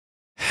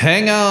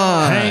Hang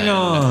on. Hang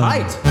on.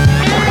 Right. This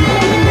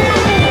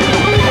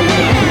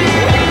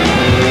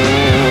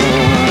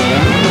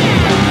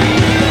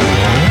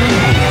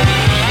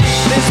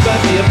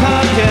might be a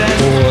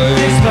podcast.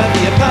 This might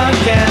be a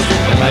podcast.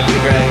 There might be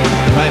Greg.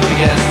 There might be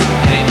guests.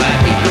 And it might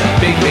be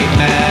big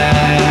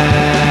mess.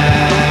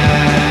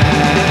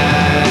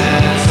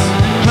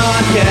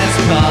 Podcast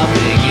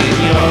popping in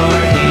your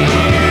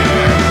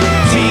ear.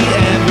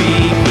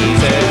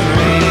 TMBP's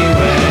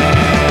everywhere.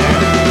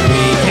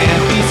 We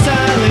can't be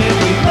silent.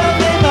 We love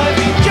they might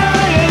be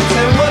giants.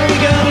 And what are we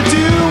gonna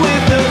do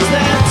with those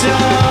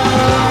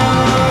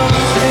laptops?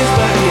 This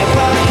might be a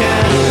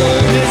podcast.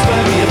 This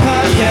might be a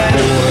podcast.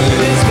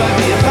 This might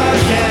be a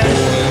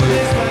podcast.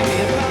 This might be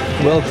a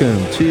podcast.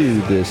 Welcome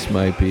to This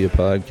Might Be a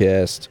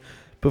Podcast.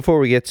 Before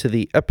we get to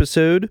the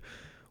episode,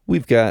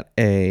 we've got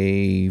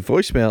a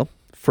voicemail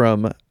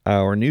from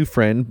our new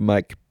friend,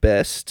 Mike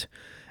Best.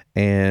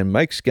 And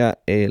Mike's got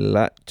a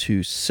lot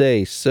to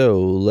say,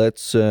 so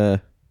let's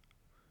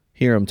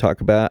hear him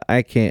talk about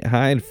I Can't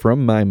Hide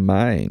From My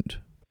Mind.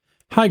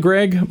 Hi,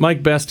 Greg.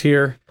 Mike Best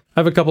here.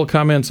 I have a couple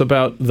comments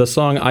about the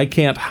song I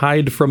Can't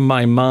Hide From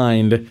My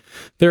Mind.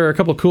 There are a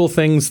couple cool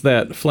things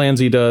that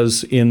Flanzy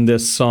does in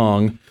this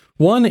song.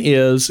 One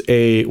is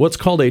what's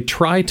called a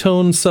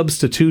tritone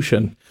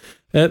substitution.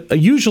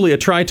 Usually a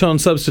tritone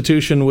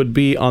substitution would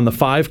be on the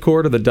 5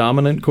 chord or the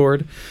dominant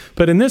chord.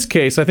 But in this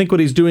case, I think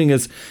what he's doing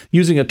is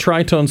using a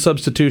tritone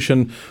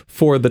substitution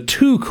for the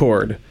 2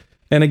 chord.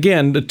 And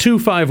again, the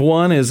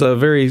 2-5-1 is a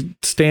very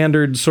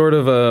standard sort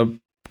of a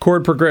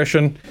chord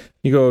progression.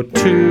 You go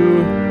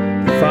 2,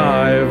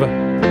 5,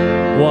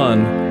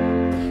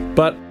 1.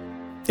 But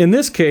in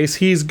this case,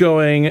 he's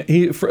going,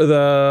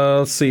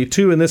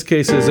 2 in this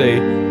case is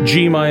a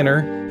G minor,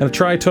 and a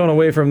tritone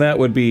away from that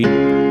would be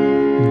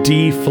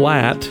D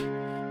flat,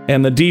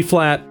 and the D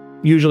flat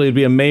usually would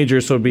be a major,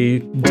 so it'd be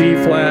D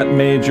flat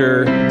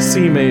major,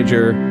 C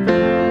major,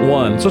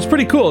 1. So it's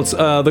pretty cool. It's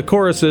the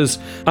chorus is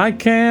I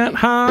can't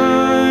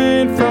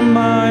hide from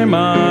my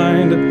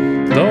mind,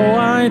 though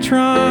I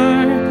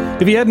try.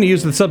 If he hadn't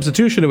used the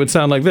substitution, it would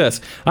sound like this.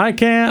 I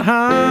can't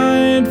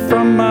hide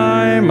from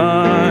my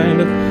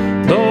mind,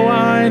 though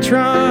I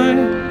try,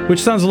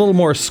 which sounds a little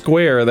more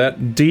square,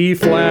 that D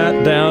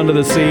flat down to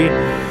the C.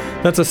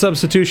 That's a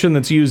substitution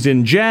that's used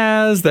in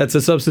jazz. That's a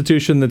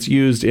substitution that's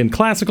used in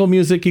classical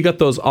music. You got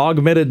those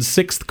augmented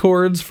 6th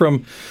chords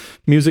from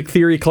music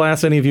theory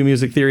class. Any of you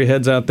music theory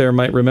heads out there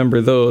might remember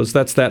those.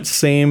 That's that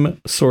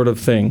same sort of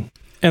thing.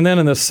 And then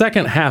in the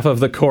second half of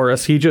the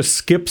chorus, he just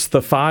skips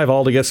the 5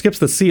 altogether, skips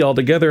the C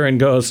altogether and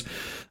goes,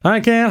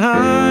 I can't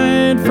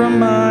hide from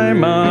my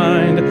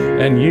mind,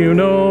 and you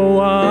know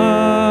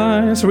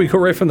why. So we go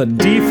right from the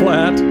D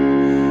flat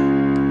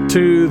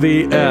to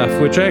the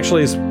F, which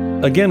actually is,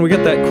 again, we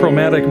get that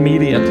chromatic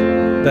mediant.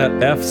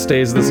 That F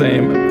stays the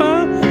same.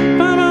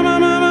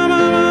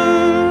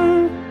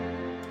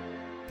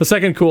 The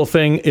second cool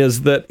thing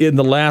is that in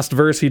the last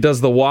verse, he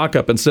does the walk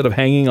up instead of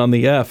hanging on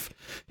the F.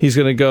 He's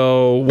going to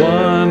go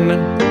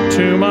 1,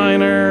 2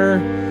 minor,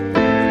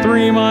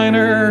 3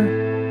 minor,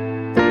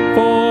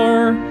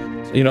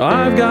 4. You know,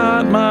 I've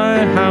got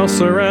my house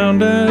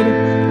surrounded.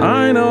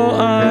 I know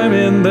I'm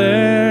in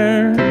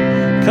there.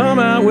 Come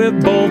out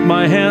with both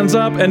my hands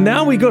up. And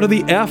now we go to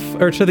the F,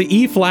 or to the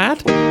E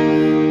flat.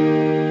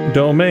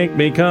 Don't make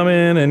me come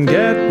in and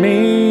get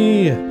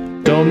me.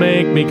 Don't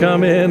make me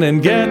come in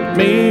and get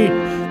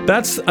me.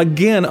 That's,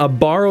 again, a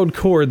borrowed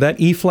chord. That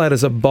E flat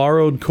is a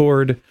borrowed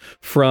chord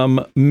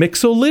from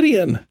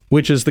Mixolydian,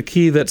 which is the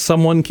key that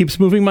Someone Keeps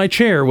Moving My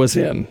Chair was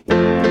in.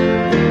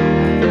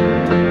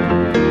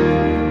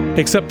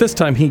 Except this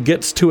time he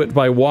gets to it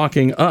by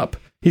walking up.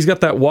 He's got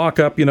that walk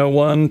up,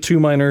 1, 2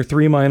 minor,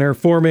 3 minor,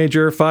 4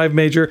 major, 5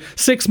 major,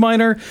 6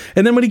 minor.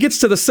 And then when he gets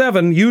to the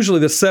 7, usually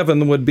the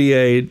 7 would be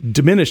a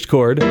diminished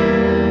chord.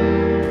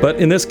 But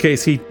in this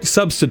case, he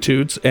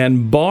substitutes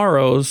and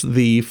borrows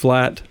the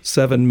flat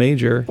 7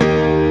 major.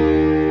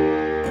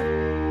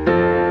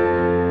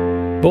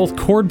 Both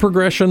chord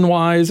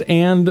progression-wise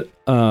and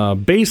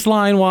bass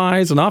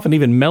line-wise, and often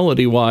even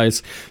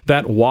melody-wise,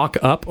 that walk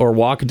up or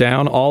walk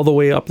down all the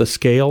way up the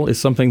scale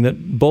is something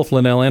that both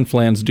Linnell and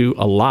Flans do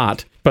a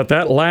lot. But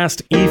that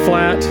last E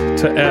flat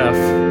to F,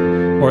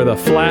 or the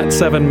flat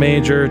 7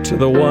 major to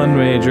the 1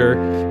 major,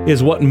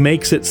 is what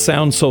makes it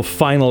sound so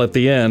final at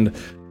the end.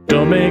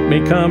 Don't make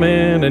me come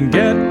in and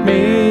get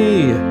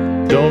me.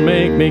 Don't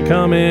make me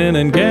come in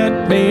and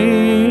get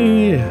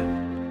me.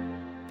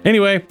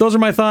 Anyway, those are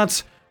my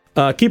thoughts.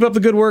 Keep up the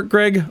good work,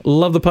 Greg.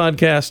 Love the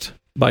podcast.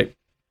 Bye.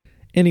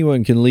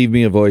 Anyone can leave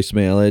me a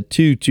voicemail at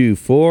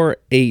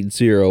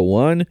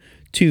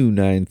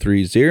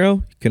 224-801-2930.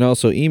 You can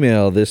also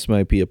email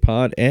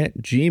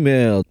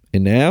thismightbeapod@gmail.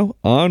 And now,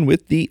 on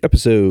with the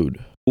episode.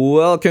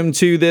 Welcome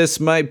to This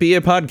Might Be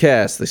a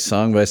Podcast, the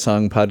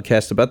song-by-song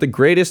podcast about the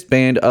greatest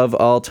band of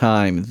all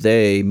time.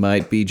 They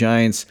might be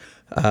giants.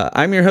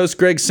 I'm your host,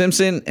 Greg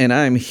Simpson, and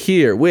I'm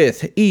here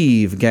with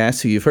Eve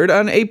Gasse, who you've heard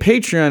on a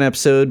Patreon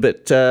episode,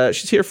 but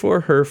she's here for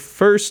her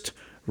first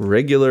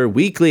regular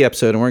weekly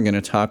episode, and we're going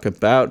to talk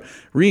about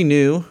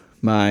Renew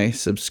my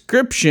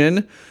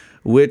subscription,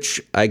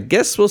 which I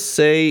guess we'll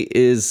say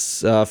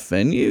is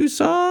venue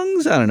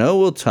songs. I don't know.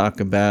 We'll talk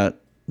about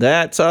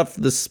that's off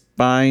the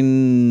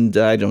spine.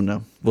 I don't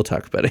know. We'll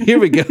talk about it. Here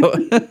we go.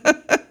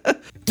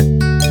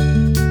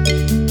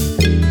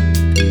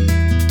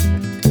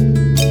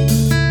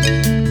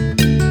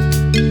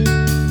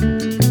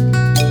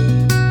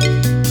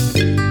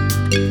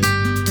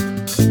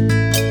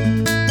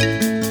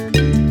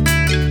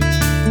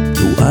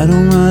 I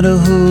don't write a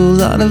whole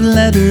lot of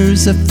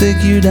letters. I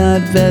figured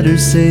I'd better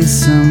say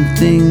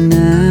something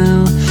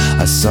now.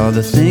 I saw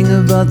the thing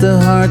about the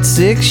heart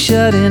sick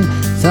shut-in.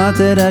 Thought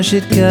that I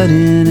should cut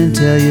in and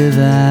tell you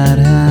about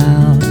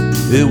how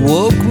it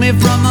woke me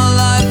from a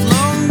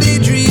lifelong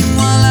daydream.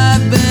 While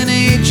I've been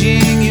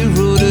aging, you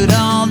wrote it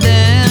all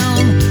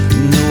down.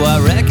 No,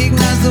 I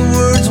recognize the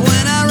words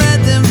when I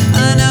read them.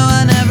 I know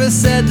I never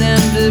said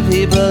them to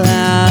people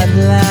out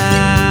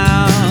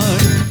loud.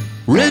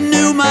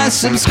 Renew my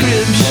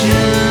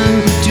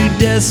subscription to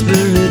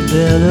Desperate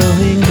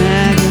Bellowing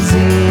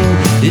magazine.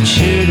 It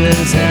sure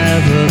does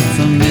have a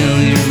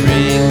familiar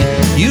ring.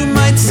 You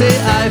might say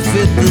I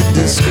fit the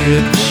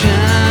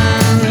description.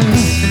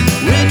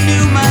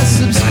 Renew my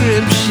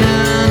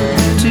subscription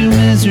to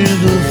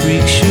Miserable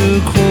Freak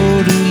Show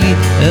Quarterly.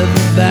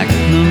 Every back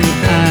number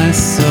I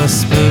saw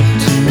spoke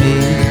to me,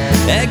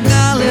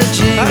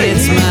 acknowledging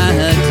it's my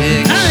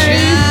addiction.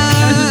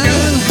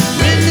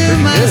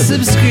 My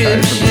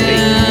subscription.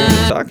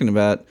 Talking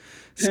about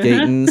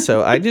skating,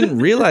 so I didn't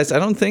realize. I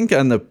don't think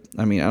on the.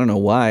 I mean, I don't know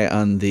why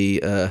on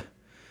the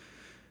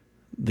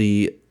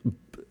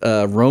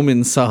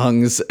Roman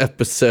songs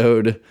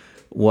episode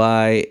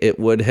why it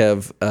would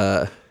have.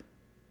 Or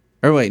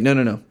wait,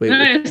 no.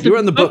 Wait, you were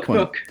on the book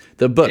one.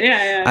 The book.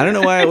 Yeah. I don't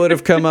know why it would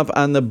have come up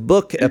on the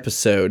book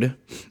episode.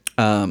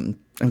 I'm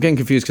getting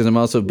confused because I'm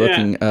also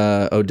booking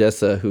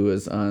Odessa, who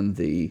was on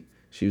the.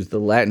 She was the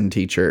Latin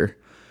teacher.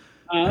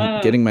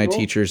 Getting my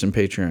teachers in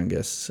Patreon, I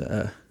guess.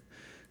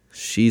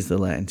 She's the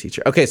Latin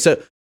teacher. Okay,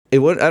 so it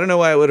would. I don't know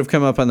why it would have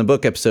come up on the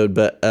book episode,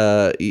 but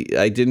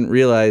I didn't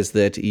realize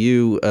that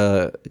you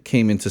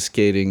came into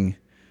skating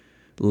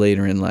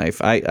later in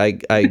life. I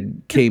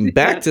came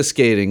back to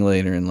skating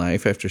later in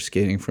life after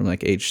skating from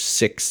like age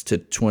 6 to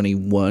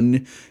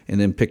 21,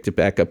 and then picked it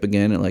back up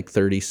again at like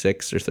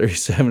 36 or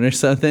 37 or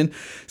something.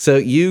 So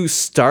you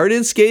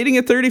started skating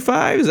at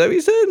 35? Is that what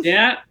you said?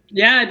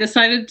 Yeah, I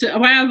decided to.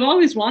 Well, I've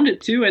always wanted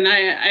to, and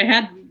I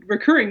had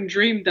recurring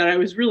dream that I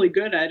was really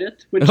good at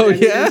it. Which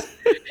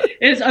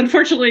is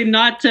unfortunately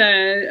not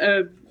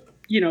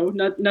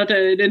not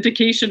an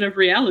indication of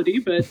reality.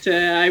 But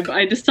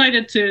I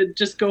decided to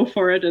just go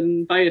for it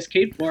and buy a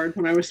skateboard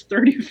when I was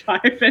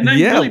 35, and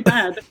I'm really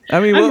bad. I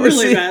mean, I'm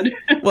really bad.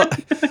 Well,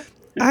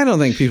 I don't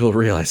think people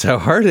realize how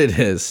hard it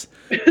is.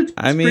 It's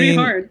pretty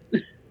hard.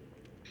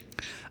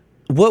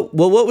 What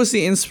was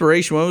the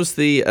inspiration? What was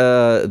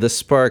the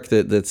spark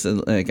that's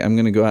like I'm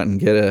gonna go out and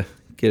get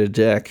a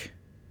deck?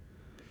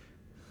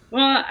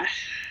 Well,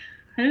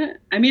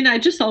 I mean, I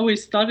just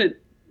always thought it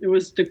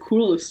was the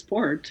coolest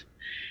sport,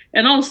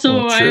 and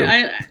also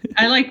I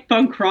like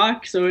punk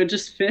rock, so it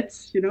just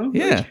fits,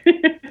 Yeah,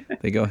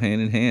 they go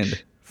hand in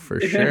hand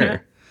for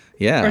sure.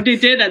 Yeah, or they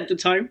did at the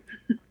time.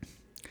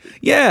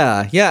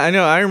 Yeah, I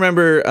know. I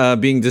remember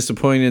being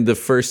disappointed the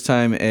first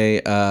time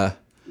a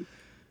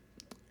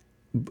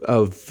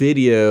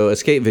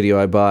skate video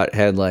I bought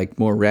had like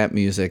more rap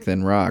music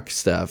than rock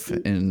stuff,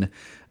 and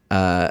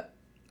it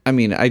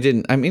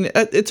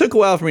took a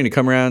while for me to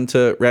come around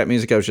to rap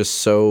music. I was just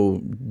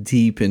so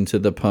deep into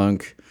the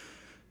punk,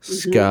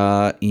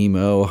 ska,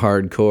 emo,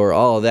 hardcore,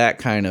 all of that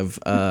kind of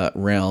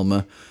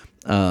realm,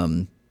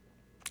 and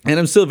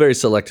I'm still very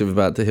selective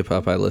about the hip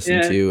hop I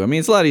listen to. I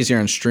mean, it's a lot easier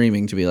on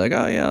streaming to be like,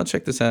 oh yeah, I'll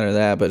check this out or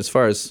that, but as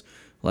far as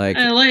like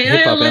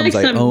hip hop albums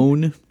I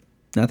own,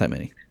 not that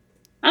many.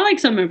 I like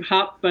some hip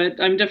hop, but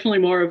I'm definitely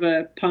more of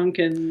a punk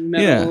and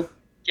metal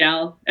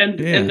gal, and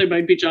there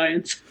might be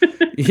giants.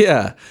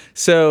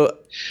 So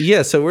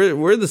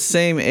we're the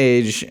same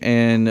age,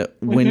 and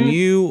when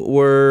you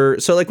were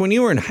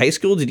in high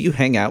school, did you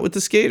hang out with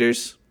the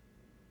skaters?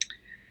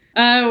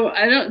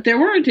 There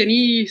weren't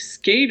any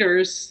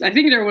skaters. I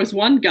think there was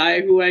one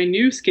guy who I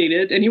knew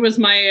skated, and he was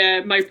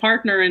my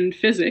partner in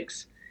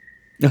physics.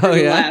 Oh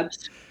yeah,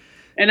 labs.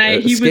 And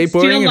he skateboarding would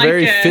steal a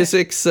very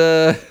physics.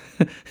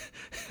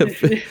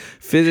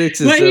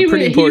 Physics is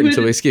pretty important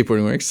to the way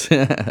skateboarding works.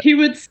 He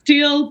would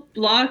steal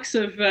blocks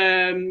of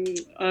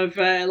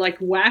like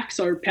wax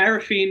or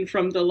paraffin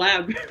from the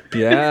lab.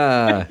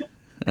 Yeah.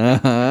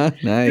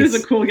 Nice. He was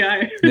a cool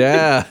guy.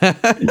 Yeah.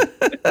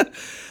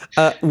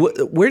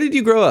 Where did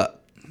you grow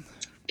up?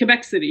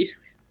 Quebec City.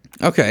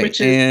 Okay.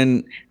 Which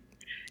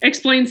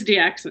explains the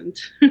accent.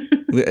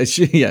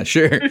 Yeah,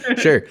 sure.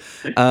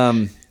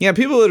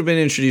 People would have been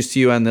introduced to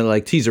you on the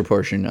like teaser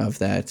portion of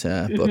that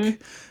book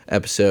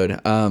episode.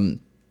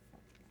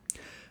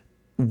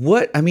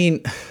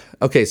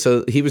 Okay,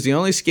 so he was the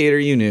only skater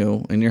you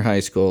knew in your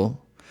high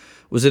school.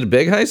 Was it a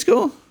big high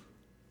school?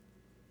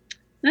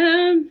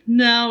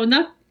 No,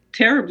 not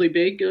terribly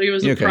big. It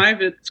was a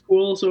private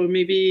school, so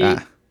maybe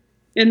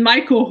in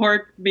my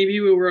cohort, maybe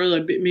we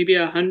were maybe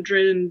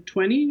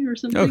 120 or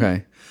something.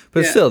 Okay.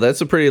 But still,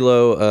 that's a pretty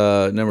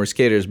low number of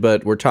skaters,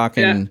 but we're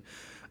talking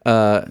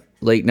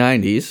late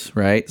 90s,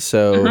 right?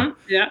 So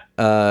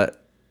the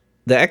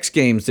X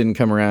Games didn't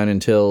come around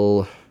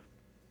until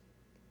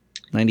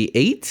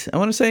 98, I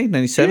want to say,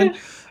 97.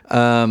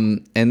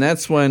 And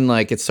that's when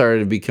like it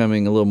started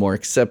becoming a little more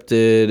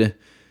accepted.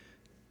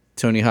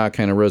 Tony Hawk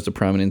kind of rose to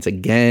prominence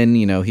again.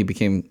 You know, he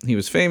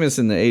was famous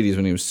in the 80s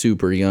when he was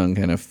super young,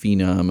 kind of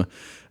phenom.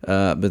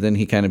 But then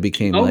he kind of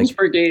became like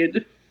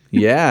Brigade.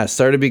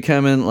 started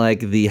becoming like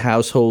the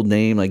household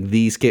name, like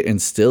the skate,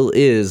 and still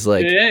is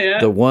like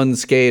the one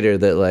skater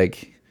that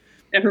like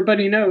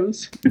everybody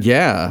knows.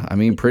 Yeah, I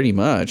mean, pretty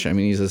much. I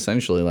mean, he's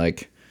essentially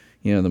like,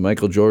 you know, the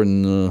Michael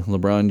Jordan,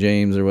 LeBron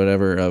James, or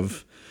whatever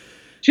of.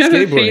 Do you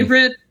have a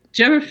favorite?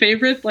 Do you have a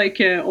favorite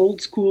like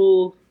old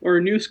school or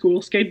new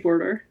school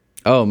skateboarder?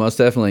 Oh, most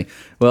definitely.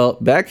 Well,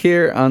 back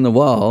here on the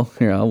wall,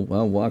 here I'll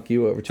walk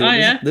you over to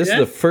it. This is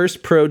the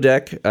first pro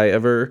deck I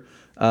ever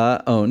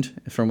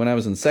owned from when I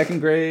was in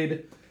second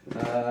grade.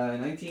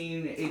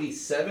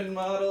 1987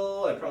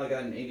 model. I probably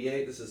got an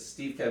 88. This is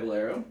Steve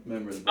Caballero.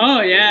 Remember?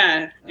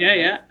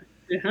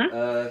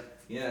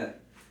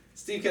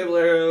 Steve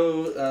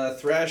Caballero,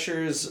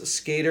 Thrasher's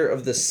Skater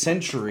of the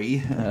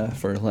Century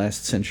for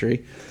last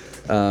century.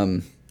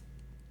 Always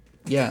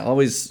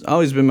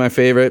been my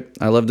favorite.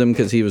 I loved him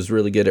because he was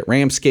really good at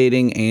ramp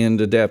skating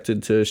and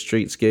adapted to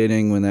street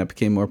skating when that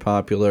became more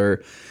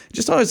popular.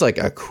 Just always like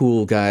a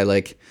cool guy.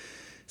 Like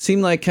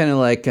seemed like kind of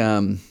like I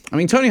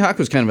mean, Tony Hawk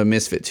was kind of a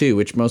misfit too,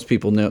 which most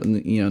people know.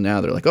 You know,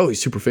 now they're like, oh,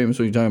 he's super famous.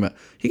 What are you talking about?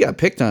 He got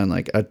picked on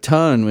like a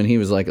ton when he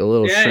was like a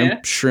little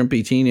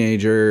shrimpy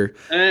teenager,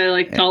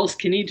 like tall,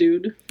 skinny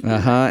dude.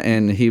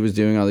 And he was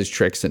doing all these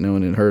tricks that no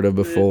one had heard of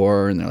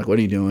before, and they're like, what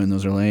are you doing?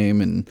 Those are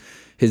lame. And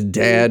his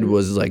dad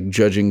was like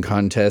judging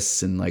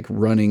contests and like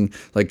running,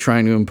 like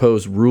trying to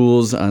impose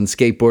rules on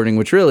skateboarding,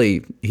 which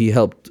really he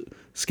helped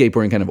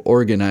skateboarding kind of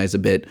organize a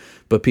bit.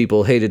 But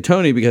people hated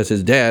Tony because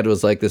his dad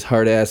was like this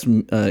hard ass,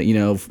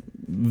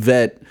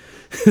 vet,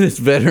 this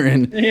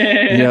veteran,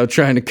 you know,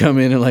 trying to come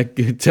in and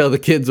like tell the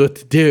kids what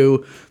to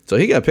do. So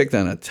he got picked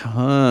on a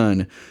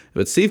ton.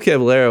 But Steve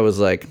Caballero was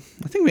like,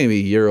 I think maybe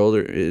a year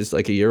older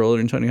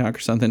than Tony Hawk or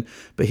something.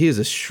 But he is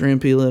a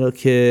shrimpy little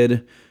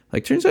kid.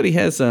 Like, turns out he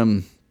has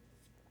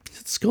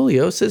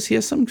scoliosis. He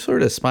has some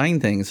sort of spine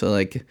thing. So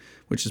like,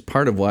 which is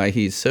part of why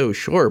he's so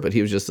short. But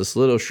he was just this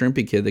little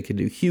shrimpy kid that could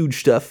do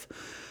huge stuff.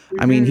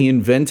 I mean, he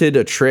invented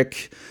a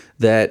trick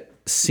that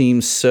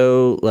seems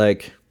so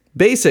like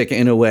basic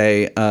in a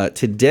way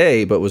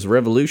today, but was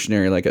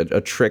revolutionary. Like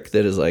a trick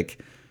that is like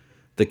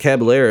the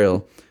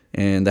Caballero,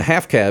 and the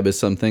half cab is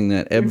something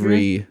that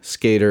every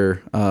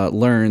skater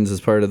learns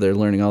as part of their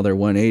learning all their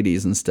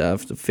 180s and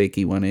stuff. The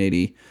fakie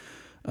 180.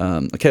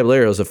 A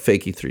Caballero is a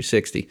fakie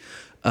 360.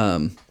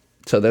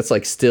 So that's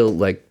like still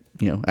like,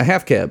 you know, a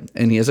half cab,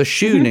 and he has a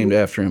shoe named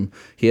after him.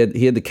 He had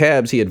the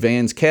cabs, he had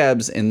Vans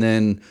cabs, and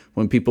then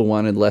when people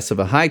wanted less of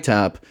a high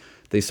top,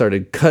 they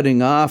started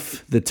cutting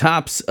off the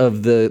tops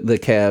of the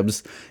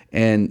cabs,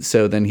 and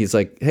so then he's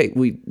like, hey,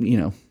 we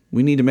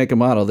need to make a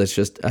model that's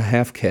just a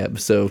half cab.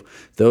 So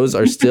those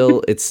are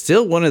still, it's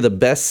still one of the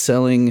best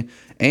selling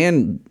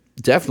and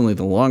definitely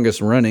the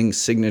longest running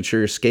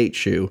signature skate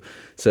shoe.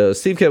 So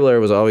Steve Caballero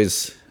was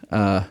always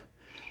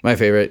my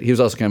favorite. He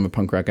was also kind of a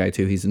punk rock guy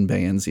too. He's in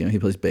bands, you know, he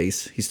plays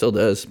bass. He still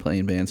does play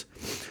in bands.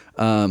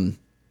 And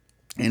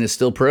is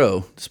still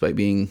pro despite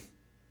being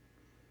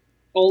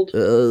old.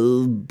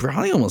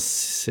 Probably almost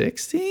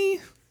 60.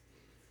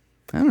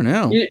 I don't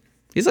know. Yeah.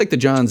 He's like the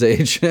John's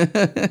age.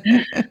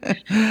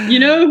 You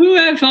know who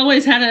I've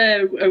always had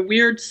a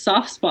weird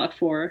soft spot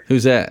for?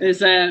 Who's that?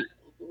 Is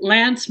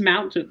Lance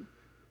Mountain.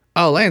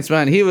 Oh, Lance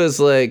Mountain. He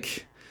was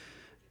like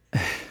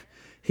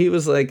the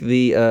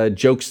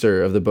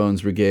jokester of the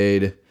Bones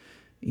Brigade.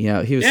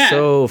 Yeah, he was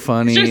so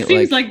funny. He just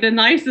seems like the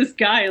nicest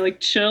guy, like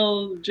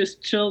chill,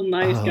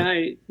 nice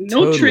guy.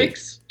 No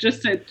tricks,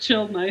 just a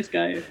chill, nice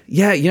guy.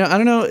 Yeah, you know, I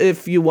don't know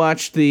if you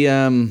watched the,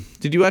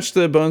 did you watch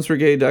the Bones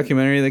Brigade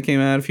documentary that came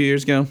out a few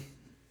years ago?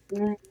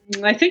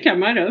 I think I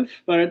might have,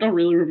 but I don't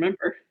really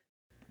remember.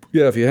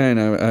 Yeah, if you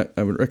hadn't,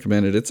 I would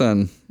recommend it. It's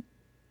on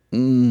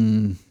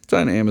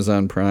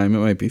Amazon Prime. It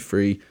might be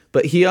free.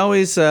 But he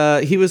always,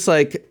 he was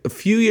like a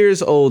few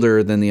years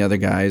older than the other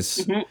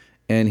guys.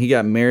 And he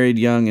got married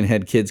young and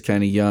had kids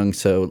kind of young.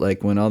 So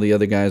like when all the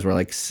other guys were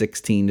like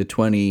 16 to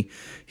 20,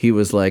 he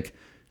was like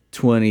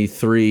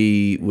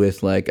 23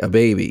 with like a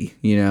baby,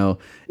 you know?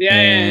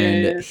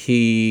 And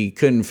he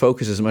couldn't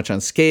focus as much on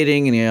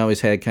skating, and he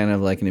always had kind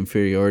of like an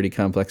inferiority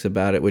complex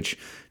about it, which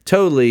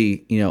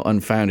totally, you know,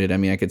 unfounded. I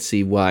mean, I could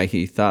see why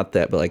he thought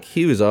that, but like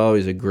he was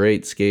always a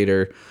great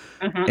skater.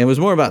 And it was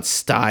more about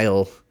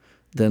style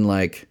than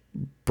like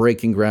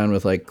breaking ground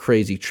with like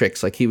crazy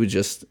tricks. Like he would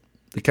just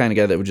the kind of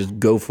guy that would just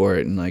go for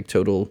it and like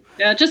total.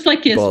 Yeah, just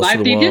like his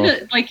life. They did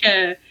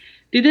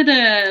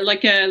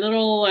a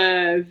little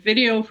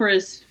video for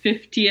his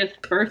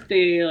 50th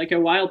birthday like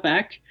a while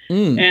back,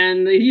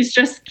 and he's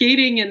just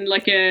skating in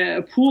like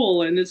a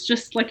pool, and it's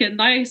just like a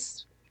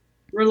nice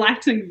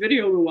relaxing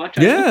video to watch.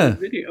 Yeah.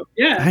 Video.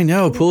 Yeah. I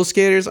know. Pool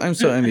skaters, I'm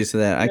so envious of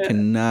that. I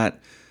cannot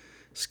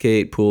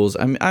skate pools.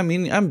 I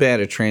mean, I'm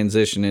bad at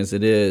transition as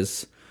it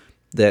is.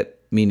 That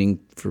meaning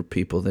for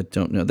people that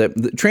don't know, that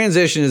the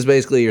transition is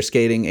basically you're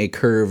skating a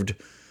curved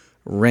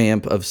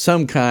ramp of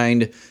some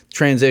kind.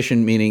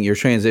 Transition meaning you're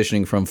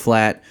transitioning from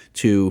flat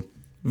to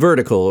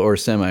vertical or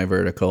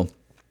semi-vertical.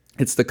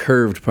 It's the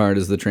curved part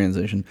is the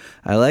transition.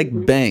 I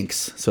like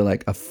banks, so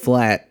like a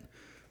flat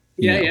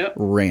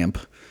ramp.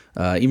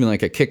 Even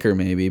like a kicker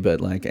maybe, but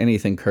like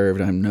anything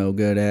curved, I'm no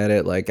good at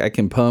it. Like I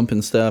can pump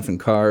and stuff and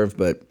carve,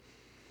 but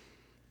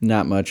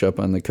not much up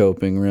on the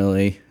coping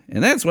really.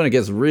 And that's when it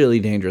gets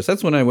really dangerous.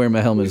 That's when I wear my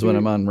helmet is when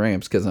I'm on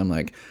ramps because I'm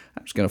like,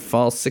 I'm just going to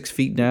fall 6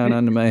 feet down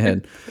onto my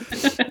head.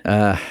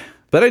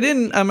 But I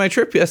didn't on my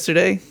trip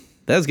yesterday.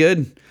 That was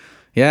good.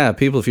 Yeah,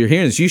 people, if you're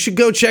hearing this, you should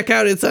go check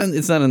out. It's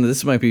not on,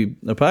 this might be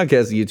a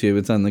podcast YouTube.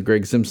 It's on the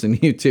Greg Simpson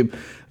YouTube.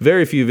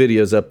 Very few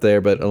videos up there,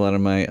 but a lot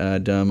of my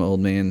dumb old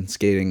man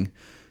skating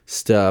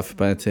stuff.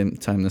 By the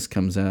time this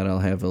comes out, I'll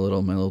have my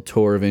little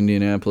tour of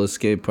Indianapolis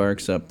skate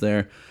parks up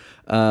there.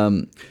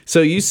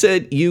 So you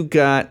said you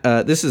got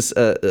this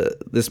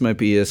might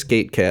be a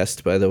skate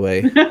cast, by the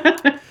way.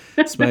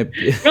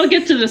 We'll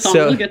get to the song.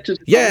 We'll get to the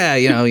song. Yeah,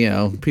 you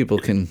know, people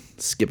can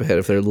skip ahead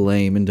if they're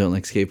lame and don't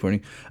like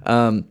skateboarding.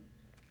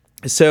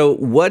 So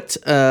what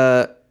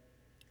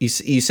you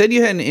said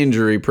you had an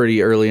injury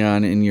pretty early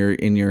on in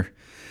your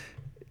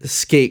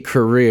skate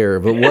career,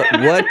 but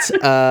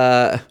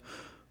what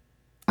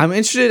I'm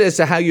interested as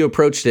to how you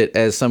approached it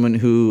as someone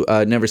who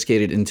never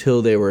skated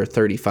until they were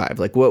 35.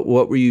 Like, what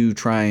were you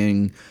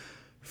trying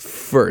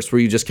first? Were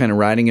you just kind of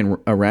riding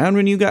around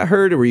when you got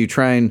hurt, or were you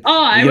trying,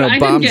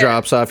 bomb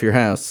drops off your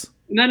house?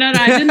 No,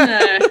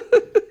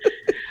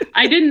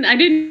 I didn't. I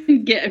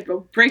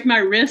didn't break my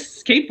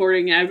wrist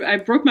skateboarding. I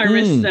broke my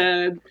wrist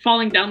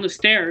falling down the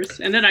stairs,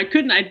 and then I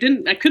couldn't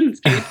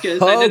skate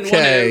because I didn't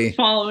want to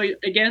fall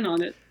again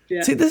on it.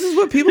 Yeah. See, this is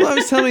what people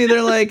always tell me.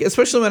 They're like,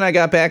 especially when I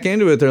got back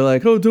into it, they're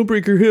like, "Oh, don't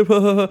break your hip,"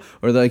 or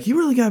they're like, "You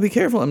really gotta be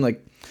careful." I'm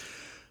like,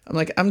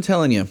 I'm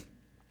telling you,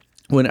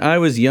 when I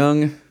was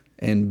young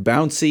and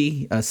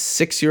bouncy, a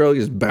 6-year-old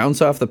just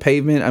bounce off the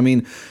pavement. I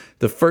mean,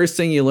 the first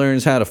thing you learn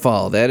is how to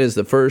fall. That is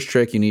the first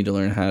trick you need to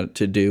learn how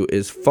to do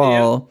is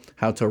fall,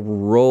 how to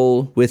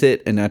roll with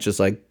it, and not just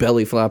like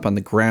belly flop on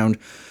the ground.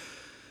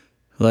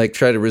 Like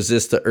try to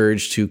resist the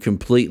urge to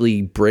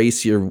completely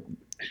brace your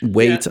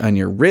weight on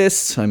your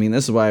wrists. I mean,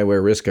 this is why I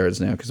wear wrist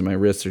guards now, because my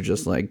wrists are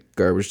just like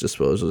garbage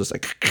disposal, just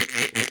like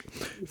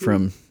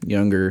from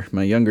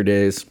my younger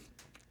days,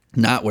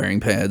 not wearing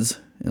pads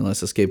unless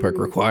the skate park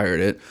required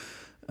it.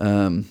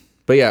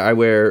 But yeah, I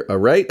wear a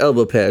right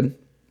elbow pad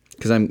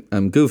because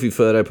I'm goofy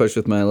foot. I push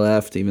with my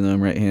left, even though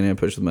I'm right-handed. I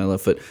push with my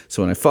left foot.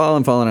 So when I fall,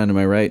 I'm falling onto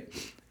my right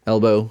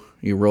elbow.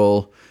 You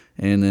roll,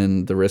 and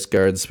then the wrist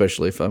guards,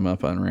 especially if I'm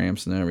up on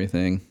ramps and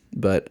everything.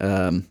 But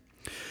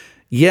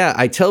yeah,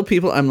 I tell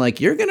people, I'm like,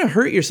 you're going to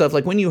hurt yourself.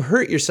 Like when you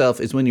hurt yourself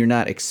is when you're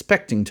not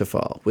expecting to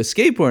fall. With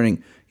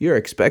skateboarding, you're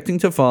expecting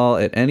to fall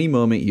at any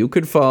moment. You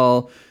could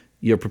fall.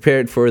 You're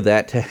prepared for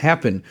that to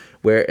happen.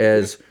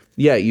 Whereas,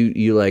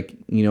 you like,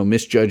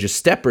 misjudge a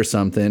step or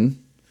something,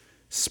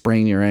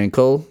 sprain your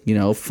ankle,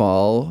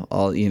 fall,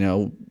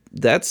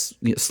 that's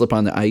slip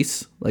on the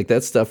ice. Like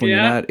that stuff when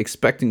you're not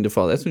expecting to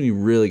fall. That's when you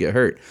really get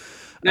hurt.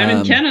 I'm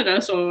in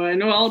Canada, so I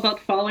know all about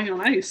falling on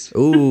ice.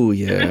 Oh,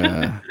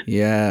 yeah.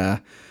 Yeah.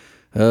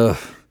 I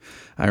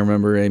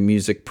remember a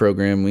music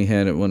program we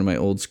had at one of my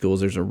old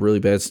schools. There's a really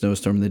bad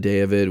snowstorm the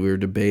day of it. We were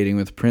debating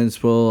with the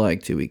principal,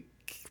 like, do we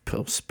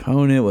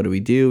postpone it? What do we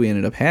do? We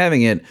ended up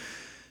having it.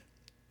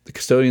 The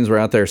custodians were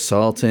out there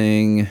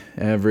salting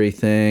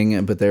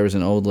everything, but there was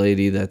an old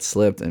lady that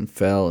slipped and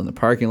fell in the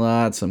parking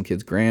lot. Some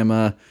kid's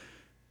grandma.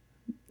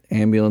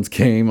 Ambulance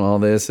came, all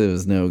this. It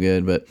was no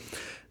good, but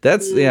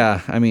that's,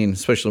 I mean,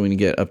 especially when you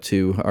get up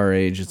to our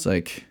age, it's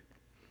like,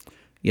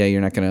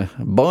 you're not going to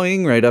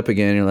boing right up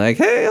again. You're like,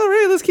 hey, all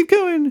right, let's keep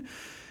going.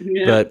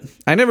 Yeah. But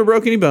I never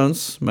broke any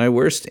bones. My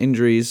worst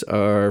injuries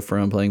are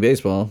from playing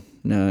baseball,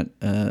 not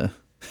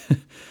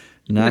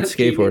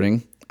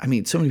skateboarding. I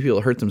mean, so many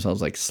people hurt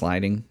themselves like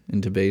sliding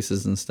into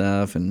bases and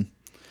stuff and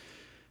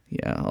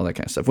all that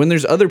kind of stuff. When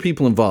there's other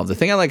people involved, the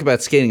thing I like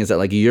about skating is that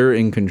like you're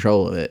in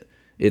control of it.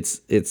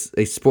 It's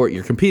a sport.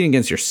 You're competing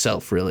against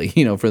yourself, really,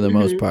 for the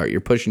most part. You're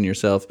pushing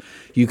yourself.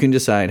 You can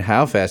decide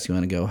how fast you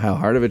want to go, how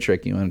hard of a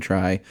trick you want to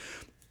try.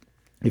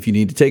 If you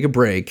need to take a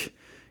break,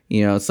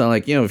 it's not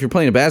like, if you're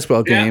playing a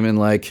basketball game and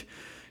like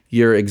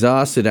you're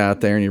exhausted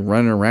out there and you're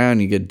running around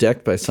and you get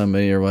decked by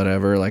somebody or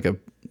whatever, like you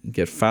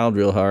get fouled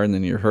real hard and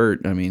then you're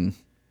hurt. I mean,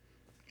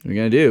 what are you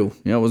going to do?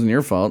 It wasn't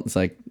your fault. It's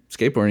like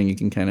skateboarding. You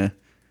can kind of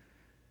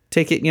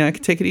take it, I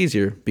can take it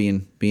easier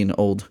being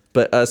old.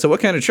 But so what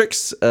kind of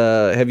tricks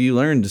have you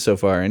learned so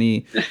far?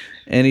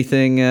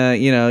 Anything,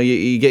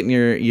 you getting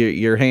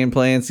your hand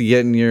plants, you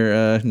getting your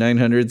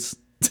 900s?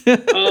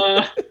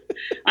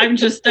 I'm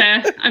just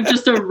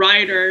a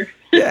rider.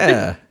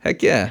 Yeah,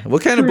 heck yeah.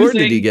 What kind of board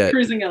did you get?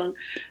 Cruising along.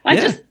 I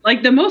just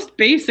like the most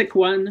basic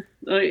one.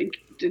 Like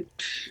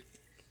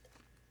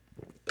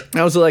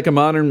That was like a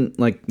modern,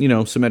 like,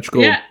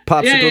 symmetrical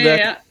popsicle deck?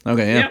 Yeah.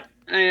 Okay, yeah.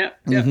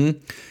 Yep. Mm-hmm.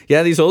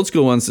 Yeah, these old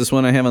school ones, this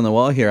one I have on the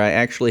wall here, I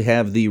actually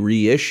have the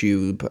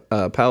reissue.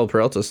 Powell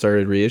Peralta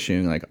started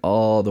reissuing like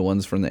all the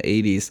ones from the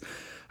 80s.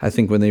 I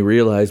think when they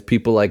realized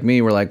people like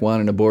me were like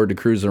wanting a board to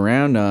cruise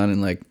around on,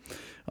 and like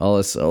all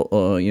this,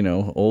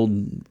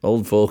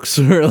 old folks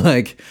were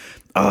like,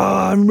 oh,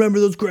 I remember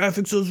those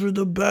graphics. Those were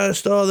the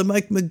best. Oh, the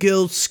Mike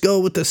McGill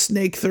skull with the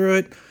snake through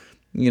it.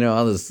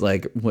 All this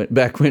like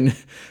back when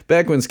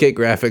skate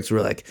graphics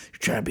were like, you're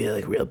trying to be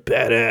like real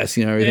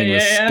badass. Everything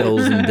was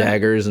skulls and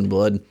daggers and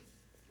blood.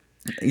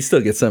 You still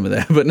get some of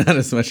that, but not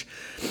as much.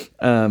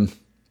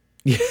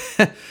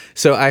 Yeah.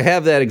 So I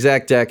have that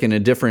exact deck in a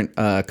different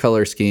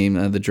color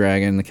scheme, the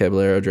dragon, the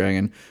Caballero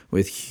dragon,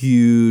 with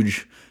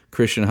huge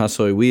Christian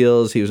Hossoy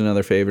wheels. He was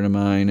another favorite of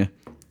mine.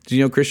 Do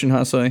you know Christian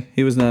Hossoy?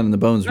 He was not in the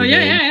Bones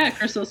Brigade. Yeah,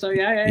 Chris Hossoy,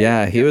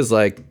 yeah. He was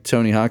like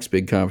Tony Hawk's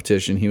big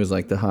competition. He was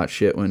like the hot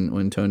shit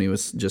when Tony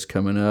was just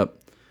coming up.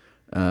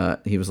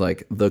 He was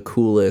like the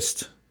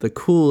coolest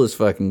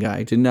fucking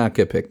guy. Did not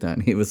get picked on.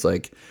 He was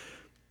like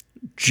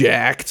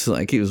jacked,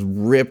 like he was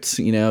ripped.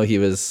 He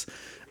was,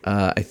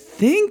 I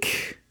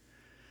think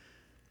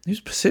he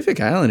was Pacific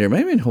Islander,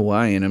 maybe in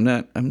Hawaiian.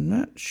 I'm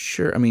not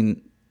sure. I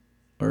mean,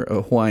 or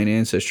a Hawaiian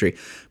ancestry,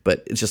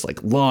 but it's just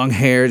like long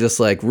hair, just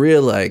like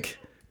real like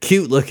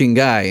cute looking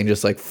guy, and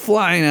just like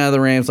flying out of the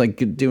ramps, like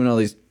doing all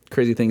these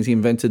crazy things. He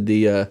invented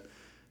the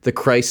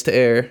Christ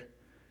air. Do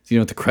you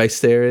know what the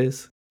Christ air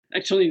is?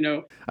 Actually,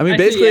 no. I mean,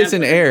 basically, it's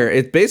an air.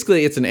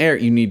 It's an air.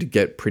 You need to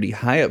get pretty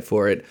high up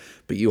for it,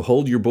 but you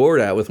hold your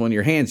board out with one of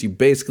your hands. You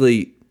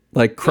basically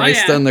like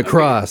Christ on the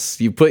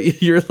cross.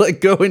 You're like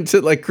go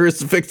into like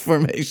crucifix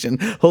formation,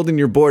 holding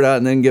your board out,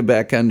 and then get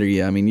back under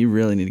you. I mean, you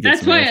really need to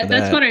get.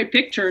 That's what I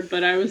pictured,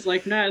 but I was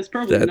like, nah, it's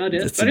probably not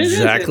it. It's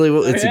exactly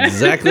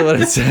what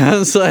it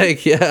sounds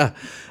like. Yeah.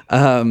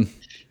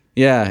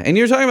 Yeah, and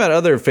you're talking about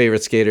other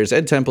favorite skaters.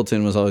 Ed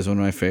Templeton was always one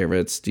of my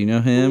favorites. Do you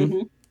know him?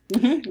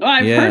 Mm-hmm. Mm-hmm. Oh,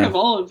 I've heard of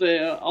all of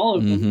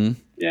them.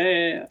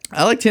 Yeah.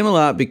 I liked him a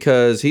lot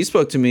because he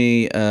spoke to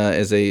me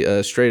as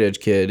a straight edge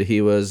kid.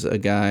 He was a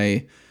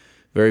guy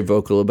very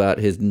vocal about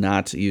his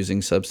not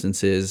using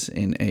substances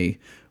in a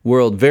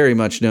world very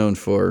much known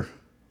for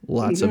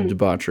lots of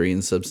debauchery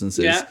and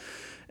substances. Yeah.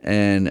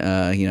 And,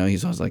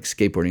 he's always like,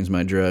 skateboarding's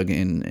my drug.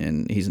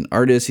 And he's an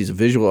artist. He's a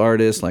visual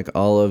artist. Like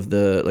all of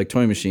the, like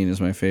Toy Machine is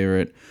my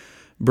favorite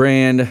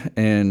brand.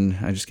 And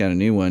I just got a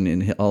new one.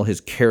 And all his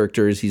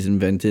characters he's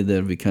invented that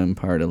have become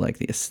part of like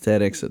the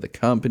aesthetics of the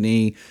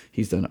company.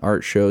 He's done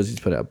art shows. He's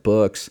put out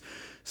books.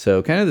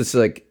 So kind of this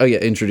like,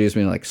 introduced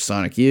me to like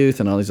Sonic Youth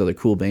and all these other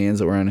cool bands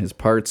that were on his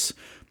parts.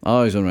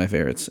 Always one of my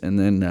favorites. And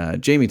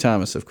then Jamie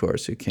Thomas, of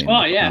course, who came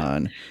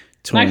on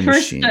Toy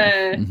Machine.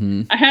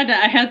 I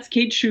had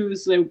skate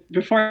shoes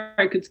before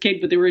I could skate,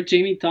 but they were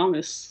Jamie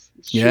Thomas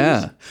shoes.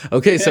 Yeah.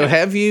 Okay, so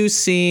have you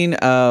seen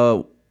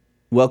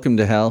Welcome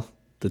to Hell,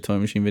 the Toy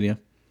Machine video?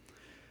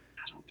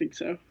 I don't think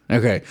so.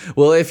 Okay.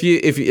 Well, if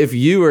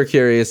you were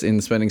curious in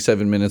spending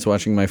 7 minutes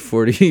watching my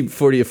 40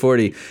 of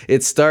 40,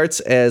 it starts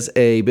as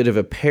a bit of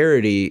a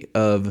parody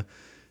of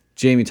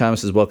Jamie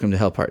Thomas's Welcome to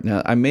Hell part.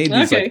 Now, I made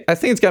these, I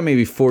think it's got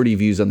maybe 40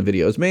 views on the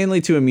video. It's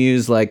mainly to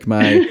amuse like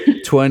my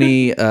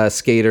 20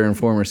 skater and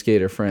former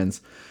skater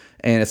friends.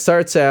 And it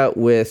starts out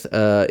with,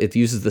 it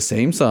uses the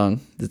same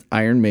song,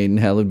 Iron Maiden,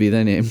 Hell would be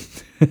their name,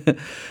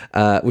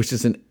 which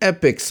is an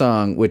epic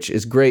song, which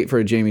is great for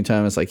a Jamie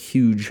Thomas, like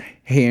huge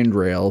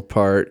handrail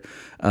part.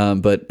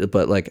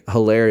 But like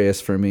hilarious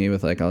for me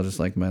with like all just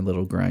like my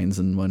little grinds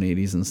and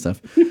 180s and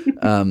stuff.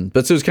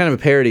 But so it's kind of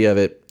a parody of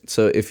it.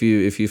 So if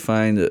you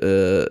find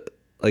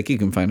like you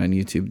can find on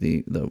YouTube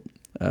the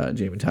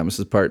Jamie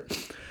Thomas's part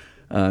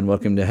on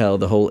Welcome to Hell,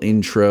 the whole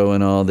intro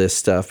and all this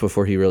stuff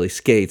before he really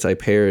skates. I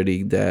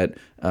parodied that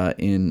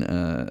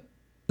in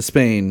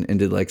Spain and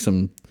did like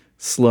some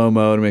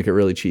slow-mo to make it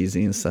really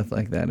cheesy and stuff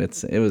like that.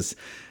 It was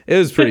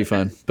pretty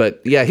fun.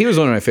 But yeah, he was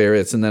one of my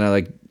favorites. And then I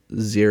like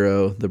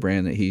Zero, the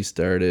brand that he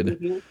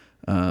started,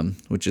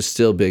 which is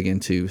still big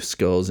into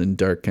skulls and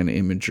dark kind of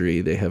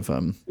imagery. They have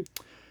a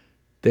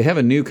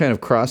new kind of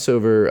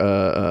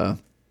crossover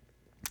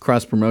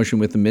cross promotion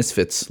with the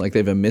Misfits. Like they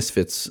have a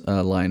Misfits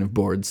line of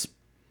boards.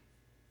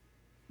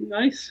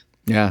 Nice.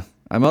 Yeah,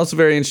 I'm also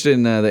very interested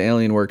in the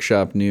Alien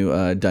Workshop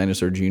new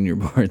Dinosaur Junior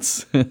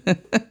boards.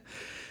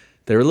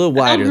 They're a little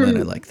wider than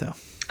I like, though.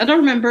 I don't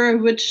remember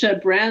which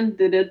brand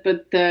did it,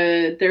 but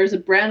there's a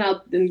brand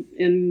out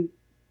in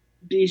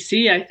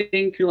BC, I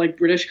think, like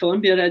British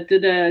Columbia, that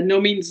did a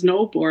No Means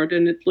No board,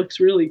 and it looks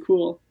really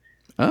cool.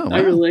 Oh, wow. I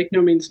really like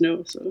No Means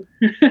No, so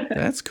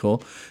that's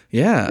cool.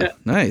 Yeah.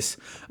 Nice.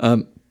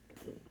 I'm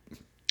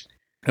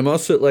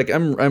also like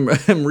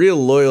I'm real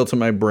loyal to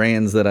my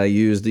brands that I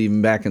used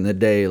even back in the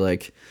day,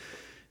 like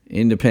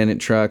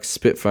Independent Trucks,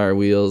 Spitfire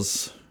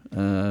wheels,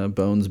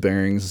 Bones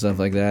bearings, and stuff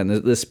like that. And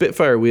the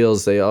Spitfire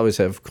wheels, they always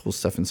have cool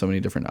stuff in so many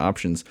different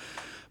options.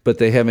 But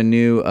they have a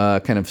new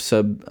kind of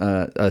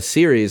a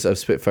series of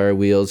Spitfire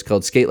wheels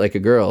called Skate Like a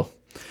Girl.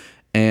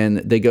 and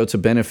they go to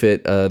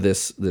benefit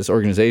this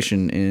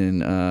organization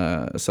in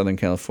Southern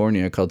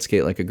California called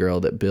Skate Like a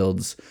Girl that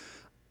builds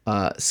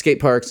skate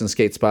parks and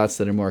skate spots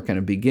that are more kind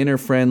of beginner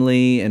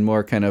friendly and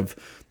more kind of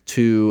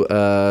to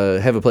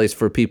have a place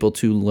for people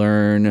to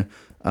learn.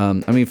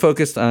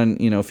 Focused on,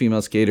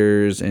 female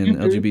skaters and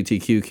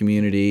LGBTQ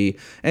community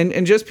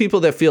and just people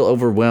that feel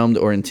overwhelmed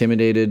or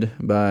intimidated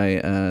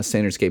by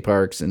standard skate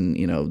parks and,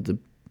 the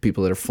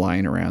people that are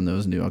flying around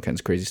those and do all kinds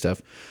of crazy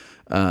stuff.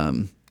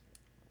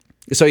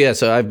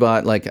 So I've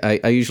bought,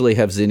 I usually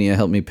have Zinnia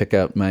help me pick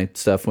out my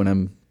stuff when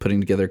I'm putting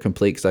together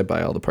complete, because I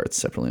buy all the parts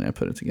separately and I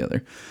put it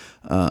together.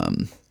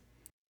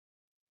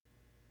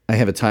 I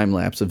have a time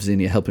lapse of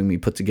Zinnia helping me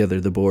put together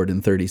the board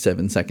in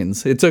 37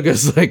 seconds. It took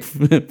us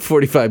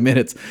 45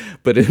 minutes,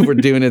 but we're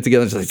doing it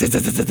together. She's like,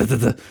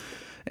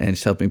 and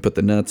she's helping me put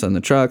the nuts on the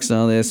trucks and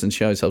all this, and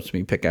she always helps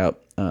me pick out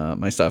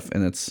my stuff,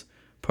 and that's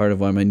part of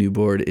why my new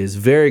board is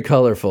very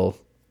colorful.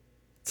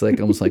 It's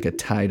almost like a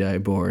tie-dye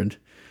board.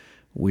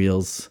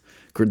 Wheels,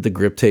 the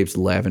grip tape's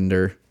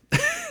lavender.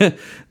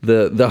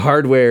 The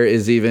hardware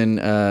is even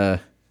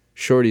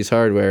Shorty's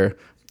hardware.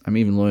 I'm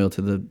even loyal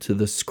to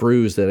the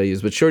screws that I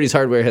use. But Shorty's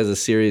Hardware has a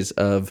series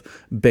of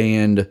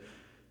band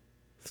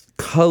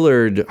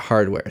colored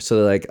hardware.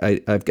 So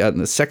I've gotten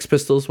the Sex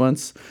Pistols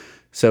once.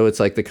 So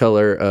it's like the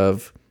color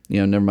of,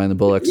 never mind the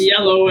Bullocks.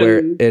 Yellow where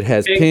and it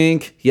has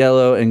pink,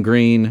 yellow, and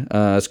green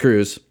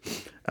screws.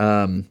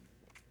 The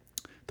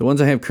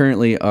ones I have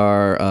currently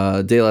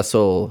are De La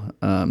Soul,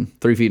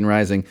 3 Feet and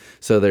Rising.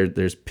 So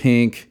there's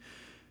pink,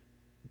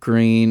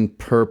 green,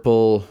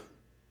 purple,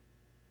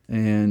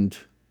 and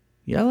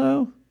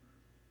yellow.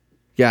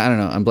 Yeah, I don't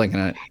know. I'm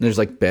blanking on it. There's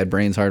Bad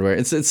Brains hardware.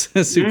 It's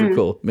super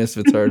cool.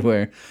 Misfits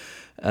hardware.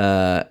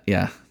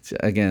 Yeah.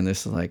 Again,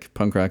 this is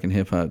punk rock and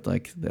hip hop.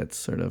 That's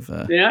sort of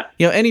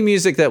any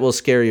music that will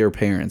scare your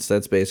parents.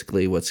 That's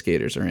basically what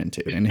skaters are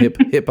into, and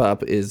hip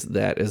hop is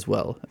that as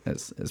well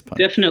as punk.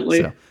 Definitely.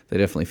 So they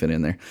definitely fit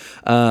in there.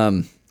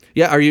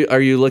 Yeah. Are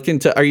you looking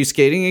to? Are you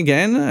skating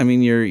again? I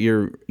mean,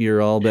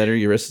 you're all better.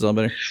 Your wrist is all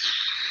better.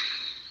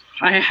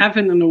 I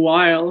haven't in a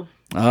while.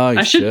 Oh,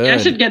 I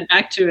should get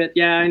back to it.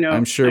 Yeah, I know.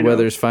 I'm sure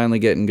weather's finally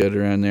getting good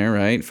around there,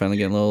 right? Finally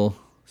getting a little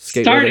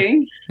skate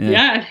starting.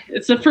 Yeah,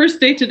 it's the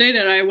first day today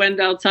that I went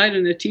outside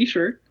in a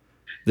t-shirt.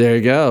 There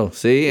you go.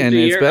 See, and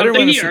it's better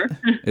when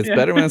it's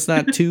better when it's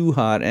not too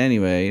hot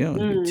anyway. You don't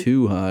want to be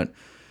too hot.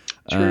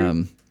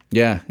 True.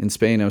 Yeah, in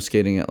Spain I was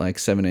skating at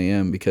 7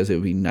 a.m. because it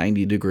would be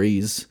 90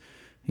 degrees,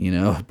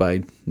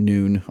 by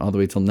noon all the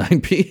way till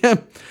 9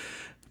 p.m.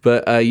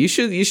 But you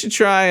should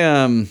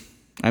try.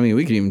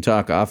 We could even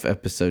talk off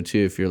episode too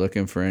if you're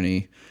looking for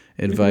any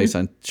advice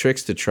on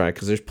tricks to try,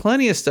 because there's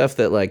plenty of stuff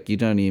that you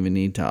don't even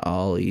need to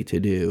ollie to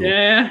do.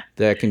 Yeah,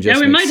 that can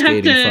just make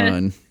skating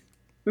fun.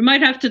 We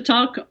might have to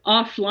talk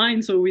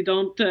offline so we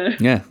don't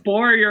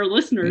bore your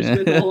listeners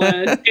with all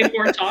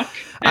skateboard talk.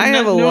 I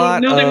have a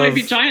lot of... there might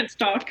be Giants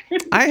talk.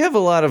 I have a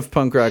lot of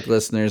punk rock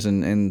listeners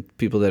and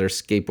people that are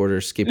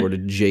skateboarders, skateboard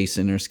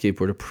adjacent or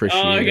skateboard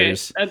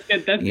appreciators. Oh, okay.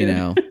 That's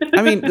good.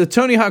 I mean, the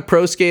Tony Hawk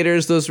Pro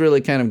skaters, those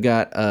really kind of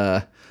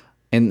got...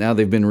 and now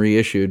they've been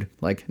reissued,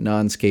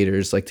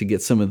 non-skaters, to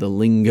get some of the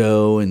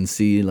lingo and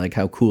see,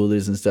 how cool it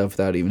is and stuff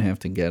without even having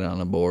to get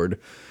on a board.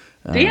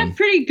 They have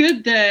pretty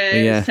good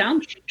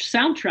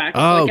soundtracks.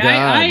 Oh,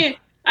 God.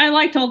 I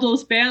liked all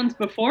those bands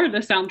before the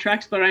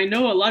soundtracks, but I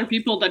know a lot of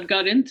people that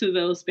got into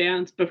those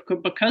bands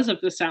because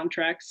of the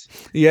soundtracks.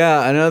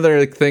 Yeah,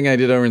 another thing I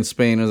did over in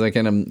Spain was I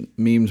kind of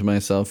memed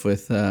myself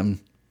with... I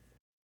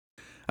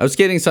was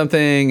skating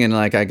something, and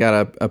I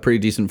got a pretty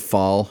decent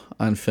fall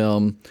on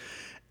film.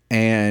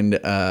 And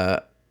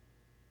one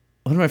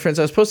of my friends,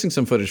 I was posting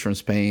some footage from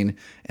Spain,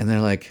 and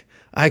they're like,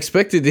 I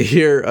expected to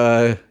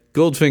hear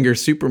Goldfinger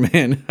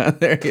Superman on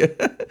there.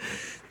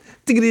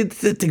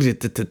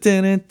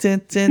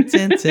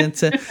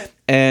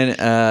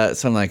 And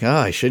so I'm like,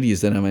 I should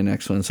use that on my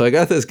next one. So I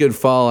got this good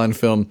fall on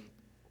film,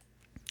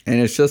 and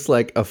it's just a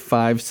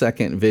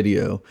 5-second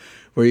video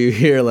where you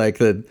hear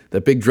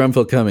the big drum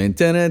fill come in,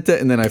 and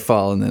then I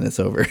fall, and then it's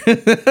over. So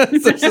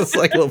it's just a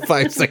little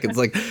 5 seconds,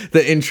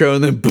 the intro,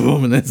 and then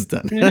boom, and then it's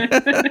done. Kind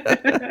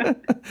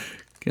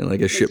of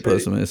like a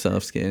shitpost of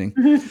myself skating.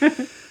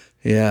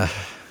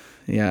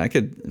 Yeah, I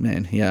could,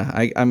 man.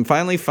 Yeah, I'm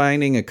finally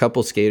finding a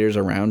couple skaters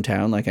around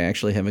town. I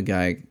actually have a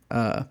guy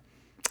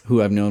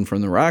who I've known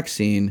from the rock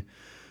scene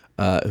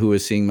who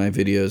was seeing my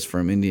videos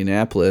from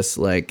Indianapolis.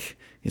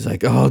 He's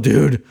like, oh,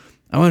 dude,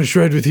 I want to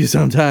shred with you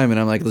sometime. And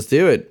I'm like, let's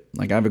do it.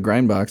 I have a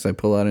grind box. I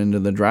pull out into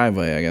the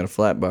driveway. I got a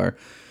flat bar.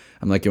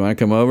 I'm like, you want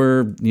to come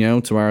over,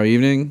 tomorrow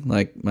evening?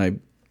 My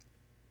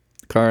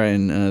car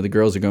and the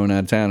girls are going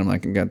out of town. I'm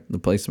like, I got the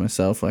place to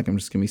myself. I'm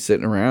just going to be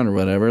sitting around or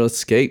whatever. Let's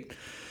skate.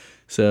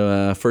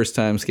 So first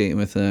time skating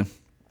with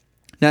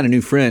not a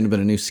new friend, but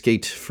a new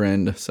skate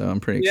friend. So I'm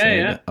pretty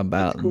excited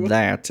about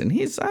that. And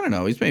he's, I don't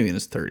know, he's maybe in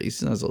his 30s.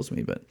 He's not as old as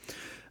me, but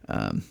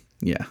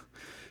yeah.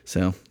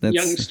 So that's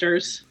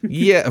youngsters.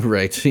 Yeah,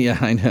 right. Yeah,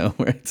 I know,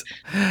 right.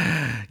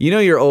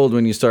 You're old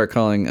when you start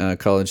calling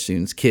college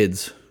students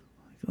kids.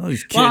 All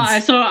these kids.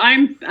 Well, so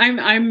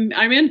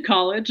I'm in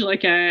college.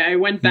 Like I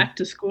went back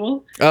to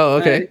school. Oh,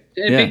 okay.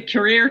 A big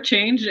career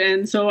change,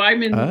 and so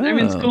I'm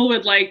in school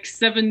with like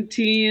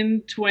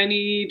 17,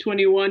 20,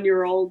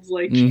 21-year-olds.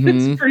 Like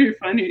it's pretty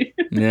funny.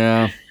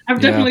 Yeah. I'm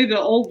definitely the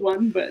old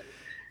one, but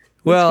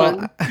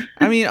well,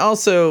 I mean,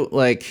 also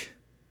like,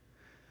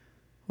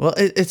 well,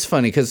 it's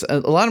funny because a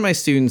lot of my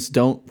students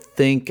don't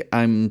think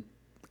I'm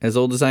as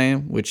old as I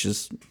am, which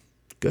is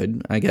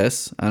good, I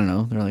guess. I don't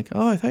know. They're like,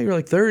 oh, I thought you were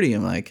like 30.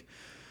 I'm like,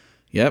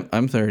 yep,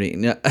 I'm 30.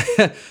 No,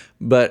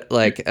 but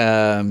like,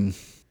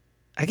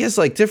 I guess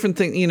like different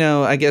thing, you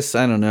know, I guess,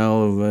 I don't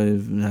know,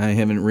 I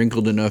haven't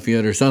wrinkled enough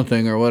yet or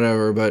something or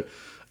whatever, but,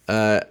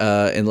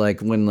 and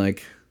like when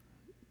like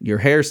your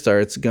hair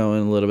starts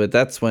going a little bit,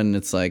 that's when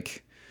it's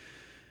like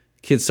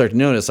kids start to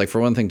notice. Like for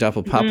one thing,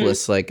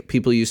 Doppelpopulus, like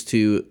people used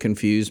to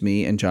confuse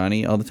me and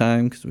Johnny all the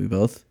time because we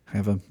both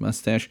have a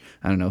mustache.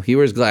 I don't know. He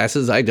wears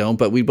glasses. I don't,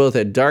 but we both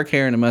had dark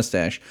hair and a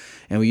mustache,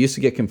 and we used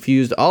to get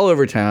confused all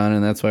over town,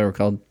 and that's why we're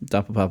called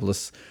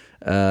Doppelpopulus.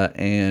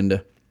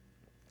 And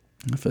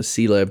if a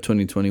C-Lab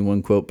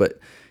 2021 quote, but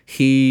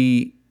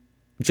he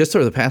just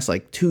over the past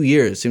like 2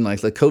 years, seemed like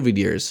the COVID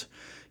years,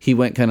 he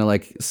went kind of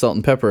like salt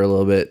and pepper a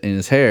little bit in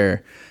his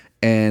hair,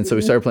 and so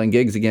we started playing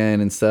gigs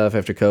again and stuff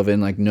after COVID,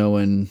 and like no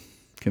one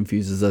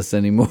confuses us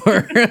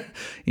anymore.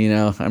 You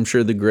know, I'm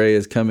sure the gray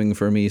is coming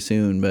for me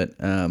soon, but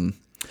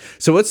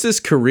so what's this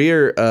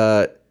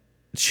career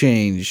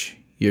change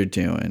you're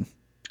doing?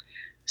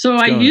 So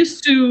I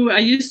used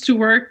to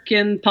work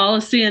in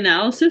policy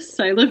analysis.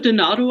 I lived in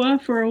Ottawa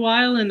for a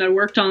while, and I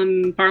worked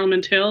on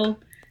Parliament Hill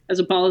as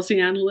a policy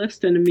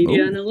analyst and a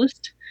media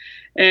analyst.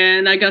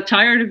 And I got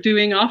tired of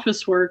doing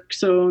office work,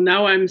 so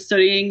now I'm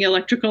studying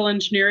electrical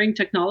engineering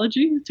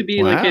technology to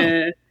be like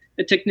a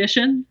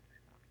technician,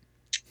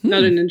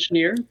 not an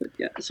engineer, but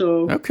yeah.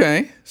 So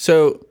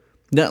so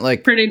not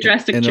like pretty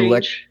drastic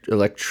change.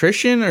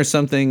 Electrician or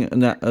something?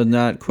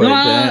 Not quite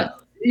that.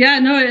 Yeah,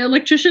 no,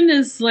 electrician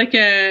is like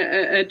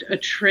a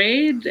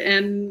trade,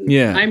 and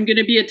I'm going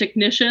to be a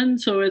technician,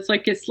 so it's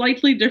like it's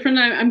slightly different.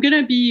 I'm going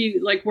to be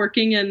like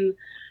working in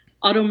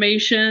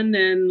automation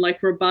and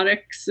like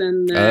robotics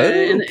and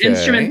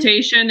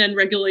instrumentation and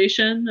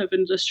regulation of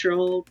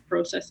industrial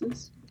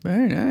processes.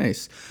 Very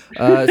nice.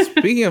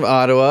 Speaking of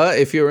Ottawa,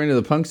 if you were into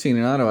the punk scene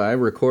in Ottawa, I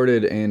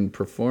recorded and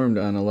performed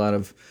on a lot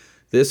of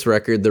this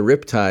record, the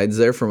Riptides.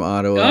 They're from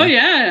Ottawa. Oh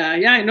yeah,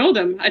 I know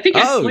them. I think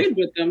I played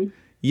with them.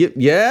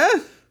 Yeah.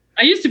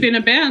 I used to be in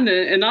a band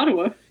in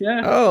Ottawa.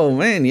 Yeah. Oh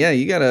man, yeah.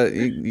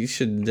 You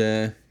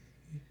should.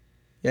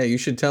 Yeah, you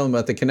should tell them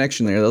about the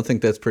connection there. They'll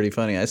think that's pretty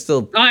funny. I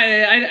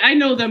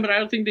know them, but I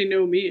don't think they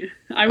know me.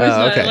 I was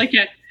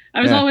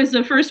I was always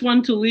the first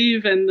one to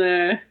leave, and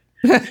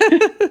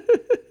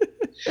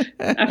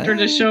after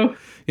the show.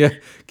 Yeah,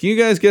 can you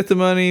guys get the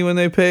money when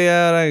they pay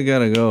out? I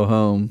gotta go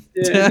home.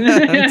 Yeah.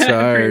 I'm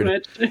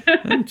tired.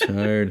 I'm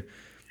tired.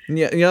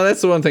 Yeah, you know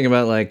that's the one thing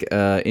about like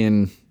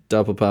in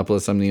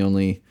Doppelpopulus, I'm the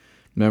only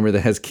member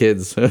that has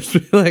kids. So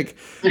it's like,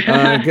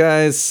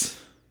 guys,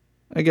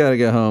 I gotta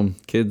go home.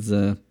 Kids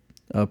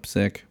up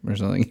sick or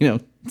something, you know.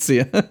 See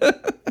ya.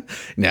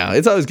 No,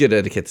 it's always good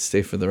etiquette to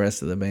stay for the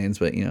rest of the bands,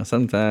 but you know,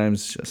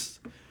 sometimes just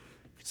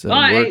it's a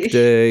work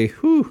day.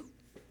 Whew.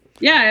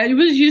 Yeah, it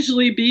was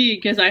usually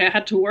because I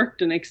had to work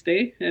the next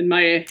day in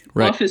my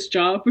office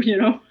job, you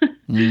know.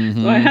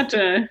 So I had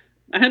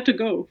to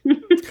go.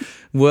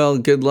 Well,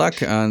 good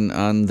luck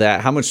on that.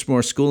 How much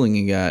more schooling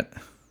you got?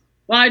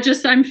 Well,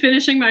 I'm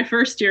finishing my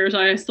first year, so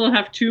I still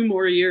have 2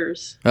 more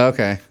years.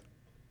 Okay.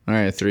 All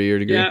right, 3-year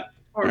degree. Yeah,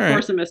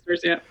 four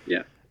semesters, yeah.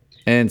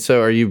 And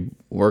so are you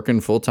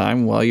working full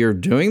time while you're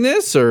doing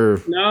this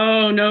or?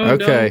 No.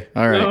 Okay.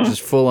 No, all right. no.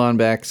 Just full on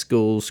back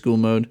school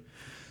mode.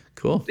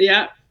 Cool.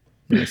 Yeah.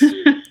 Nice.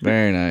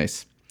 Very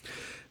nice.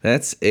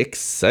 That's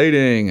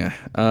exciting.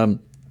 It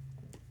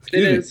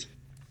is.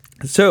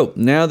 So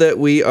now that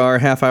we are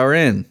half hour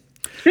in,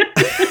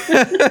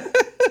 I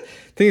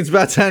think it's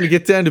about time to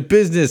get down to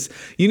business.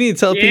 You need to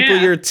tell people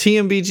your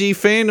TMBG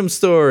fandom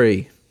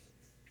story.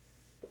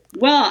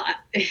 Well,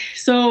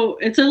 so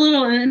it's a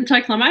little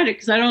anticlimactic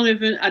because I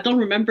don't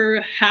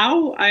remember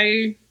how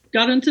I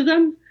got into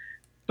them,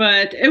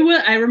 but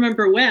I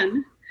remember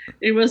when.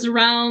 It was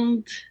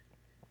around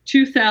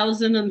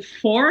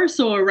 2004,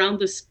 so around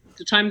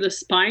the time The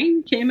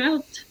Spine came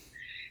out,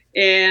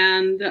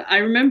 and I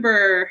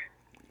remember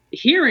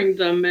hearing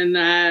them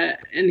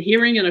and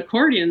hearing an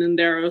accordion in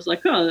there. I was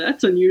like, oh,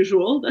 that's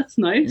unusual. That's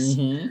nice.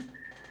 Mm-hmm.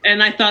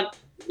 And I thought,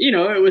 you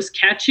know, it was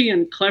catchy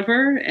and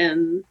clever,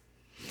 and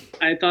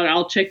I thought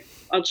I'll check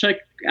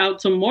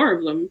out some more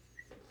of them.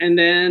 And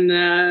then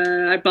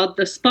I bought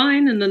The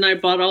Spine, and then I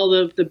bought all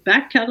of the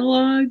back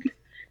catalog.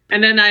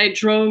 And then I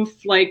drove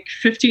like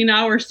 15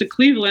 hours to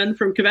Cleveland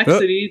from Quebec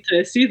City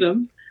to see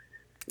them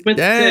with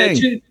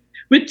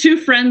 2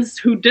 friends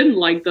who didn't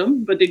like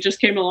them, but they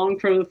just came along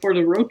for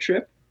the road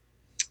trip.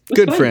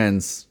 Good fun.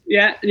 Friends.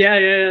 Yeah. Did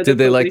definitely.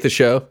 They like the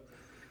show?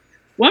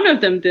 One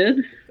of them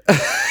did.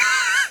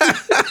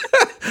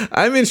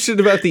 I'm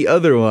interested about the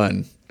other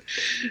one.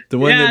 The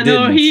one yeah, that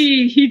no, didn't.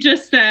 he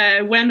just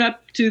went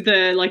up to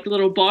the like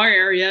little bar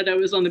area that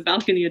was on the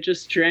balcony and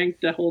just drank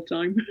the whole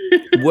time.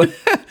 What?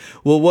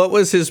 Well, what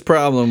was his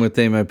problem with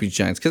They Might Be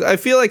Giants? Because I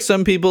feel like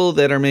some people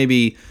that are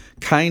maybe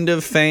kind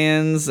of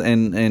fans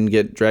and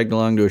get dragged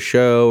along to a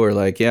show, or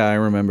like, yeah, I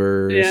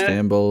remember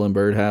Istanbul and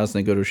Birdhouse,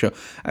 and they go to a show.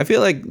 I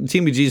feel like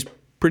TMBG's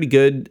pretty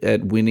good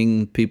at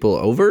winning people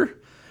over.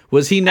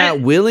 Was he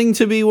not willing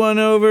to be won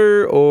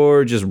over,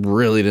 or just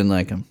really didn't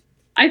like him?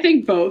 I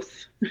think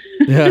both.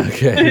 Yeah.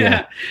 Okay.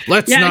 Yeah.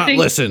 Let's not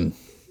listen.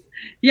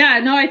 Yeah.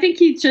 No, I think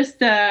he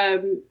just.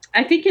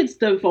 I think it's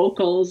the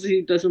vocals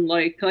he doesn't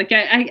like. Like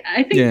I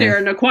think they're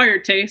an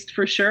acquired taste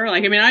for sure.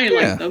 Like I mean, I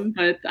like them,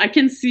 but I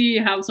can see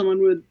how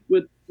someone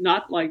would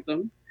not like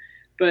them.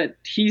 But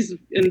he's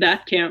in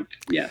that camp.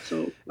 Yeah.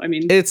 So I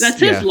mean, that's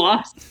his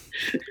loss.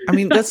 I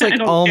mean, that's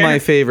like all my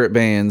favorite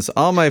bands.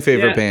 All my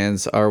favorite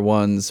bands are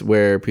ones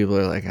where people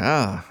are like,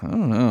 I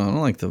don't know, I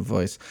don't like the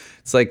voice.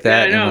 It's like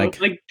that. Yeah, I know, and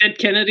like Dead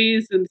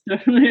Kennedys and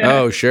stuff.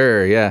 Oh,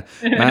 sure, yeah.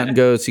 Mountain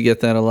Goats, you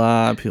get that a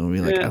lot. People will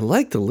be like, I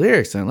like the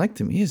lyrics, and I like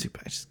the music,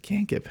 but I just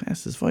can't get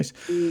past his voice.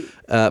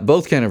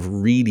 Both kind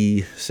of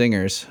reedy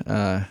singers.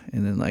 And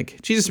then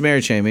like Jesus and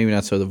Mary Chain, maybe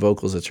not so the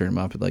vocals that turn him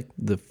up, but like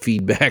the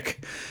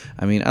feedback.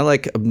 I mean, I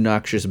like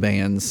obnoxious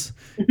bands,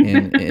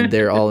 and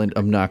they're all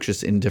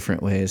obnoxious in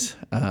different ways.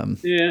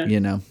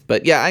 You know,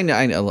 but yeah, I know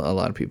a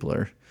lot of people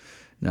are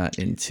not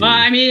into. Well,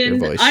 I mean,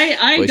 their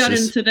I got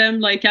voices. into them.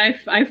 Like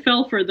I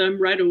fell for them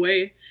right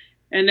away,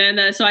 and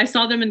then so I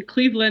saw them in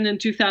Cleveland in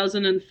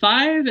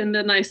 2005, and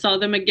then I saw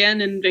them again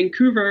in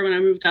Vancouver when I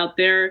moved out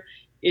there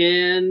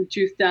in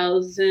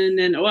 2000.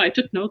 And I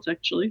took notes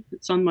actually.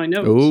 It's on my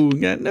notes. Oh, we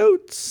got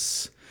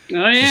notes.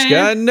 Oh yeah, She's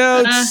got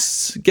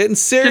notes. Getting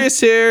serious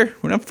here.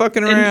 We're not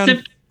fucking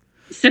around.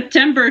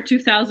 September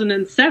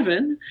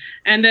 2007,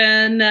 and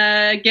then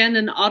again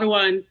in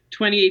Ottawa in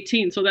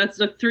 2018. So that's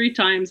the 3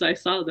 times I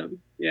saw them.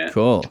 Yeah.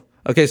 Cool.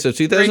 Okay, so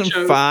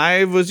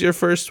 2005 was your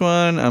first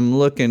one. I'm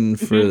looking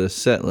for the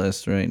set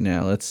list right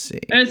now. Let's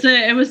see.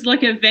 It was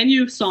like a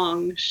venue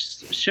song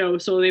show,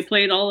 so they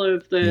played all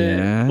of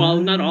the well,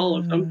 not all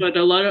of them, but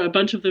a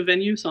bunch of the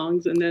venue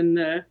songs, and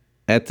then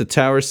at the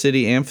Tower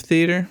City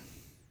Amphitheater.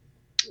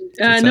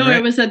 No, right?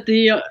 It was at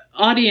the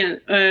Odeon.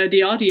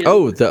 The Odeon.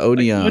 Oh, the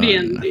Odeon. Like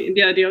Odeon.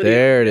 Yeah, the Odeon.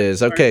 There it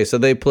is. Okay, so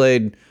they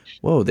played.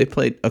 Whoa, they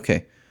played.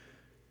 Okay,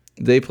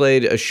 they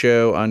played a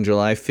show on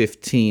July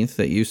 15th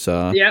that you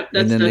saw. Yep,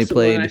 and then they the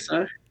played one I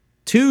saw.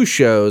 2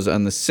 shows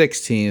on the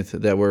 16th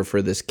that were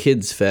for this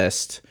Kids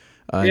Fest,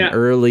 an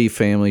early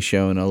family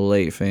show and a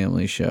late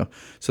family show.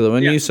 So the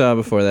one you saw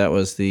before that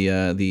was the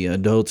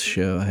adult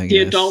show. I guess. The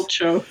adult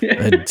show.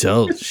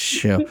 Adult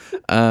show.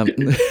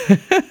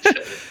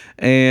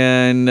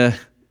 And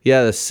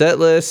the set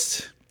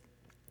list,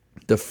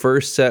 the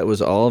first set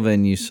was all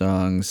venue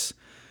songs.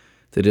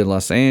 They did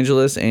Los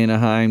Angeles,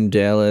 Anaheim,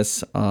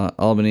 Dallas,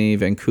 Albany,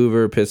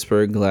 Vancouver,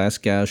 Pittsburgh,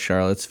 Glasgow,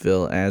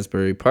 Charlottesville,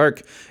 Asbury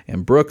Park,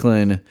 and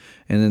Brooklyn.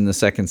 And then the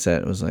second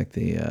set was like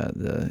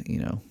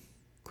the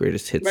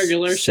greatest hits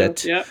regular set.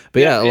 Show. Yep.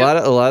 But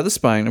a lot of the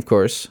Spine, of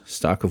course.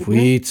 Stock of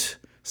Wheat.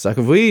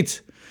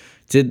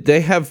 Did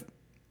they have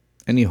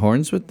any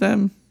horns with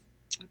them?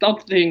 I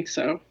don't think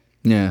so.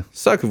 Yeah,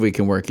 Stock of Wheat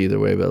can work either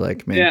way, but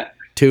like, man,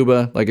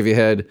 tuba, like if you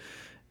had,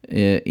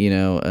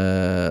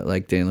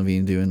 like Dan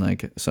Levine doing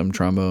like some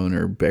trombone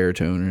or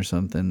baritone or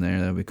something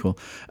there, that'd be cool.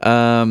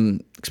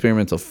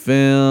 Experimental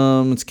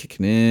film, it's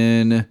kicking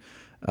in.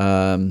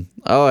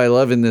 I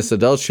love in this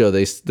adult show,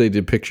 they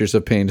did pictures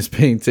of Panda's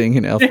painting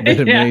and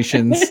alphabet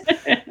animations.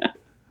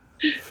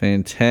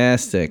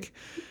 Fantastic.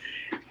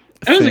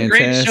 That was a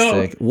great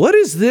show. What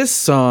is this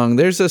song?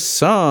 There's a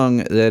song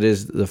that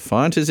is, the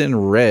font is in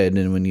red,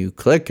 and when you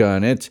click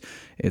on it,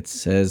 it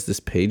says this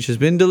page has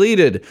been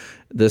deleted.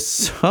 The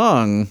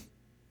song,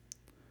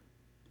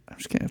 I'm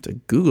just gonna have to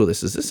Google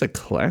this. Is this a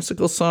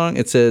classical song?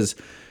 It says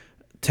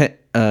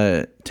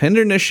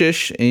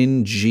tenderness-ish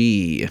in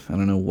G. I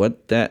don't know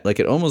what that, like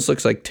it almost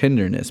looks like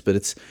tenderness, but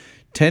it's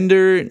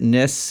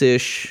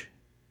tenderness-ish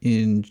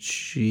in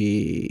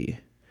G.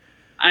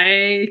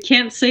 I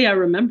can't say I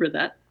remember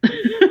that.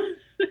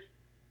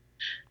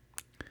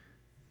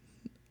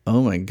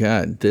 Oh my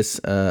God!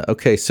 This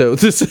okay. So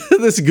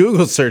this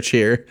Google search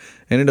here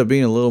ended up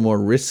being a little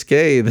more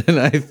risque than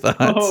I thought.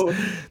 Oh.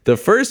 The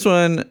first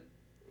one.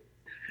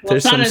 Well,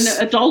 it's not an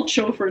adult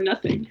show for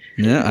nothing.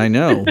 Yeah, I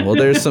know. Well,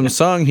 there's some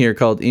song here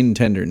called "In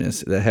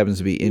Tenderness" that happens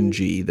to be in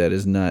G. That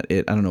is not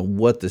it. I don't know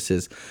what this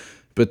is,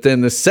 but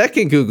then the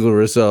second Google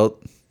result.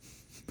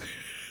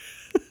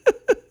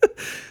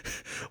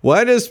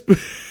 Why does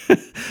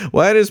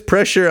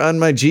pressure on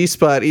my G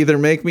spot either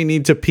make me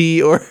need to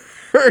pee or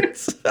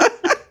hurts?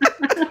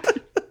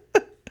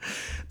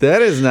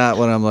 That is not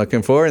what I'm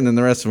looking for. And then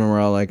the rest of them are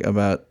all like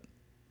about,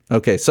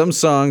 okay, some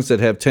songs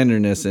that have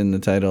tenderness in the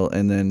title,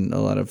 and then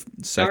a lot of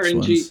sex RNG.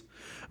 ones.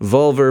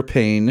 Vulvar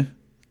Pain,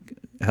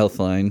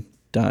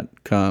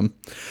 healthline.com.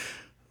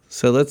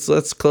 So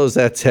let's close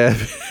that tab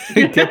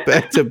and get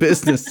back to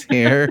business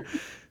here.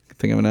 I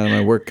think I'm out on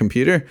my work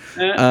computer.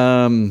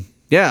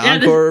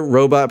 Encore,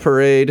 Robot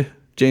Parade.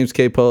 James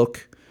K.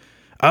 Polk.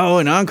 Oh,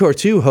 and encore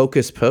too,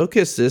 Hocus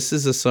Pocus. This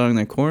is a song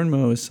that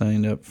Cornmo is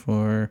signed up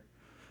for.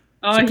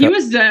 He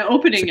was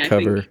opening, It's a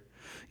cover. I think.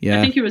 Yeah.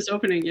 I think he was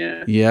opening,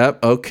 yeah.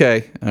 Yep.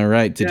 Okay. All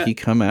right. Did Yeah. he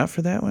come out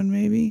for that one,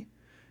 maybe?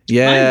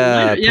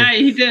 Yeah. Yeah,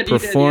 he did.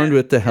 Performed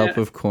with the help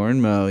Yeah. of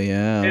Cornmo.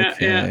 Yeah. Yeah,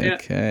 Okay. yeah.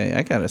 Okay.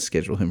 I got to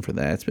schedule him for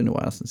that. It's been a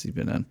while since he's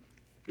been on.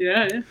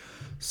 Yeah, yeah.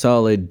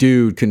 Solid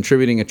dude,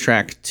 contributing a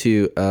track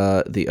to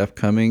the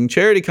upcoming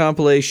charity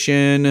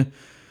compilation,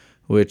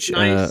 which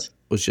Nice.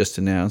 was just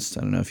announced.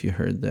 I don't know if you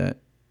heard that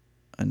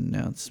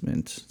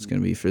announcement. It's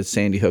going to be for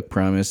Sandy Hook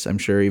Promise. I'm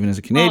sure even as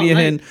a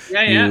Canadian, nice.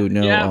 Yeah, you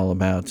know yeah. all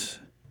about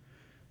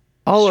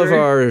all of Sure.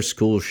 our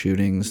school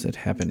shootings that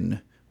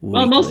happen weekly.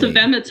 Well, most of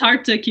them, it's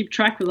hard to keep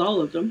track with all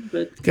of them,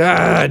 but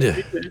God.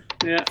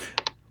 yeah.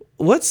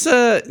 What's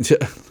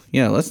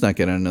yeah, let's not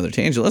get on another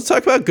tangent. Let's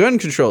talk about gun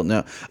control.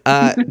 No.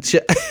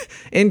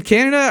 In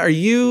Canada, are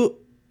you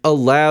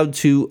allowed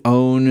to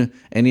own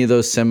any of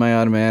those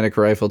semi-automatic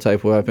rifle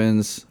type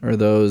weapons? Or are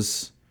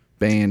those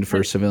banned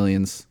for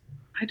civilians?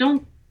 I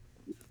don't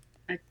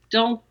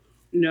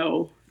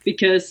know,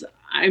 because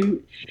I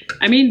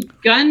mean,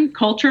 gun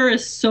culture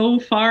is so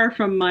far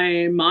from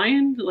my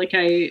mind. Like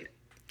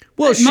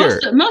Well,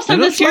 sure. most I of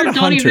know us there's a lot here of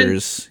don't even.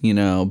 hunters, you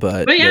know,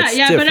 but But that's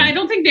but different. I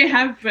don't think they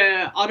have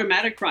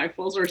automatic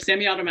rifles or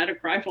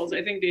semi-automatic rifles.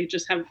 I think they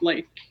just have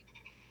like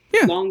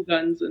long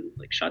guns and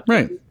like shotguns.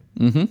 Right.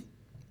 Mm-hmm.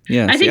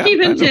 Yeah. I think have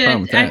no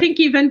problem with that.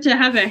 even to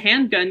have a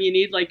handgun, you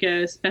need like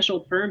a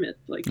special permit.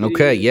 Like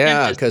Okay, you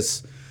can't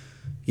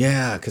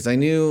because I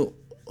knew.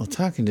 Well,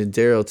 talking to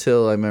Daryl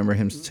Till, I remember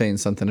him saying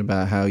something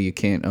about how you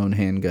can't own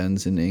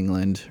handguns in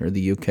England or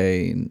the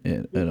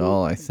UK at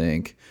all. I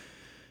think.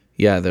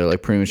 Yeah, they're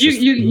like pretty much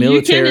just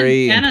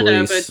military you can in and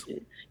Canada, police. but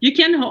you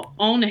can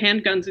own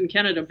handguns in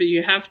Canada, but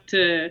you have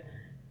to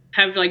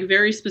have like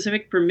very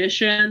specific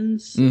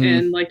permissions,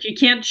 and like you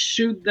can't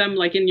shoot them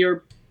like in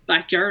your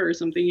backyard or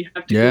something. You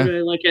have to go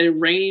to like a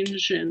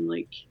range and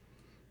like.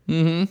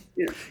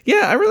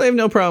 Yeah, I really have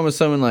no problem with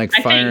someone like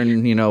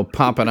firing,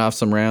 popping off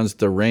some rounds at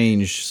the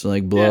range, to,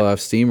 like blow off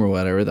steam or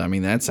whatever. I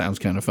mean, that sounds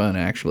kind of fun,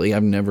 actually.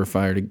 I've never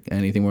fired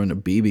anything more than a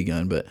BB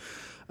gun, but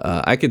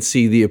I could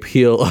see the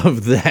appeal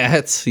of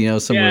that,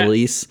 some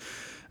release,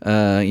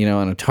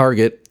 on a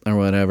target or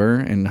whatever.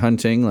 And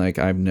hunting, like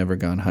I've never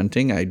gone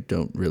hunting. I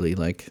don't really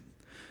like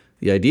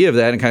the idea of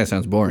that. It kind of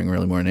sounds boring,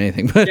 really, more than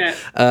anything.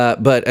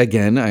 But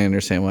again, I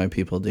understand why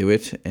people do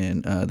it,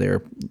 and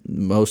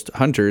most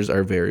hunters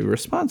are very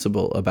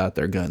responsible about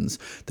their guns.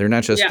 They're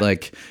not just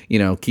like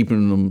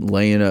keeping them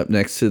laying up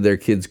next to their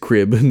kid's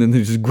crib, and then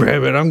they just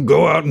grab it. I'm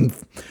go out and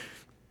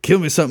kill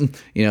me something.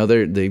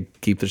 They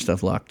keep their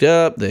stuff locked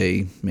up.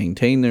 They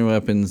maintain their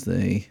weapons.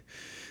 They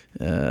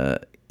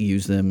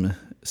use them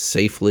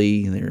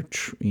safely. They're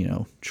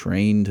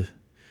trained.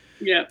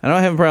 Yeah. I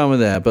don't have a problem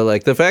with that, but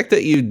like the fact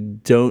that you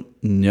don't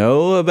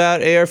know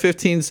about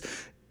AR-15s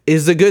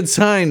is a good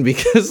sign,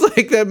 because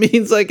like that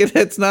means like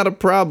it's not a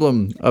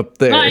problem up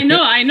there.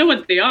 Well, I know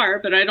what they are,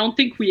 but I don't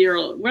think we're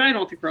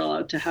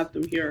allowed to have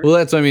them here. Well,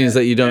 that's what I mean, is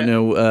that you don't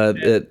know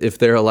that if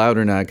they're allowed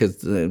or not,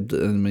 because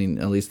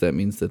at least that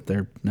means that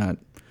they're not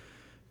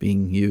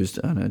being used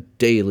on a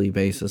daily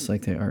basis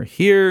like they are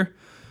here.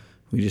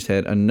 We just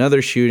had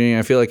another shooting.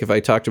 I feel like if I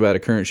talked about a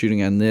current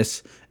shooting on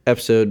this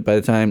episode, by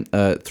the time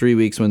 3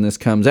 weeks when this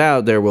comes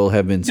out, there will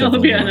have been several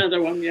There'll be more.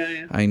 another one,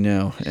 yeah. I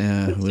know.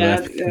 We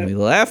sad,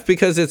 laugh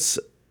because it's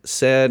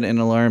sad and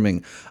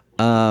alarming.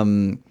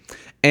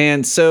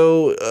 And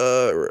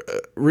so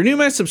Renew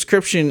My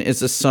Subscription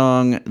is a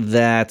song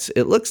that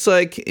it looks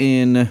like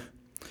in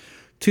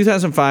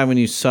 2005 when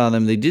you saw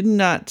them, they did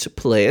not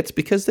play it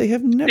because they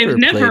have never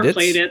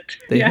played it.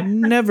 They have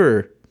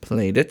never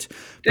played it.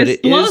 But This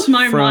it blows is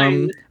my from,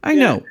 mind. I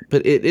know,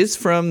 but it is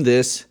from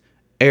this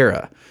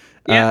era.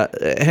 Yeah.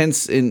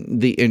 Hence in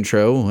the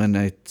intro when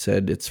I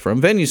said it's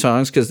from Venue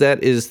Songs, because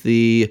that is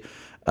the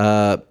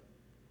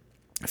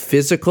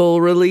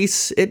physical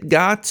release it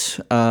got.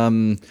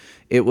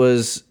 It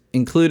was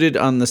included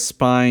on the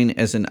Spine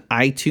as an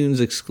iTunes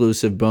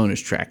exclusive bonus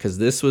track, because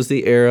this was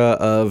the era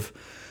of,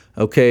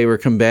 okay, we're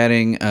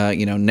combating,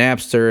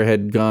 Napster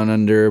had gone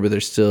under, but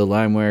there's still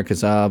LimeWire,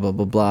 Kazaa, blah,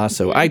 blah, blah.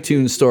 So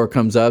iTunes Store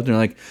comes up and they're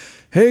like,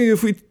 hey,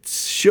 if we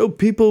show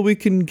people we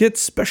can get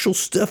special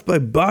stuff by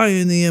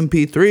buying the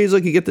MP3s,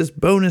 like you get this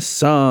bonus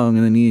song,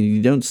 and then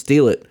you don't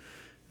steal it.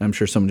 I'm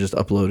sure someone just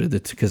uploaded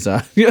it to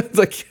Kazaa. It's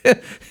like,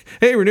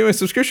 hey, renew my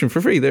subscription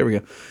for free. There we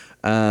go.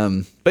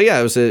 But yeah,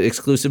 it was an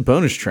exclusive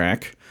bonus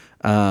track.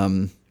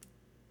 But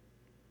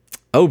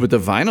the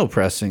vinyl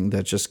pressing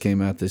that just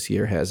came out this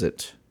year has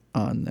it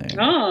on there.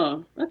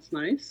 Oh, that's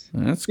nice.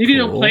 That's Maybe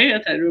cool. they'll play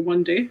it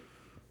one day.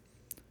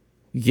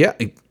 Yeah,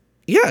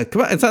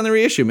 come on. It's on the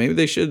reissue. Maybe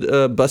they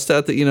should bust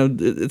out the,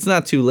 it's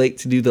not too late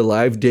to do the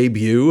live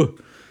debut.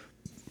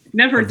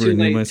 Never too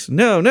late.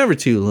 No, never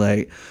too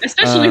late.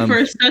 Especially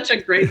for such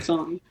a great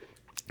song.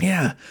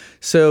 Yeah.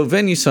 So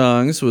Venue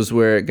Songs was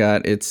where it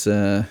got its,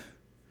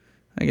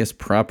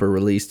 proper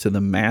release to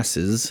the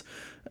masses,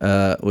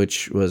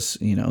 which was,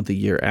 the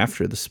year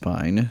after the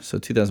Spine. So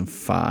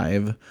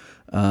 2005.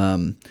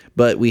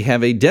 But we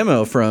have a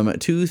demo from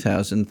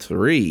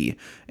 2003.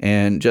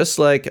 And just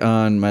like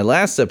on my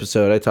last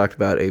episode, I talked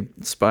about a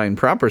Spine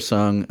Proper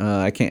song,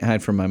 I Can't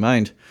Hide From My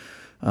Mind,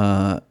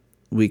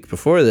 week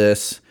before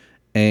this.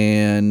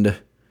 And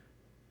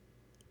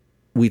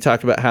we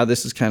talked about how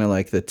this is kind of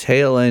like the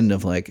tail end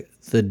of like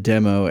the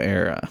demo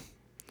era.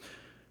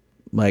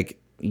 Like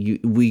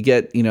we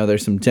get,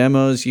 there's some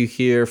demos you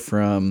hear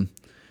from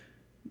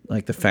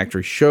like the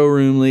Factory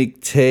Showroom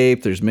leak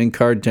tape. There's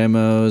Minkar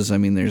demos. I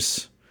mean,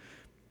 there's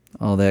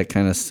all that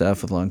kind of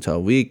stuff with Long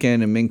Tall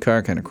Weekend and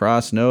Minkar kind of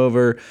crossing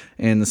over.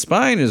 And the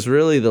Spine is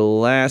really the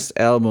last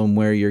album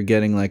where you're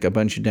getting like a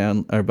bunch of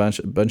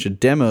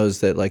demos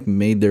that like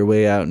made their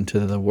way out into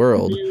the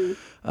world.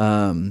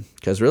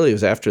 Because really it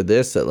was after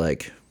this that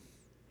like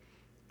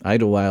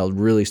Idlewild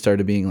really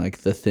started being like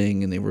the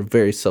thing, and they were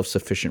very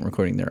self-sufficient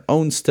recording their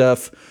own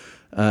stuff,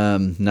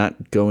 not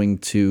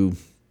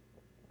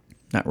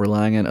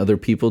relying on other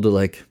people to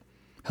like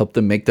help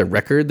them make the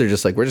record. They're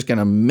just like, we're just going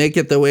to make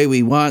it the way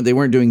we want. They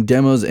weren't doing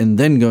demos and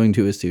then going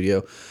to a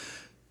studio.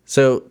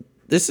 So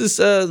this is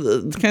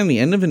kind of the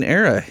end of an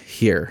era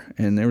here.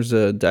 And there was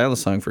a Dial-A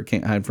song for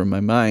Can't Hide From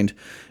My Mind.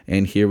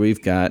 And here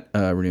we've got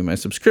Renew My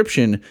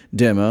Subscription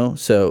demo.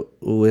 So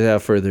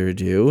without further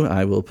ado,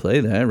 I will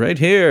play that right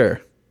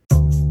here.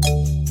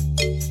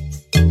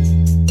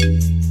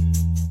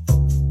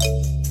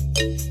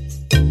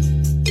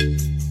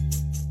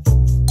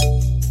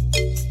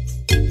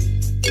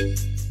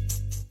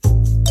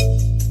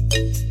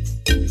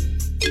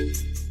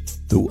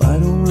 Though I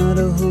don't write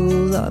a whole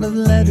lot of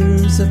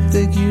letters, I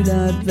figured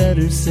I'd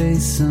better say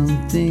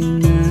something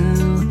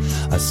now.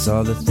 I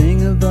saw the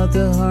thing about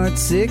the heart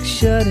sick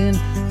shut-in,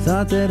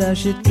 thought that I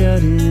should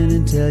cut in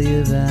and tell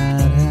you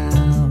about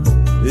how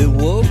it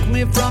woke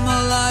me from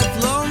a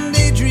lifelong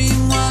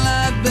daydream while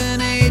I've been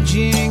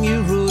aging.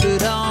 You wrote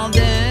it all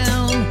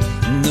down.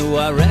 Though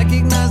I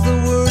recognize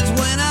the words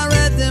when I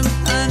read them,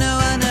 I know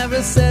I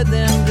never said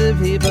them to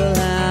people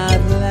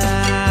out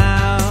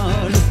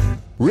loud.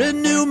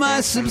 Renew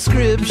my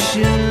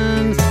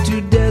subscription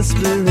to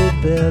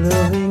Desperate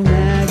Bellowing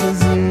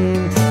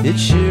magazine. It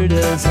sure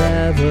does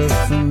have a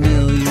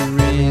familiar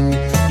ring.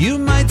 You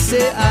might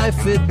say I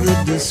fit the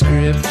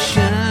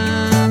description.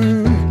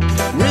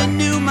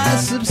 Renew my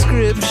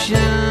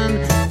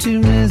subscription to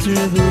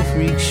Miserable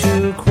Freak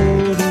Show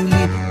Quarterly.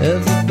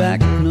 Every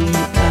back number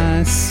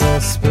I saw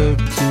spoke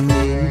to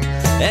me,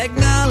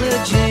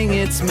 acknowledging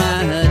it's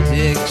my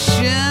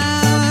addiction.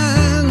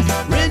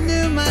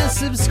 Renew my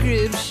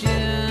subscription.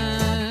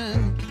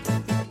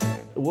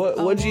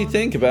 What do you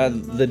think about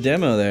the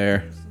demo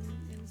there?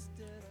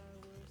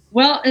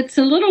 Well, it's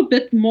a little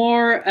bit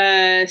more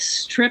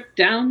stripped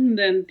down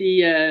than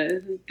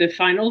the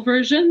final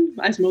version,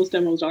 as most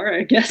demos are,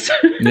 I guess.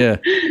 Yeah.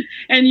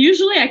 And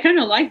usually I kind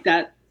of like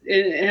that.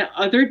 In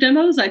other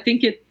demos, I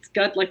think it's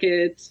got like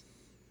it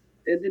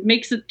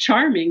makes it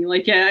charming.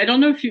 Like, I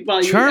don't know if you...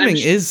 Well, charming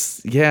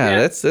that's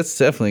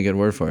definitely a good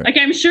word for it. Like,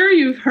 I'm sure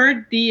you've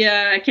heard the,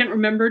 I can't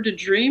remember, the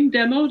Dream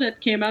demo that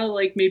came out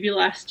like maybe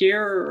last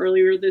year or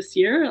earlier this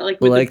year.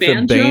 Like with like the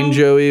banjo.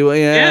 banjo-y,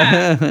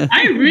 yeah.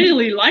 I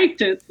really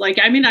liked it. Like,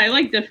 I mean, I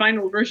liked the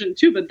final version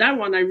too, but that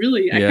one I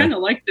kind of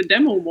liked the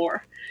demo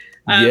more.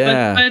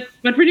 But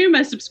Renew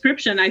My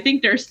Subscription, I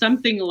think there's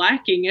something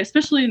lacking,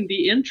 especially in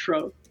the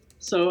intro.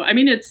 So, I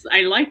mean,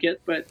 I like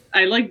it, but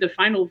I like the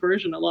final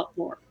version a lot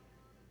more.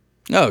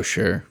 Oh,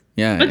 sure.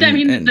 Yeah. But I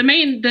mean,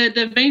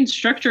 the main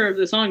structure of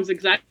the song is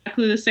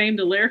exactly the same.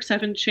 The lyrics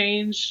haven't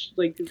changed.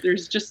 Like,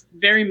 there's just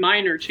very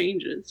minor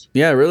changes.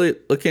 Yeah, really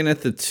looking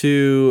at the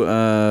two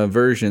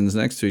versions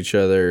next to each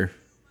other,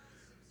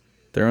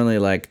 they're only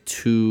like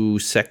 2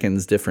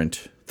 seconds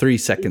different, 3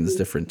 seconds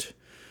different.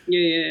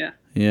 Yeah.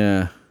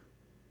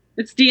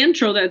 It's the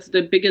intro that's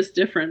the biggest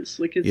difference.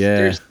 Like,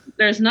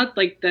 there's not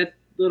like that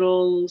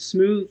little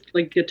smooth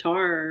like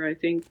guitar, I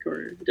think,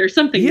 or there's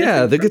something.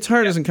 Yeah, the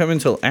guitar doesn't come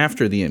until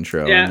after the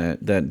intro. Yeah.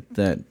 In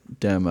that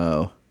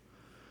demo.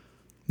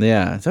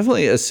 Yeah,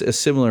 definitely a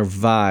similar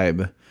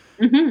vibe.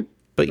 Mm-hmm.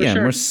 But yeah,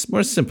 sure.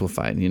 more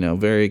simplified.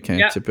 Very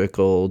kind of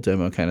typical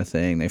demo kind of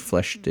thing. They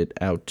fleshed it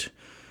out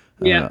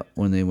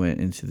when they went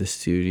into the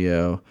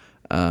studio.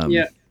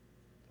 Yeah.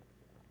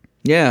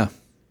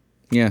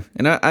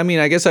 And I mean,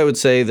 I guess I would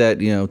say that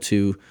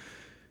to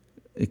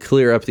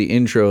clear up the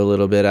intro a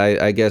little bit,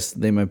 I guess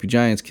They Might Be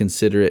Giants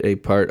consider it a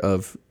part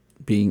of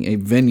being a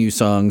venue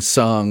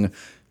song,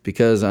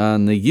 because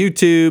on the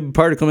YouTube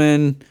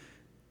Particleman,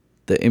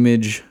 the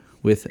image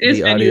with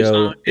the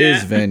audio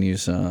is venue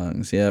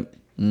songs. Yep.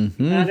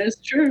 Mm-hmm. That is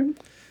true.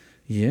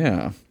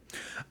 Yeah.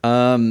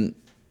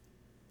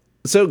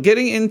 So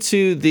getting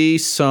into the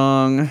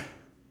song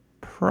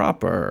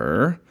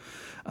proper,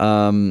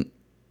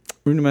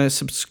 Renew My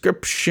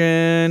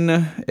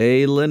Subscription,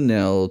 a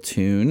Linnell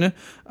tune.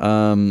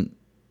 On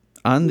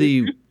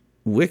the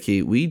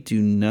wiki, we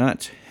do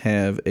not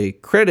have a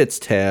credits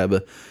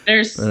tab.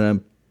 There's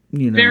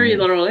very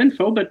little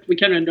info, but we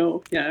kind of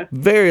know. Yeah.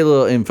 Very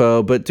little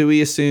info, but do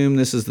we assume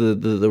this is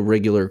the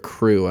regular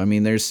crew? I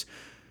mean, there's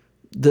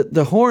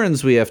the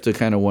horns we have to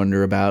kind of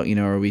wonder about.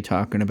 Are we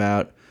talking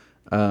about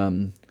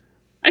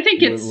I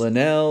think it's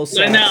Linnell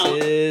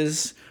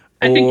saxes?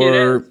 I think it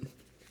is.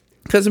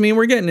 Because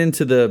we're getting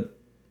into the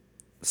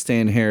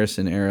Stan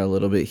Harrison era a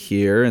little bit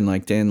here, and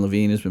like Dan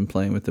Levine has been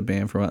playing with the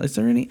band for a while. Is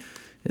there any?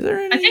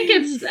 I think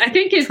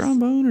it's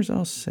trombone, or is it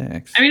all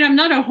sax? I'm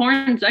not a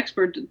horns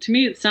expert. To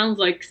me, it sounds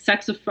like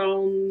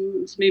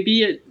saxophones,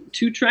 maybe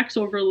 2 tracks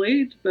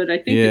overlaid, but I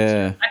think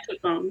it's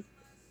saxophone.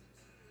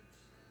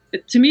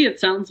 To me, it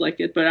sounds like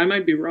it, but I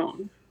might be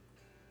wrong.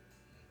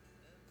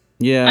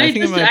 Yeah, I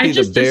think it might be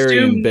the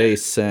barium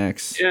bass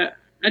sax. Yeah,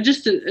 I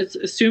just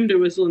assumed it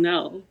was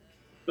Linnell,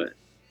 but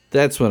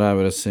that's what I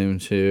would assume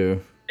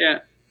too. Yeah.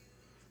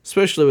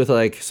 Especially with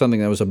like something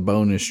that was a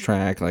bonus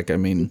track. Like,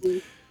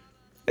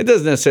 it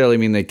doesn't necessarily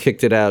mean they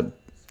kicked it out,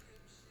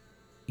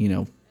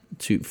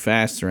 too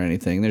fast or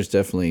anything. There's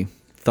definitely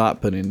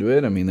thought put into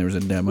it. There was a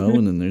demo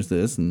and then there's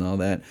this and all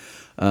that.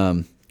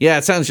 Yeah,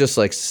 it sounds just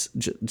like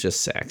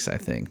just sax, I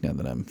think, now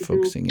that I'm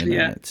focusing in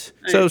on it.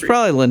 So it's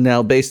probably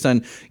Linnell based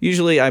on,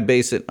 usually I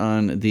base it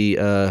on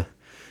the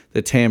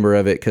timbre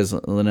of it because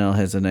Linnell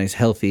has a nice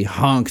healthy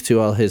honk to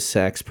all his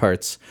sax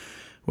parts,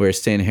 where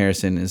Stan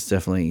Harrison is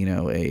definitely,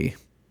 a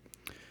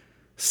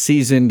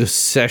seasoned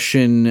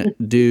session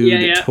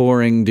dude,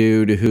 touring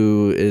dude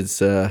who is,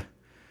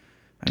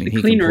 he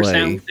can play.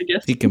 Sound, I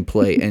guess. He can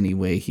play any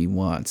way he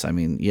wants.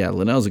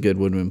 Linnell's a good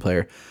woodwind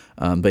player,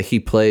 but he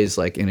plays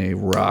like in a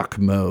rock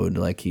mode.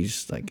 Like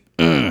he's like,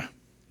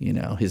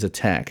 his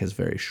attack is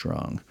very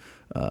strong,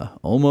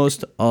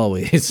 almost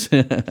always.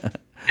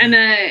 And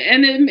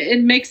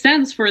it makes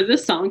sense for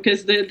this song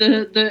because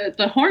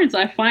the horns,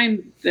 I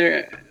find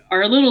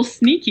are a little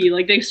sneaky.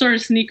 Like they sort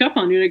of sneak up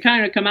on you. They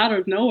kind of come out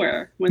of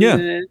nowhere when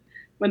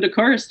the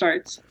chorus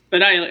starts.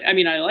 But I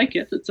like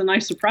it. It's a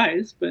nice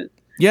surprise. But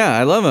yeah,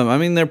 I love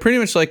them. They're pretty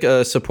much like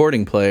a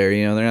supporting player.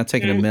 They're not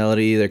taking a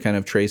melody. They're kind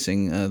of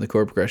tracing the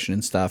chord progression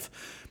and stuff.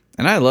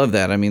 And I love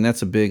that.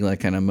 That's a big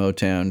like kind of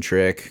Motown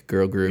trick,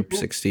 girl group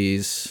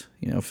 60s.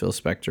 Phil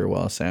Spector,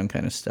 wall sound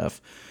kind of stuff.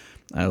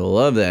 I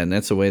love that, and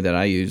that's a way that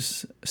I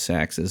use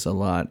saxes a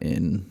lot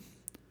in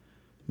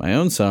my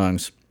own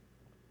songs.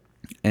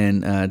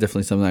 And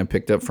definitely something I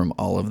picked up from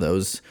all of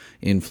those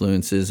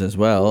influences as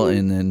well.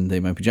 And then They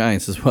Might Be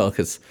Giants as well,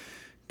 because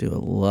do a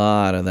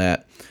lot of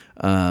that.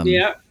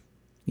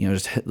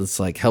 Just it's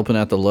like helping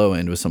out the low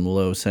end with some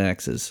low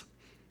saxes.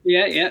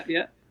 Yeah,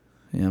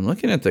 I'm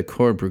looking at the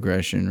chord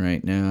progression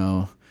right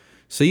now.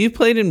 So you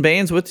played in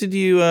bands. What do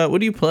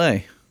you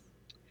play?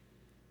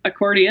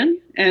 Accordion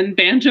and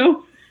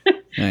banjo,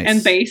 nice.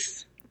 And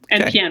bass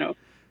and piano.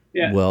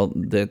 Yeah. Well,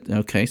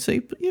 okay. So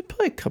you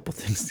play a couple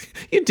things.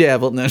 You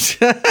dabble. No.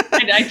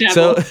 I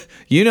dabble.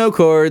 So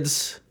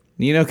chords,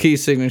 key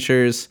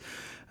signatures.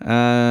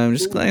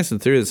 Just glancing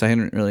through this, I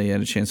hadn't really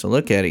had a chance to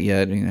look at it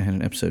yet. I had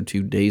an episode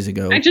 2 days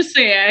ago. I just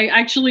say I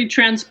actually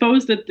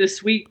transposed it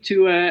this week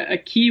to a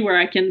key where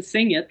I can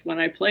sing it when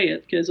I play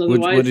it, because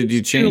otherwise what did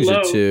you change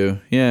it to?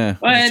 Yeah.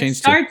 Well, it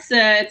starts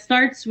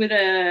with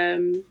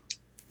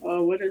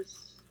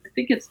I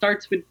think it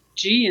starts with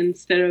G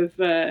instead of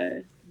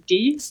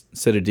D.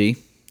 Instead of D.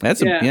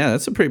 That's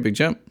a pretty big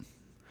jump.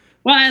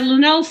 Well,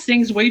 Linnell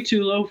sings way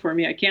too low for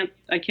me. I can't.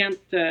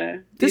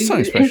 This song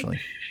especially.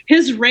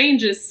 His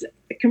range is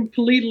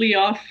completely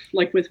off,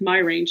 like with my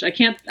range. And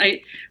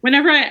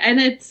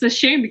it's a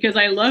shame because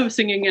I love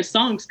singing his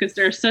songs because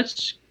they're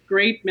such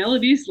great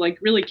melodies, like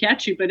really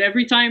catchy. But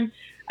every time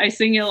I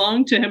sing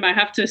along to him, I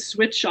have to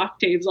switch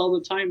octaves all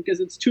the time because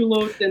it's too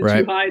low, then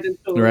too high, then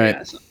too low.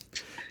 Right.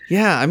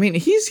 Yeah,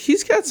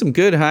 he's got some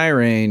good high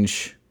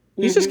range.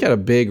 He's just got a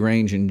big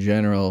range in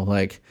general.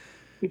 Like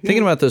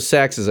thinking about those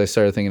saxes, I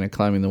started thinking of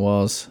Climbing the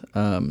Walls.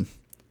 One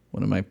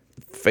of my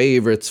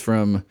favorites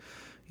from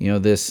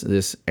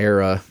this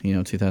era,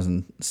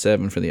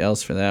 2007 for the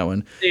Else for that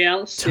one. The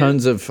Else.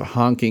 Tons of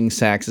honking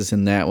saxes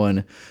in that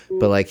one.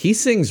 But like he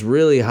sings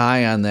really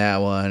high on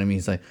that one.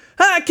 He's like,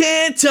 I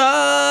can't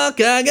talk,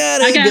 I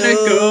gotta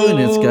go. And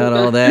it's got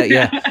all that.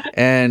 Yeah.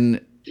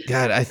 And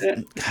God,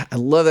 I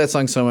love that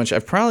song so much.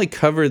 I've probably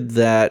covered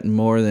that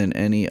more than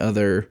any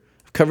other.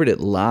 I've covered it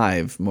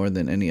live more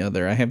than any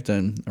other. I have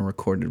done a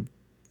recorded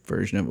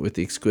version of it with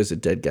the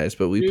Exquisite Dead Guys,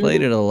 but we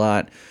played it a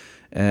lot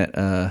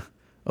at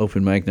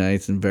open mic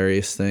nights and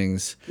various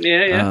things.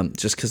 Yeah.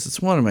 Just because it's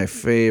one of my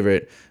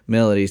favorite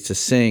melodies to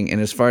sing. And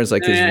as far as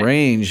like his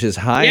range, his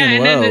high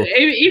and low. And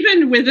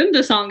even within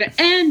the song,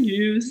 and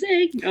you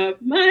sing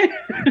of my...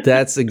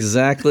 That's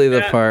exactly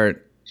the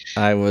part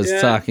I was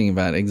talking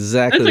about.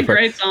 Exactly. That's a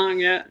great song,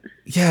 yeah.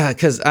 Yeah,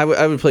 because I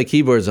would play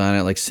keyboards on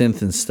it, like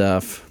synth and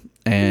stuff.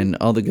 And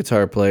all the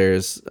guitar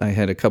players, I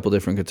had a couple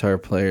different guitar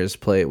players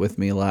play it with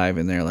me live.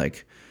 And they're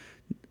like,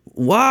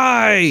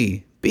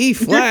 why? B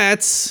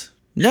flats?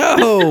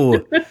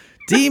 No.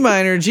 D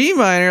minor, G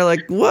minor,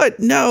 like what?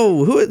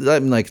 No.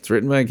 I'm like, it's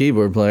written by a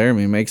keyboard player.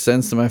 It makes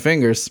sense to my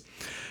fingers.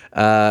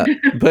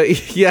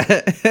 But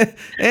yeah,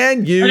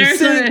 and you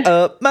sing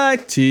up my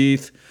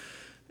teeth.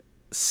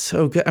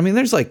 so good. I mean,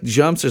 there's like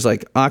jumps, there's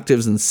like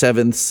octaves and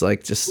sevenths,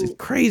 like just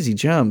crazy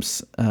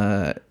jumps.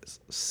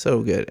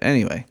 So good.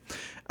 Anyway,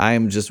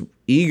 I'm just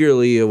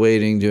eagerly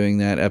awaiting doing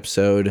that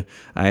episode.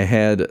 I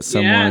had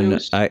someone,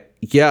 I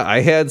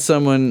had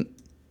someone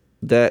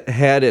that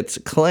had it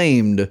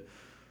claimed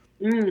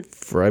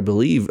for, I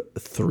believe,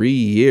 3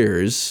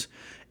 years.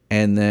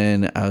 And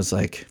then I was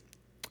like,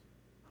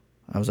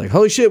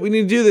 holy shit, we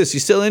need to do this. You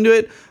still into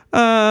it?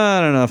 I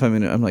don't know if I'm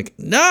into it. I'm like,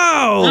 no!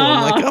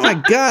 I'm like, oh my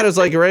God. I was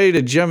like ready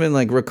to jump in,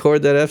 like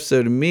record that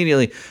episode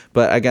immediately.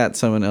 But I got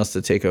someone else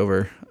to take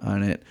over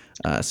on it.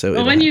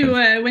 So when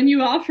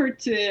you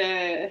offered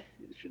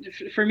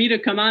for me to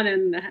come on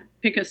and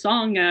pick a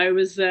song, I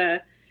was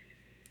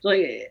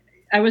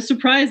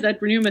surprised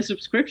that Renew My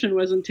Subscription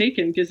wasn't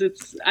taken,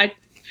 because I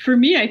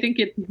think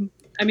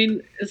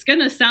it's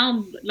gonna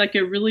sound like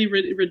a really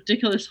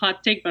ridiculous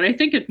hot take, but I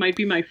think it might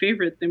be my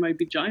favorite They Might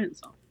Be Giant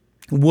song.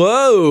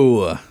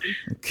 Whoa.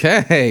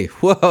 Okay.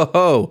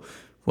 Whoa.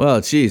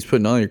 Well, geez,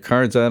 putting all your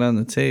cards out on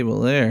the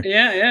table there.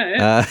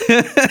 Yeah.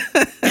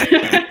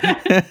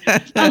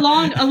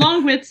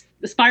 Along with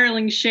The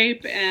Spiraling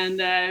Shape and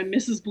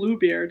Mrs.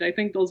 Bluebeard. I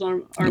think those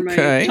are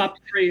my top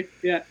 3.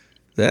 Yeah.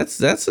 That's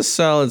a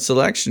solid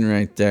selection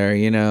right there.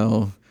 You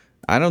know,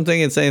 I don't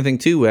think it's anything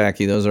too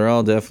wacky. Those are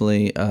all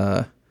definitely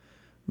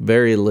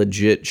very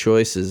legit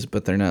choices,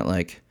 but they're not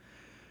like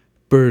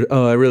Bird.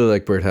 Oh, I really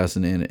like Birdhouse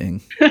and Anna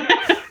Ing.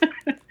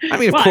 I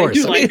mean, of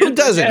course. I mean, who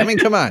doesn't? I mean,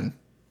 come on.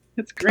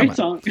 It's a great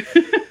song.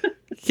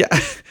 Yeah.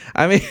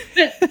 I mean,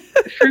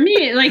 for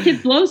me, like,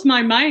 it blows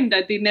my mind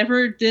that they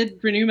never did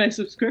Renew My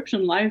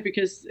Subscription live,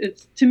 because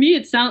it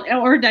sounds,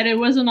 or that it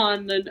wasn't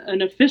on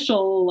an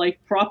official, like,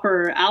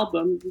 proper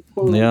album,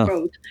 quote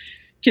unquote.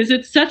 Because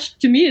it's such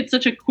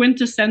a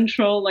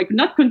quintessential, like,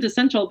 not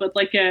quintessential, but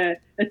like a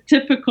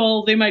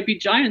typical They Might Be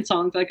Giant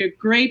song, like a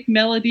great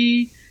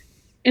melody,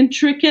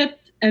 intricate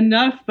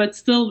enough, but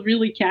still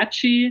really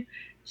catchy,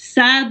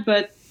 sad,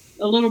 but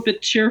a little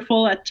bit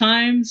cheerful at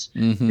times,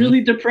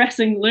 really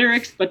depressing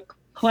lyrics, but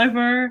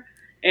clever,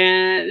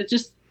 and it's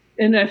just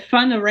in a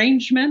fun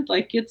arrangement.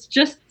 Like, it's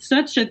just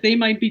such a They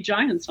Might Be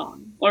Giant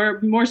song,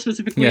 or more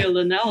specifically a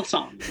Linnell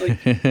song. Like,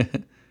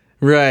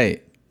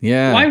 right.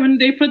 Yeah. Why wouldn't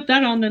they put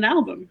that on an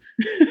album?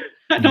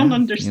 I don't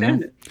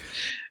understand it.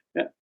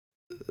 Yeah.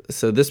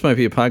 So this might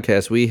be a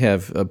podcast. We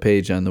have a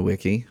page on the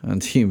wiki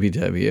on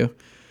TMBW,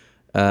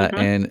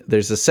 and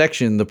there's a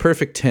section, the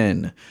perfect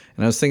 10.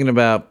 And I was thinking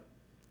about,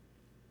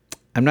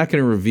 I'm not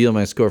going to reveal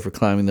my score for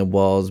Climbing the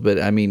Walls,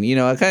 but I mean, you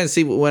know, I kind of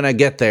see when I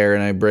get there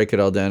and I break it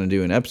all down and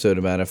do an episode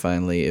about it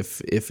finally,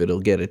 if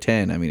it'll get a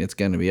 10. I mean, it's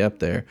going to be up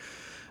there.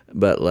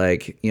 But,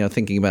 like, you know,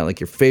 thinking about, like,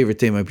 your favorite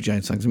They Might Be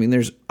Giant songs, I mean,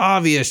 there's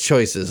obvious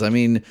choices. I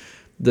mean,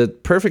 the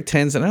perfect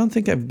 10s, and I don't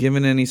think I've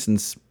given any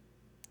since,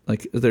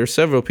 like, there are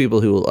several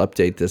people who will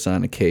update this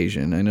on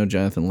occasion. I know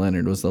Jonathan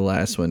Leonard was the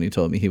last one who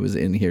told me he was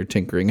in here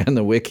tinkering on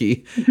the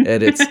wiki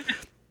edits.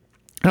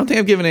 I don't think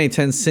I've given any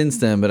 10s since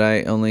then, but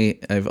I've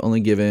only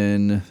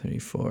given 3,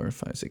 4,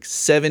 5, 6,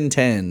 7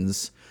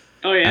 10s.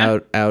 Oh, yeah.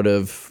 Out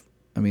of,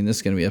 I mean, this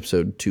is going to be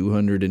episode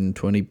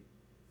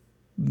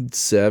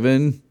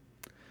 227,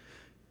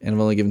 and I've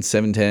only given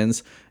 7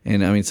 10s.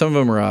 And I mean, some of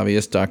them are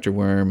obvious: Dr.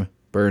 Worm,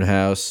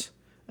 Birdhouse,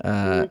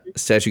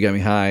 Statue Got Me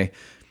High.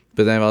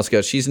 But then I've also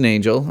got She's an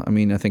Angel. I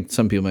mean, I think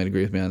some people might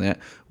agree with me on that.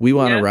 We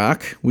Wanna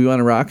Rock. We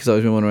Wanna Rock has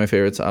always been one of my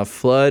favorites.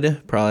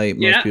 Flood, probably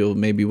most people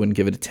maybe wouldn't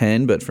give it a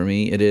 10, but for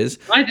me, it is.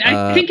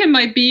 I think it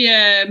might be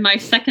my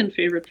second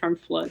favorite from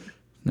Flood.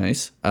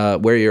 Nice.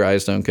 Where Your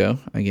Eyes Don't Go,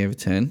 I gave it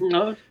 10.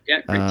 Oh,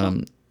 yeah, great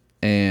song.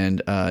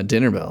 And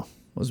Dinner Bell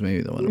was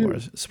maybe the one of the more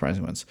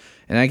surprising ones.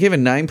 And I gave a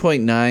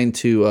 9.9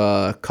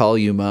 to Call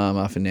You Mom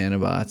off of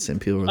Nanobots,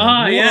 and people were like,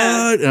 what?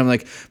 Yeah. And I'm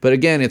like, but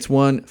again, it's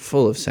one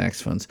full of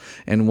saxophones,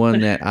 and one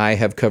that I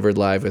have covered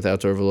live with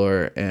Outdoor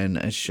Velour, and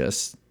it's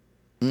just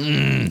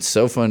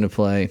so fun to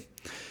play.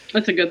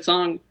 That's a good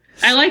song.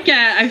 I like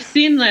I've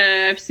seen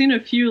a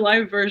few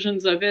live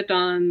versions of it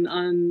on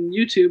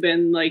YouTube,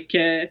 and like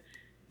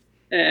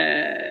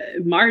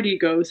Marty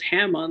goes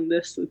ham on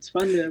this. It's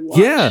fun to watch.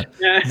 Yeah,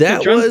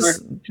 that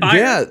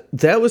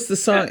was the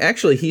song. Yeah.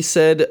 Actually, he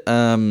said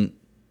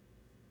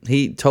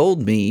he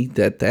told me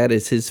that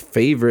is his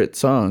favorite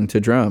song to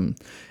drum,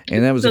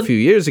 and that was a few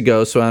years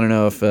ago. So I don't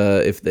know if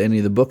any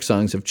of the book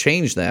songs have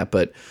changed that,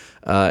 but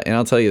and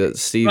I'll tell you that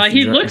Steve. Well,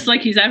 he looks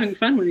like he's having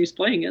fun when he's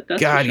playing it. That's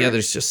God, yeah.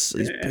 There's just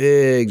these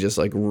big, just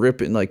like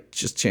ripping, like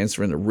just chance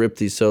for him to rip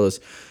these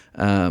solos.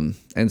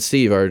 And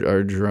Steve,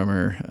 our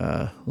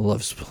drummer,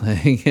 loves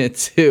playing it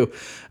too.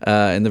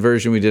 And the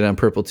version we did on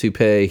Purple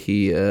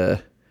Toupee,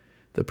 the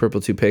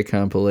Purple Toupee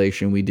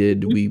compilation, we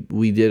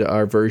did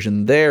our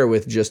version there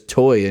with just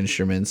toy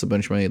instruments, a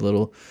bunch of my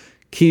little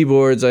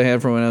keyboards I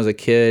had from when I was a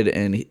kid,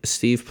 and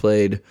Steve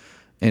played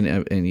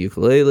and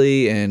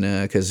ukulele and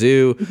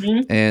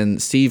kazoo,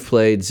 and Steve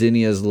played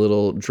Zinnia's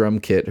little drum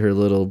kit, her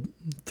little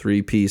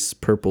 3-piece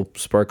purple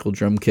sparkle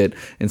drum kit,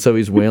 and so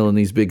he's wailing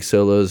these big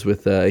solos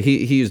with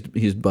he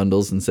used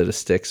bundles instead of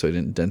sticks, so he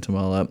didn't dent them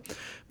all up,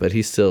 but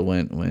he still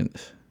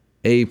went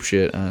ape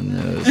shit on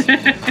those.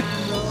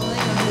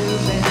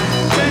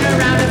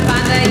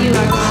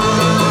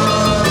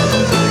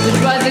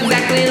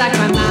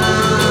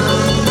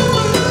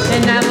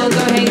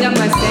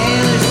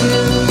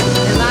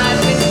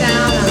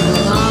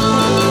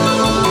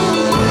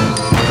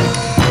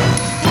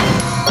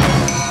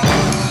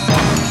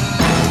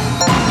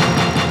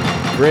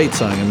 great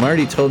song. And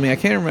Marty told me, I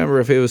can't remember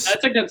if it was.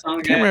 That's a good song.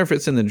 I can't remember if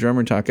it's in the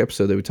Drummer Talk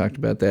episode that we talked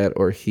about that,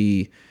 or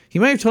he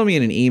might have told me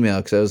in an email,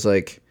 because I was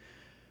like,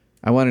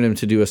 I wanted him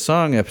to do a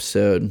song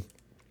episode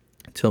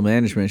till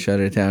management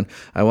shut it down.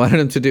 I wanted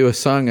him to do a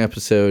song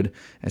episode.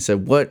 I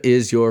said, what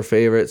is your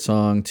favorite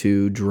song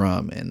to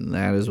drum? And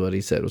that is what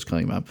he said was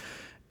Calling Mom.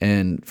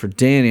 And for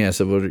Danny, I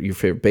said, what are your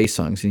favorite bass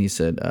songs? And he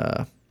said,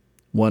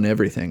 One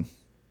Everything.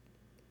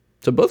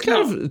 So both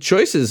kind of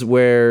choices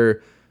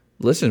where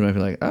listeners might be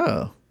like,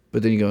 oh,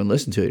 but then you go and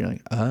listen to it, and you're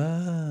like,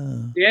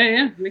 ah.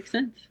 Yeah, makes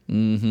sense.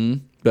 Mm-hmm.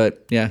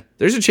 But yeah,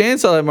 there's a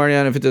chance I'll have Marty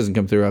on. If it doesn't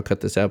come through, I'll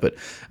cut this out. But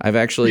I've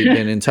actually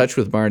been in touch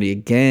with Marty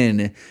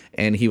again,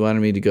 and he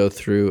wanted me to go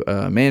through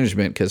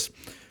management, because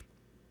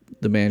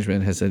the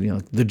management has said,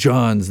 the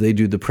Johns, they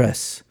do the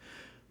press.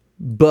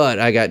 But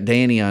I got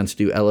Danny on to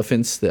do the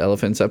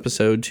Elephants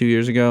episode 2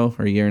 years ago,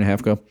 or a year and a half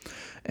ago.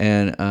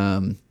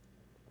 And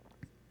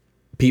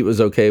Pete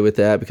was okay with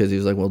that, because he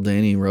was like, well,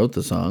 Danny wrote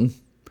the song.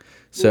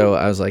 So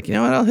I was like, you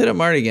know what, I'll hit up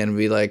Marty again and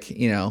be like,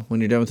 when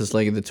you're done with this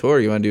leg of the tour,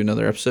 you want to do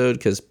another episode?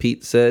 Because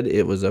Pete said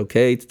it was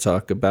okay to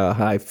talk about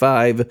high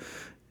five,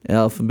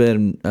 alphabet,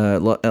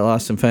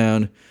 lost and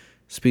found,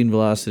 speed and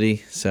velocity.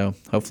 So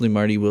hopefully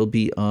Marty will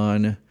be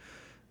on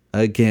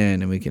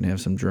again, and we can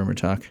have some drummer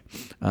talk.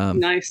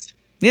 Nice.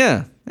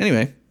 Yeah.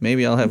 Anyway,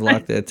 maybe I'll have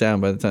locked that down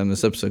by the time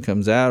this episode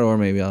comes out, or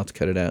maybe I'll have to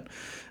cut it out.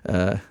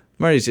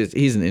 Marty's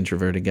he's an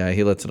introverted guy.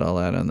 He lets it all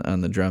out on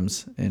the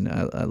drums, and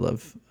I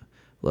love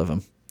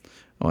him.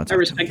 I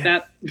respect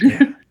that.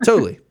 Yeah,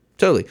 totally.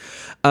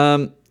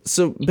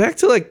 So back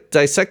to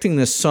dissecting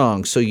this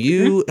song. So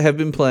you have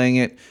been playing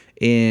it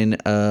in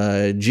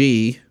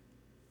G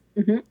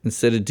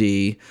instead of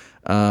D.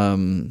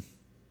 And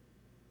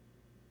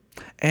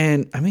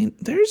I mean,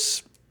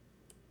 there's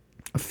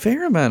a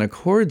fair amount of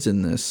chords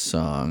in this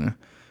song.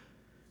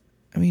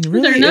 I mean,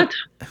 really,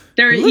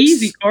 they're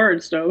easy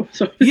chords though.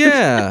 So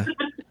yeah,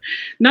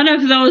 none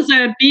of those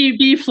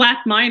B flat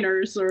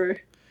minors or.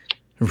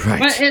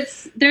 Right. But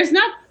it's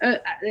not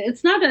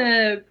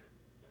a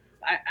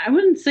I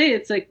wouldn't say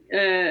it's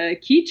a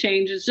key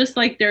change. It's just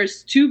like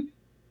there's two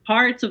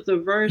parts of the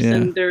verse,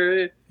 and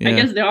I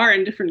guess they are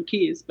in different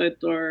keys, right.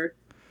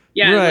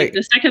 Like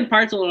the second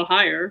part's a little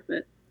higher,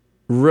 but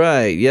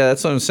right. Yeah,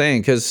 that's what I'm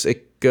saying, because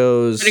it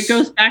goes. But it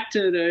goes back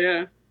to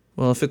the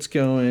Well, if it's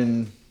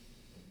going.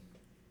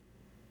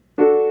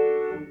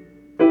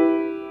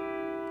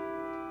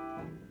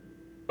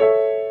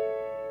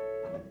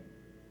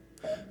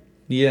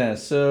 Yeah,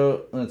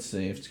 so let's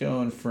see. If it's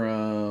going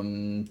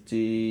from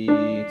D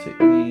to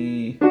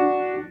E,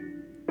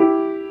 and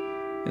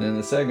then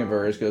the second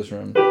verse goes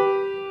from.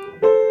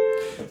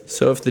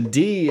 So if the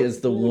D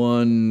is the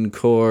one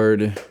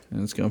chord,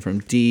 and it's going from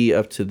D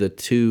up to the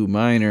 2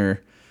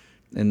 minor,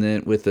 and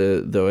then with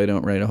though I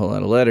don't write a whole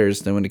lot of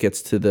letters, then when it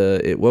gets to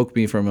it woke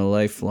me from a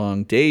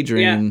lifelong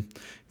daydream.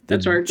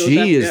 That's where it goes G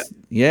up, is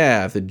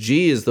if the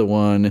G is the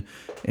one,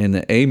 and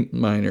the A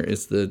minor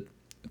is the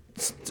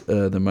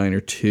minor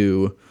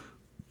 2.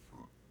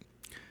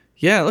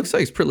 Yeah, it looks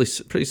like it's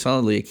pretty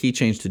solidly a key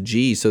change to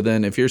G. So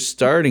then if you're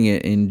starting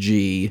it in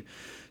G,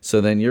 so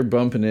then you're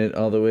bumping it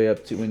all the way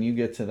up to when you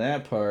get to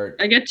that part.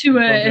 I get to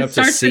it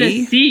starts with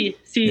a C.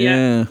 C,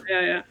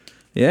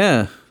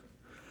 Yeah.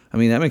 I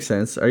mean, that makes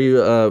sense. Are you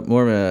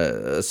more of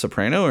a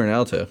soprano or an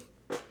alto?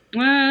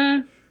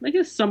 I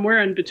guess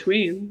somewhere in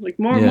between. Like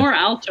more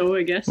alto,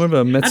 I guess. More of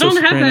a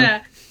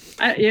mezzo-soprano.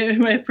 I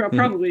don't have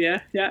probably, yeah.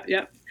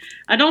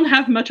 I don't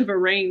have much of a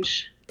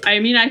range. I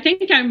mean, I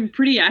think I'm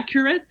pretty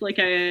accurate. Like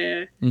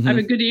I have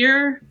a good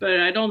ear, but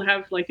I don't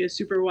have like a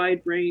super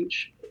wide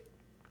range.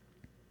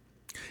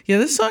 Yeah,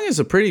 this song is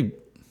a pretty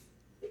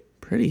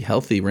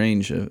healthy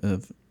range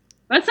of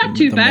That's not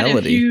too bad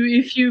melody.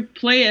 if you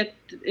play it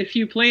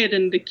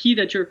in the key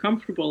that you're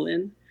comfortable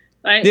in.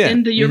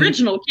 In the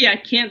original key, I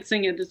can't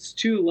sing it; it's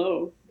too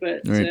low.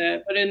 But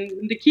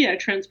in the key I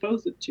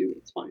transpose it to,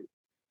 it's fine.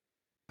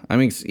 I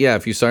mean, yeah,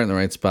 if you start in the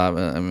right spot,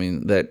 I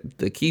mean, that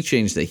the key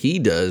change that he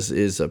does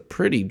is a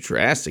pretty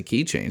drastic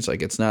key change.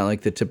 Like, it's not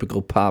like the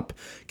typical pop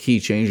key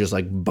change, just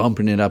like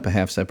bumping it up a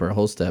half step or a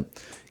whole step.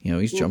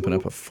 He's jumping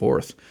up a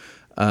fourth.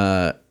 This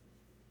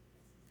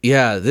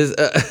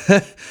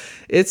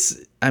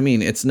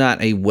it's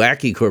not a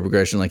wacky chord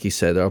progression like you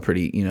said. They're all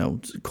pretty,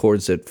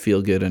 chords that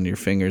feel good on your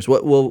fingers.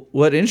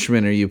 What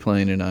instrument are you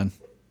playing it on?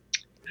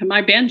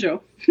 My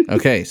banjo.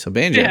 Okay, so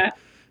banjo.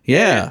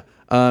 Yeah.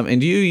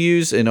 And do you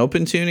use an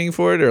open tuning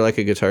for it or like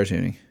a guitar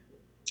tuning?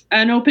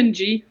 An open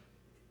G.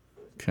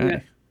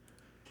 Okay.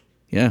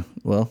 Yeah.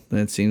 Well,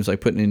 that seems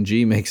like putting in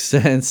G makes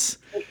sense.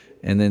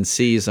 And then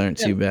C's aren't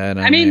too bad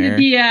on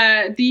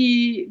there.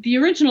 The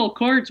original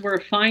chords were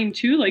fine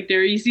too. Like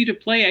they're easy to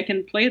play. I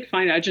can play it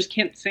fine. I just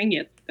can't sing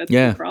it. That's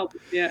the problem.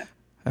 Yeah.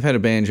 I've had a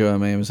banjo on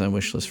my Amazon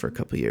wish list for a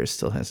couple of years.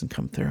 Still hasn't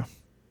come through.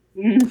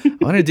 I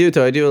want to do it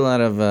though. I do a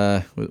lot of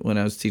when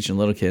I was teaching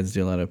little kids,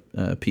 do a lot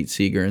of Pete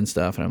Seeger and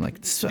stuff, and I'm like,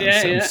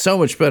 so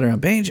much better on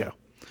banjo.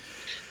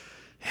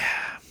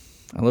 Yeah.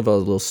 I love all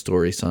the little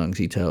story songs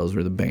he tells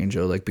where the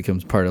banjo like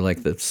becomes part of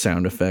like the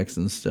sound effects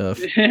and stuff.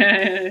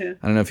 I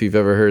don't know if you've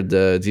ever heard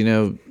do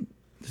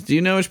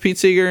you know Pete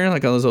Seeger,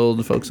 like all those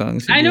old folk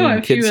songs? I know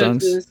a kid few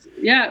songs. of this.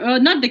 Yeah,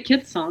 well, not the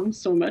kid songs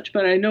so much,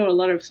 but I know a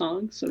lot of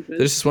songs of it.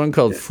 There's this one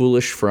called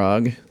Foolish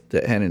Frog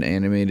that had an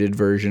animated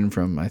version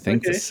from I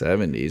think the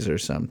 70s or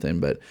something,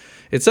 but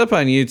it's up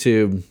on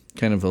YouTube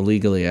kind of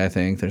illegally, I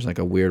think. There's like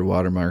a weird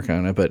watermark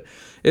on it, but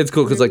it's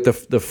cool because like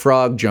the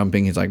frog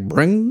jumping is like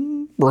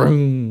bring,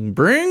 bring,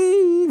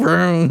 bring,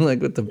 bring,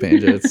 like with the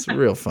banjo. It's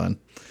real fun.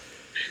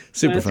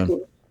 Super fun.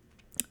 Cool.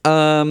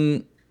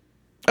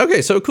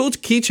 Okay, so cool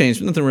key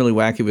change. Nothing really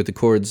wacky with the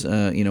chords,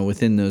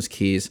 within those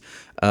keys.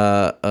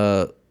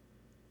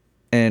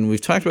 And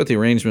we've talked about the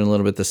arrangement a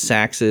little bit. The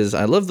saxes.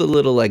 I love the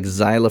little like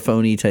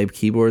xylophone-y type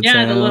keyboard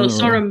sound. Yeah, the little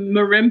sort of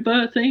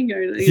marimba thing.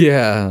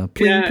 Yeah.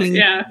 Pling, yeah, pling,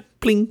 yeah.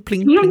 pling,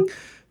 pling, pling.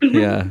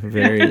 Yeah,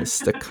 very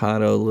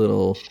staccato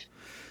little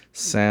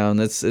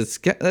sound. That's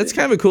kind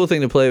of a cool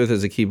thing to play with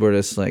as a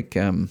keyboardist. Like,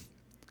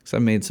 'cause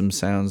I've made some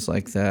sounds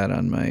like that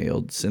on my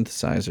old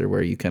synthesizer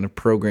where you kind of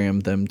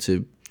program them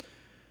to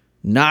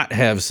not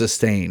have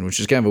sustain, which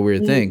is kind of a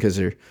weird thing because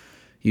they're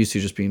used to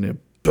just being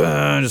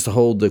just to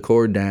hold the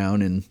chord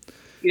down, and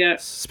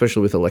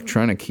especially with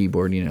electronic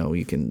keyboard,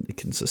 it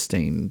can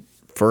sustain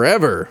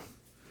forever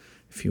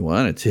if you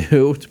wanted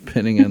to,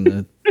 depending on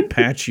the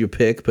patch you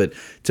pick. But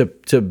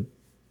to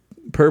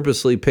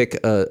purposely pick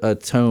a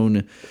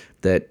tone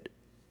that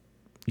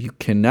you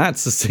cannot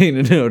sustain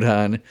a note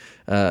on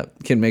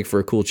can make for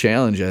a cool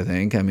challenge, I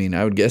think. I mean,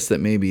 I would guess that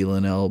maybe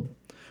Linnell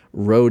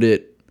wrote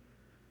it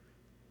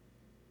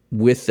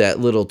with that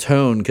little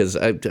tone, because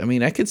I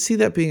could see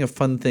that being a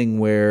fun thing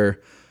where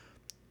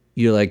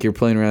you're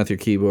playing around with your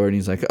keyboard and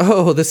he's like,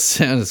 oh, this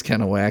sound is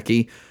kind of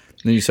wacky,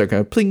 and then you start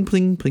going pling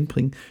pling pling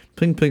pling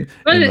pling pling,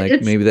 and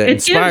like maybe that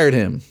inspired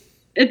him.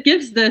 It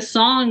gives the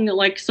song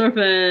like sort of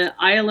an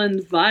island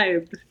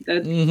vibe.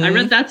 That I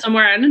read that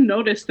somewhere. I didn't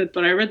notice it,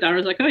 but I read that. I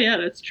was like, oh yeah,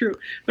 that's true.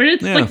 But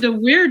it's like the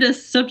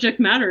weirdest subject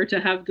matter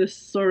to have this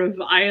sort of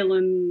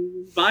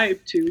island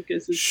vibe to.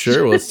 Because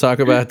sure, let's talk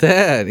about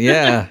that.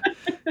 Yeah,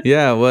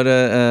 yeah. What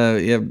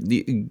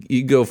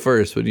you go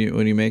first. What are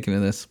you making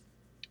of this?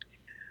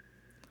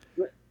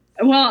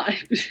 Well,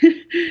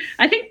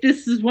 I think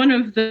this is one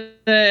of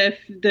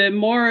the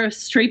more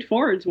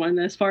straightforward one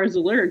as far as the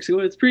lyrics go.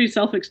 It's pretty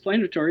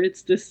self-explanatory.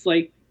 It's this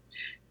like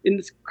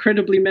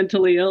incredibly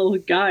mentally ill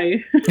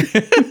guy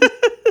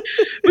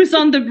who's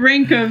on the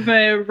brink of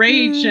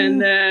rage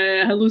and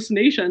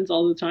hallucinations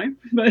all the time.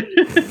 But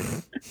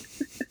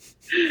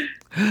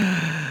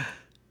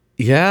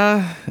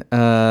yeah.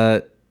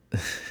 But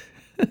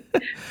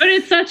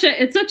it's such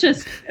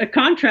a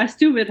contrast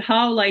too with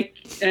how like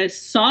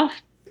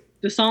soft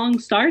the song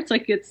starts.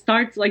 Like it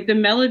starts like the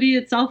melody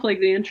itself, like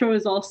the intro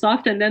is all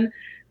soft, and then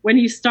when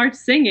he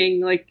starts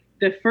singing, like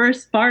the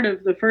first part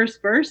of the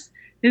first verse,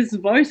 his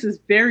voice is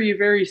very,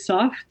 very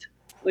soft.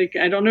 Like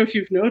I don't know if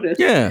you've noticed.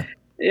 Yeah.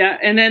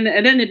 And then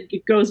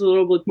it goes a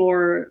little bit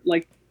more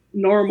like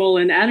normal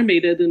and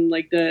animated in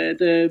like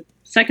the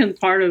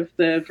second part of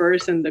the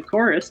verse and the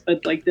chorus,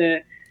 but like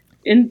the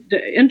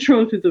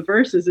intro to the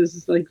verses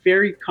is like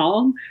very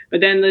calm.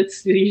 But then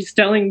he's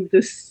telling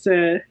this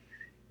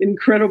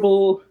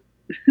incredible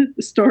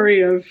story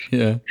of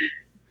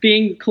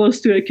being close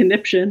to a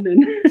conniption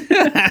and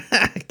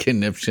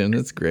conniption.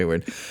 That's a great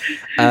word.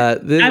 I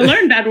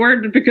learned that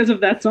word because of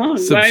that song.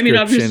 But I mean,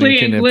 obviously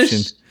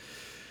English.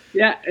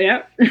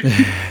 Yeah.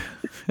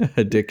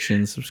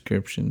 Addiction,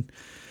 subscription.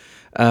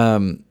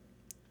 Well,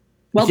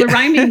 the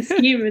rhyming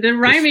scheme, the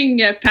ryming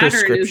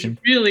pattern is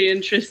really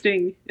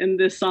interesting in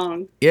this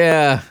song.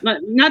 Yeah.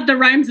 Not the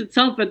rhymes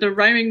itself, but the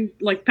rhyming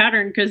like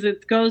pattern, because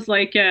it goes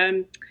like,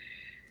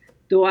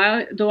 though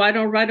I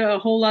don't write a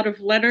whole lot of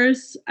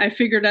letters, I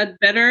figure that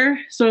better.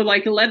 So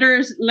like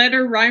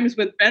letter rhymes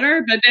with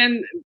better, but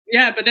then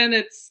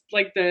it's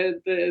like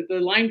the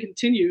line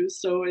continues.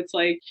 So it's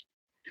like.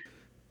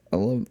 I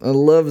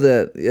love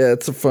that. Yeah,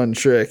 it's a fun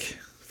trick.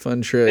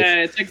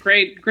 Yeah, it's a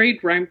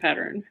great rhyme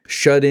pattern.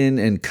 Shut in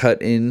and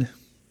cut in.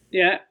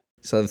 Yeah.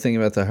 So the thing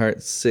about the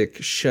heart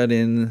sick shut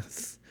in,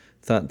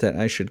 thought that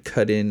I should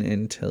cut in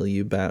and tell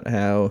you about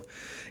how.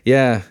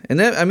 Yeah, and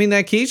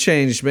that key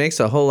change makes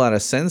a whole lot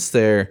of sense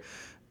there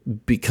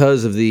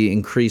because of the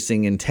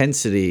increasing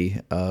intensity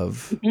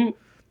of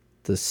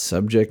the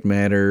subject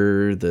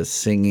matter, the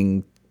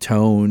singing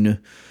tone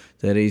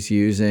that he's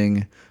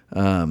using.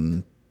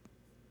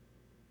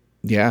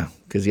 Yeah,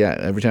 because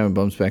every time it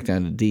bumps back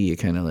down to D, it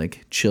kind of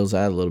like chills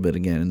out a little bit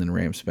again and then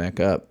ramps back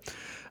up.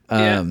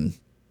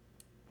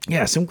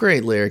 Yeah, some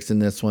great lyrics in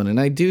this one, and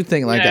I do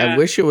think I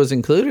wish it was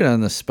included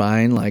on the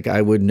spine. Like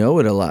I would know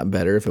it a lot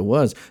better if it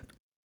was.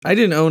 I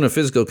didn't own a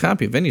physical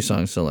copy of any song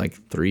until like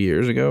 3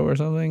 years ago or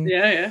something.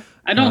 Yeah.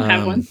 I don't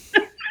have one.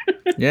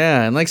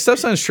 Yeah, and like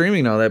stuff's on streaming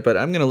and all that, but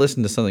I'm going to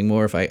listen to something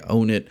more if I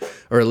own it,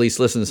 or at least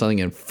listen to something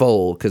in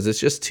full, because it's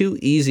just too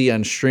easy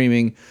on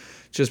streaming.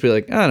 Just be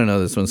like, I don't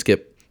know this one,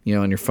 skip.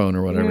 on your phone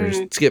or whatever.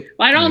 Just skip.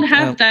 Well, I don't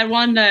have that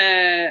one.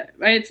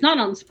 It's not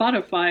on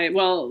Spotify.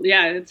 Well,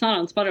 yeah, it's not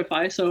on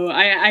Spotify. So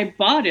I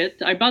bought it.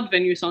 I bought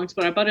Venue Songs,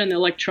 but I bought an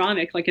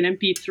electronic, like an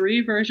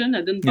MP3 version. I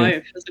didn't buy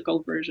a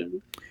physical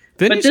version.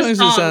 Venue Songs is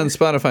on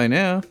Spotify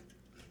now.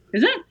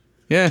 Is it?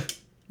 Yeah.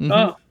 Mm-hmm.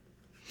 Oh,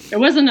 it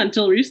wasn't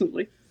until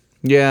recently.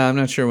 Yeah, I'm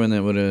not sure when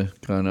that would have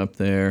gone up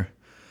there.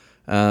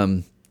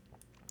 I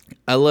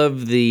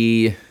love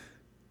the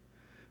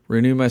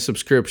renew my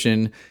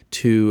subscription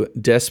to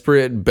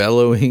Desperate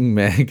Bellowing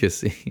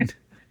Magazine.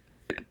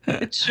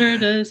 It sure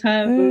does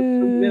have a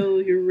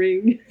familiar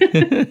ring.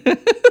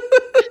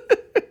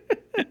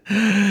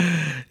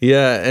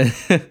 Yeah,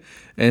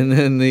 and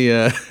then the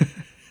other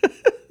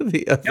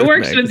it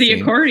works magazine. with the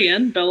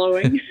accordion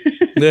bellowing.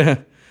 yeah,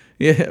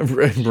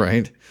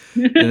 right.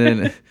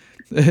 And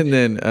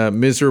then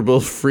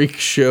Miserable Freak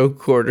Show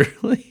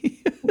Quarterly.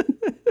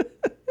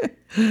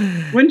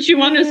 Wouldn't you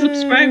want to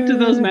subscribe to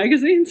those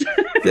magazines?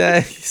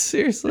 Yeah,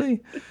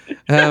 seriously.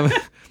 And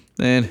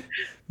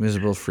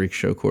Miserable Freak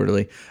Show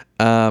Quarterly.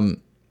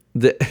 In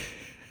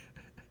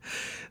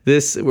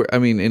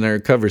our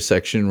cover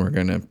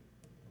section,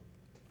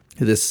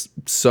 this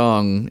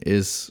song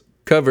is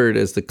covered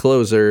as the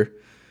closer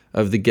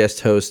of the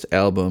guest host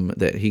album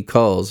that he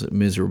calls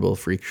Miserable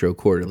Freak Show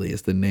Quarterly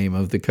is the name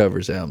of the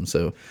covers album.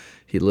 So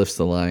he lifts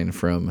the line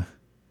from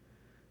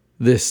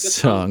this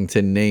song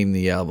to name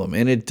the album.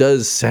 And it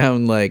does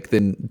sound like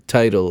the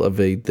title of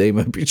a They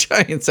Might Be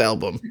Giants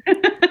album.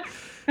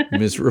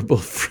 Miserable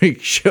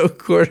Freak Show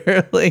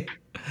Quarterly.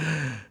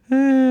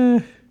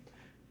 Yeah,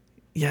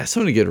 so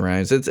many good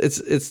rhymes.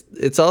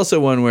 It's also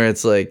one where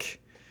it's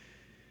like,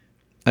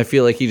 I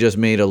feel like he just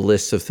made a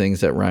list of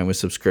things that rhyme with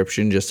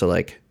subscription just to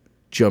like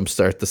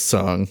jumpstart the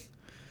song.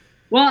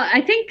 Well,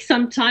 I think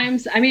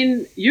sometimes,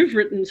 you've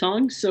written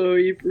songs, so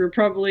you're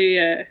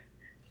probably...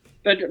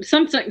 But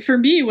sometimes, for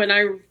me, when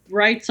I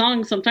write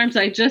songs, sometimes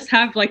I just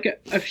have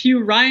like a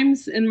few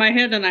rhymes in my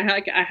head, and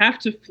I have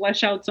to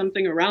flesh out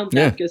something around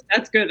that because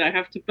that's good. I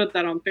have to put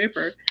that on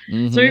paper.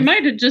 Mm-hmm. So he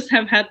might have just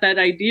have had that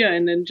idea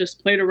and then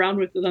just played around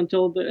with it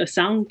until a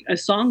song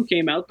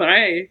came out. But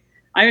I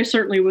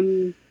certainly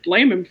wouldn't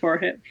blame him for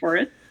it.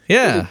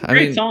 Yeah, it's a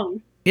great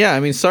song.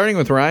 Yeah, starting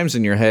with rhymes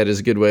in your head is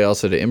a good way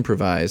also to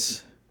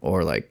improvise,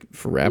 or like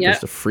for rappers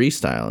to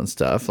freestyle and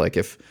stuff. Like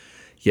if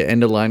you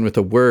end a line with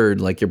a word,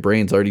 like your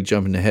brain's already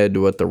jumping ahead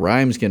to what the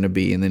rhyme's going to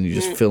be, and then you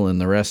just fill in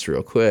the rest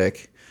real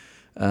quick.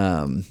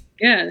 Yeah.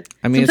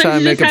 It's how I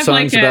make up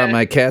songs about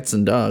my cats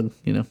and dog,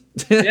 Yeah.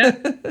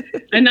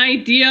 An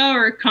idea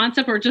or a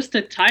concept or just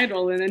a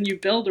title, and then you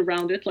build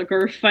around it, like,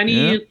 or a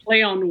funny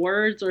play on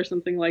words or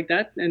something like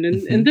that. And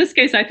in this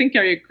case, I think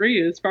I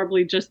agree. It's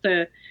probably just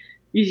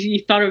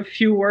you thought of a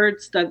few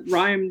words that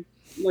rhymed,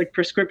 like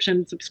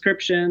prescription,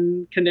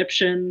 subscription,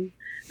 conniption,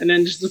 and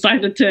then just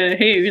decided to,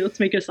 hey, let's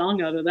make a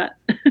song out of that.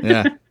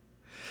 Yeah.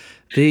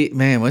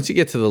 Once you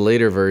get to the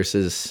later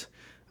verses,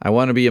 I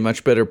want to be a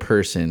much better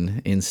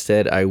person.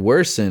 Instead, I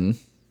worsen.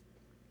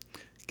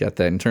 Got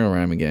that internal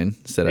rhyme again.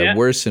 Instead, I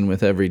worsen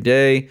with every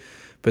day.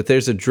 But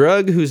there's a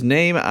drug whose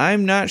name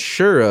I'm not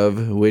sure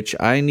of, which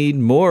I need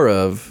more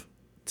of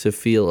to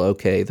feel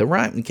okay. The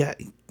rhyme,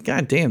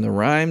 God damn, the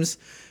rhymes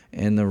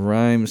and the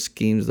rhyme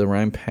schemes, the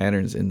rhyme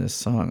patterns in this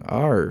song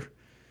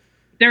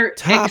they're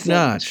top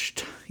notch.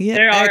 Yeah,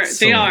 they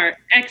are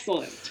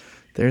excellent.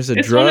 There's a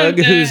drug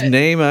whose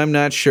name I'm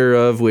not sure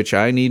of, which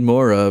I need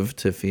more of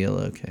to feel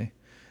okay.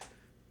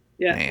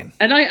 Yeah, man.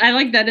 And I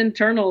like that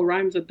internal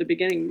rhymes at the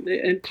beginning.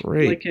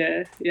 Great.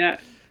 Yeah.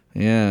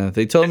 Yeah,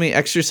 they told me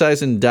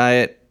exercise and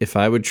diet, if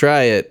I would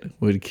try it,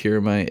 would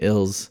cure my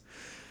ills.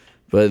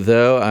 But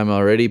though I'm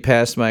already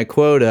past my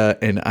quota,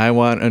 and I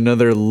want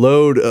another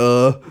load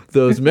of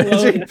those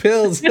magic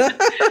pills.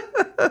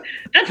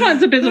 That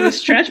one's a bit of a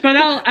stretch, but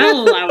I'll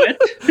allow it.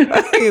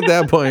 I think at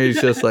that point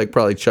he's just like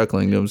probably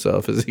chuckling to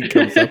himself as he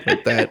comes up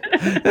with that.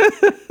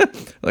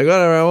 Like,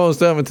 whatever, I'm almost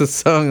done with this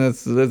song.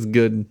 That's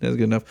good. That's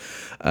good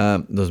enough.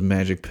 Those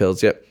magic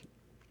pills. Yep.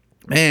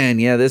 Man,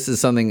 yeah, this is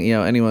something,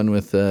 anyone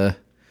with some,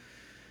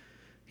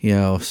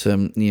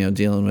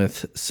 dealing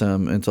with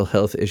some mental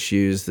health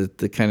issues, that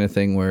the kind of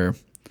thing where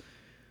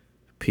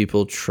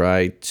people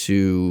try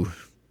to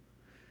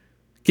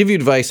give you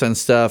advice on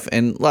stuff,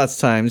 and lots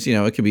of times,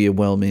 it could be a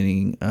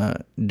well-meaning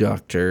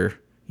doctor,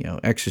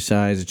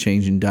 exercise, a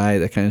change in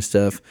diet, that kind of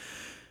stuff.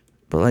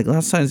 But like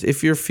lots of times,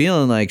 if you're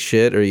feeling like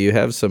shit or you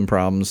have some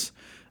problems,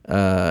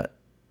 you're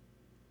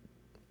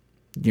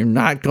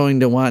not going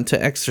to want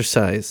to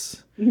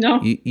exercise.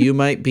 No. You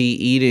might be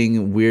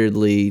eating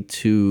weirdly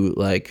to,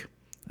 like,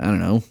 I don't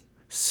know,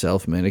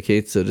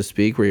 self-medicate, so to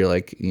speak, where you're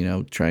like,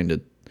 trying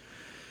to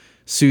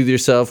soothe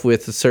yourself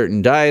with a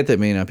certain diet that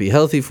may not be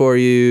healthy for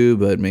you,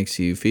 but makes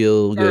you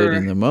feel good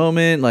in the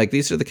moment. Like,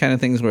 these are the kind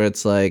of things where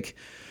it's like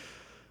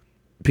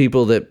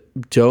people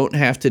that don't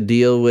have to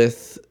deal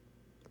with,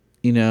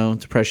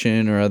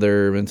 depression or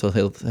other mental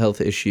health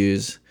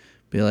issues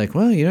be like,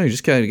 well, you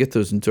just got to get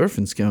those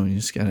endorphins going. You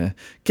just got to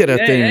get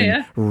out there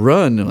and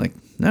run. I'm like,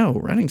 no,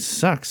 running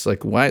sucks.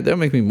 Like, why? That'll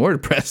make me more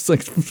depressed.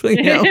 Like,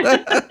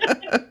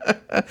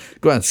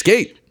 go on,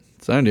 skate.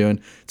 That's what I'm doing.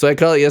 So I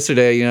call it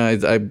yesterday. You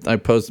know, I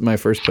posted my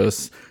first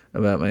post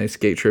about my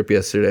skate trip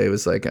yesterday. It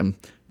was like,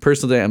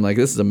 personal day. I'm like,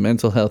 this is a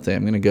mental health day.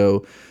 I'm going to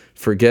go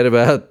forget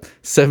about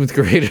 7th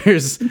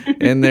graders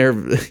and their,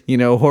 you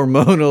know,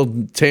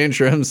 hormonal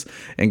tantrums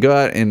and go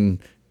out and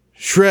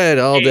shred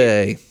all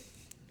day.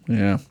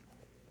 Yeah.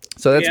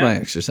 So that's my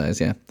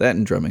exercise. Yeah. That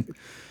and drumming.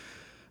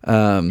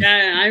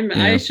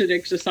 I should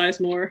exercise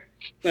more,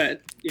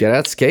 but get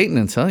out skating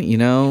and tell you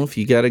know, if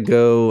you got to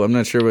go, I'm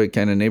not sure what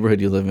kind of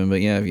neighborhood you live in, but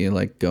yeah, if you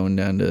like going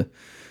down to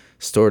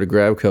store to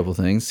grab a couple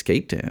things,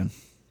 skate down.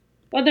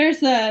 Well,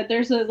 there's a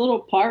little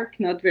park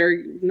not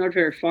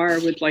very far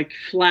with like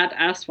flat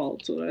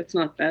asphalt, so it's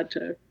not bad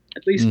to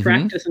at least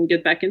practice and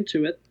get back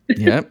into it.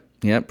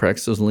 Yep.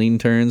 Practice those lean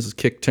turns, those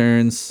kick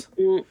turns,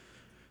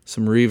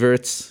 some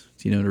reverts.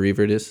 Do you know what a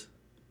revert is?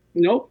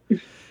 Nope.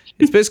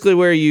 It's basically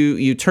where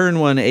you turn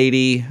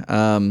 180. You're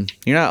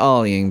not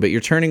ollieing, but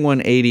you're turning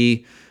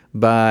 180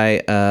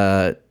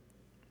 by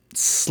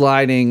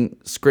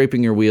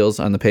scraping your wheels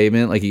on the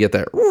pavement. Like you get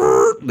that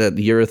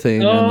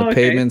urethane on the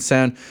pavement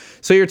sound.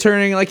 So you're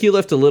turning, like you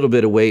lift a little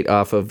bit of weight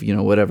off of, you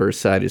know, whatever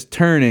side is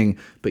turning,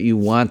 but you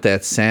want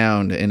that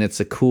sound, and it's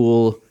a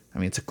cool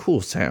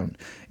sound.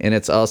 And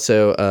it's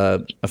also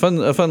a fun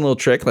little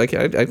trick. Like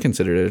I'd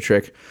consider it a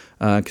trick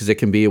because it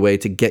can be a way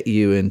to get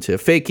you into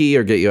fakie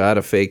or get you out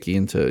of fakie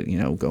into, you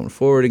know, going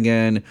forward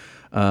again.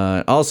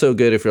 Also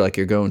good if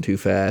you're going too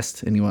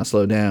fast and you want to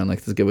slow down. Like,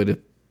 this is a good way to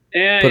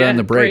put on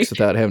the brakes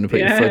without having to put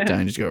your foot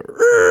down. Just go.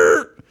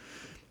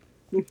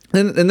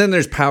 And then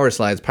there's power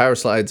slides. Power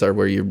slides are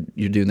where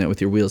you're doing that with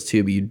your wheels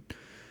too, but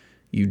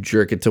you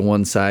jerk it to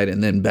one side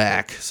and then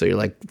back. So you're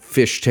like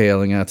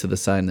fishtailing out to the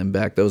side and then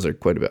back. Those are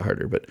quite a bit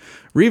harder. But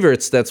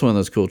reverts, that's one of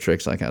those cool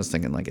tricks. Like I was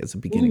thinking, like as a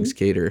beginning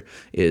skater,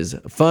 is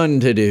fun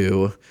to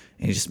do,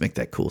 and you just make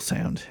that cool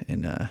sound.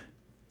 And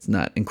it's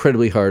not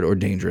incredibly hard or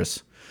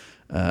dangerous,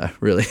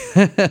 really.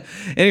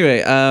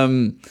 Anyway,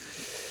 then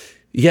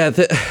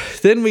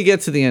we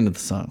get to the end of the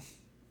song,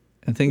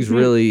 and things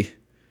really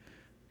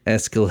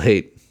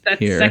escalate. That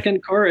here.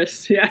 Second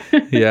chorus, yeah.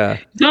 Yeah.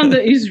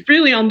 He's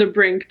really on the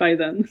brink by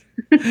then.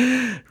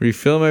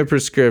 Refill my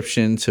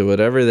prescription to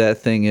whatever that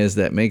thing is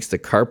that makes the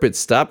carpet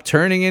stop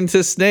turning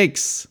into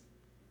snakes.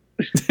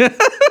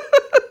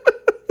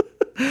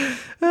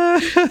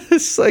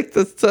 It's like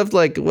the stuff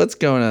like, what's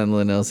going on in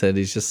Linnell's head?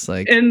 He's just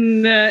like...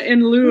 In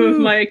lieu of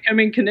my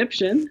coming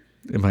conniption.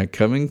 In my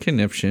coming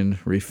conniption,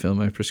 refill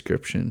my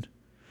prescription.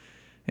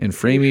 And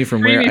free me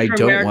from where I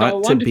don't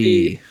want to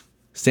be.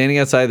 Standing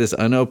outside the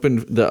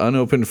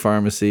unopened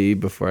pharmacy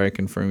before I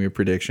confirm your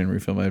prediction,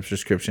 refill my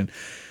prescription.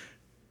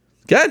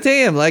 God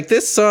damn, like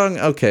this song,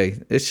 okay,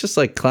 it's just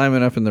like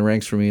climbing up in the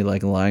ranks for me,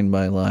 like line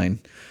by line.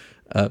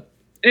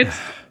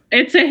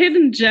 It's a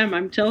hidden gem,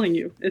 I'm telling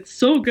you. It's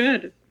so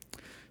good.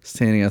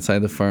 Standing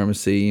outside the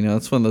pharmacy, you know,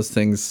 it's one of those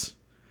things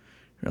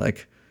where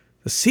like,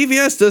 the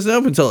CVS doesn't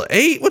open until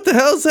 8? What the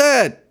hell's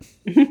that?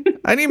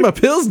 I need my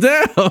pills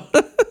now.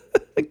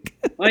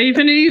 Well,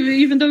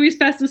 even though he's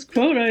past his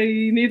quota,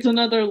 he needs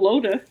another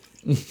Loda.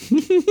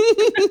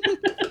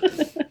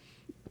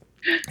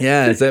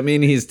 Yeah, does that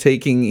mean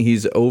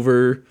he's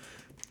over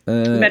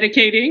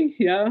medicating?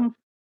 Yeah,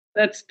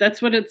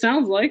 that's what it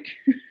sounds like.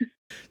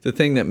 The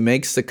thing that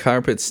makes the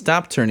carpet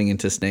stop turning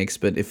into snakes,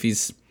 but if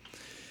he's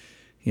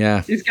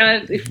got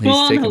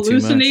full-on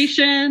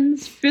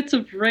hallucinations, fits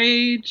of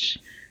rage,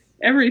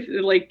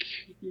 everything. Like,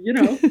 you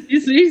know,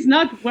 he's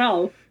not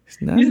well.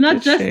 He's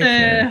not just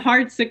a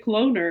hard sick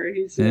loner.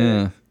 He's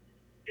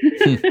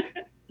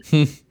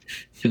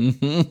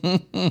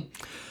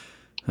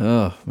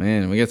Oh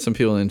man, we got some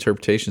people in the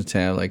interpretations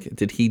tab like,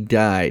 did he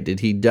die? Did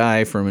he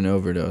die from an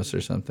overdose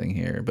or something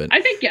here? But I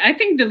think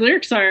the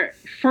lyrics are,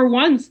 for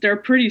once, they're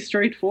pretty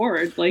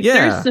straightforward. Like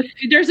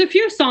there's a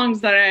few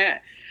songs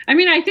that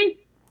I think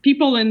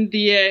people in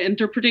the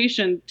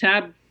interpretation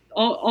tab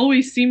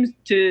always seems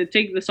to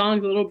take the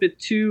songs a little bit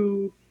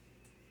too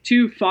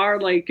far,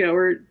 like,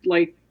 or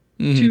like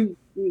too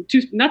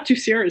not too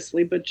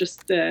seriously, but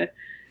just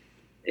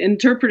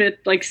interpret it,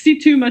 like see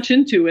too much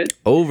into it,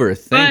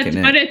 overthinking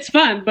it. But it's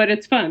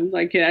fun.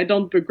 Like, I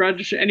don't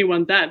begrudge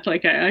anyone that.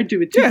 Like, I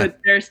do it too.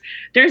 But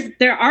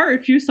there are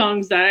a few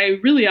songs that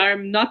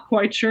I'm not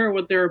quite sure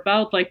what they're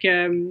about. Like,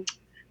 I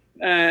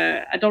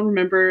don't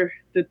remember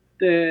the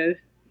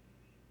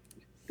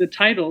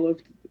title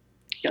of.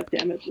 God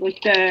damn it!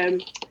 Like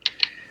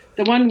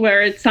the one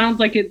where it sounds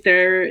like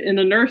they're in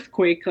an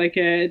earthquake, like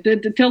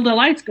till the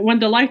lights, when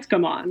the lights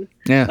come on.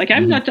 Yeah. Like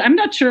I'm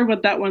not sure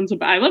what that one's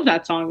about. I love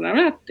that song, but I'm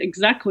not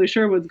exactly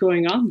sure what's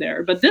going on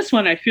there. But this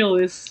one I feel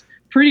is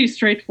pretty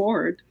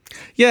straightforward.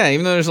 Yeah,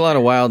 even though there's a lot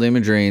of wild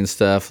imagery and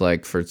stuff,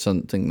 like for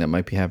something that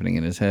might be happening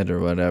in his head or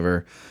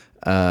whatever,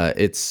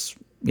 it's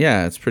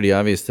pretty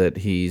obvious that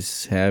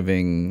he's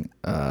having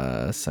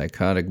a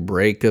psychotic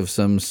break of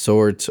some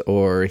sort,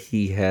 or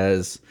he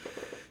has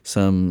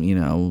some, you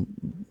know,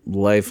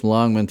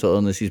 lifelong mental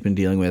illness he's been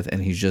dealing with,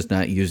 and he's just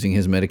not using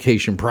his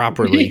medication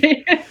properly.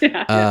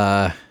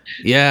 The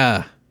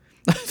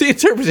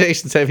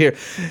interpretations I have here.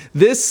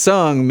 This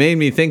song made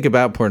me think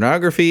about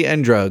pornography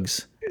and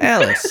drugs.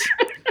 Alice.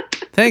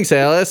 Thanks,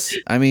 Alice.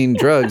 I mean,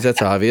 drugs,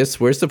 that's obvious.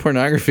 Where's the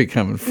pornography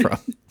coming from?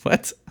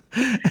 What?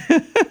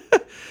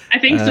 I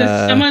think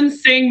so.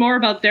 Someone's saying more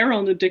about their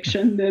own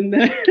addiction than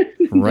the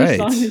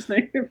song is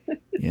there.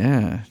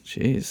 Yeah,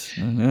 jeez.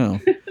 I don't know.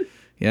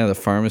 Yeah, the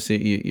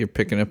pharmacy, you're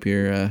picking up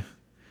your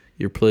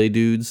play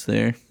dudes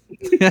there.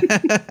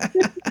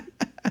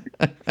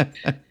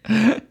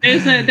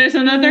 There's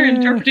another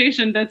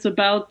interpretation that's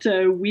about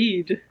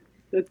weed.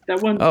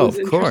 That one was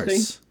interesting. Of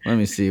course. Let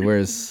me see.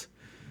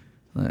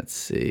 Let's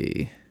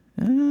see.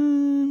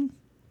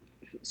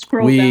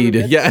 Scroll weed. down a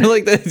bit. Yeah, I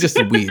like that.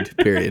 Just weed,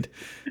 period.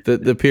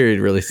 The period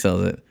really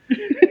sells it.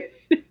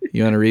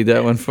 You want to read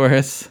that one for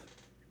us?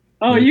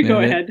 Oh, you go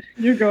ahead.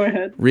 You go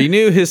ahead.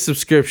 Renew his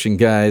subscription,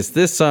 guys.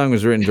 This song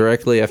was written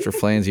directly after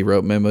Flansy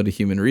wrote Memo to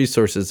Human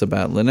Resources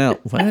about Linnell.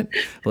 What?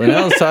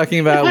 Linnell's talking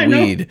about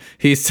weed.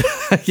 He's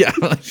yeah,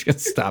 I'm just gonna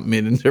stop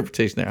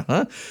mid-interpretation there,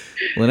 huh?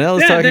 Linnell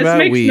is talking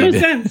about weed. No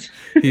sense.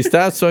 He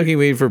stopped smoking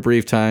weed for a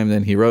brief time,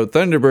 then he wrote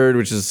Thunderbird,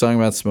 which is a song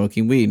about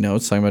smoking weed. No,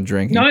 it's a song about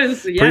drinking. No,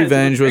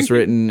 Revenge was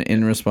written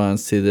in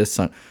response to this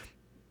song.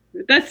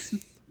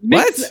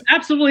 Makes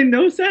absolutely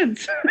no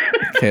sense.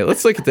 Okay,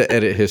 let's look at the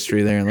edit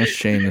history there and let's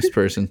shame this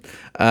person.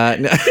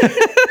 No.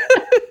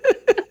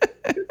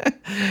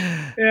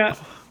 Yeah.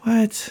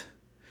 What?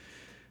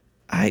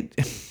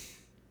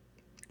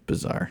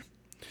 Bizarre.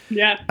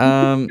 Yeah.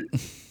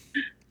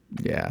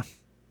 Yeah.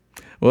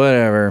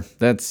 Whatever.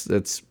 That's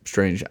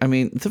strange. I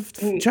mean,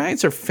 the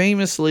Giants are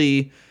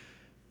famously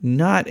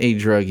not a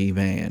druggy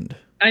band.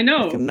 I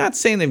know. Like, I'm not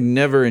saying they've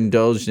never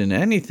indulged in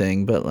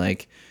anything, but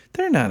like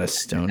they're not a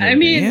stoner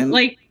band.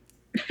 Like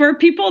for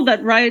people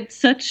that write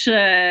such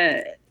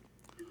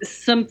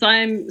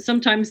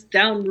sometimes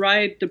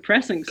downright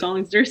depressing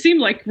songs, they seem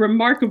like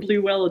remarkably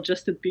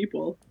well-adjusted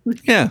people.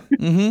 Yeah.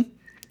 Mm-hmm.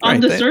 On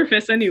the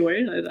surface,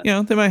 anyway.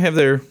 They might have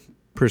their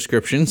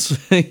prescriptions.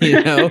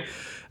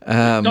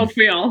 Don't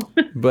we all?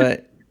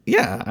 But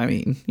yeah, I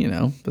mean,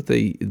 but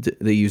they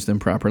use them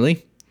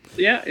properly.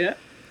 Yeah.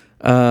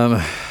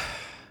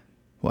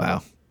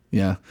 Wow.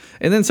 Yeah.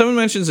 And then someone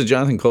mentions a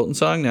Jonathan Colton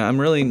song. Now,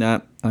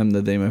 I'm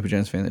the They Might Be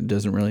Giants fan that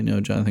doesn't really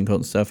know Jonathan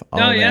Colton stuff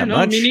that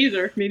much. Me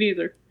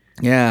neither.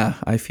 Yeah,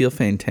 I Feel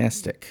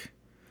Fantastic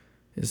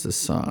is the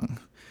song.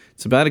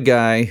 It's about a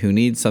guy who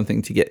needs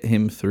something to get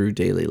him through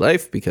daily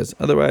life because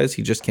otherwise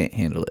he just can't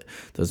handle it.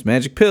 Those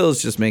magic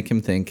pills just make him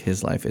think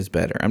his life is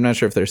better. I'm not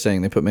sure if they're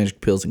saying they put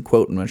magic pills in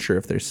quote. I'm not sure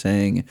if they're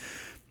saying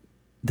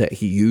that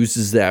he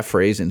uses that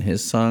phrase in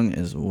his song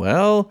as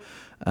well.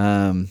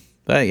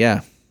 But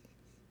yeah.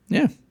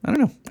 Yeah, I don't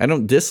know. I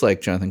don't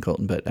dislike Jonathan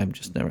Colton, but I've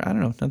just never. I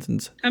don't know.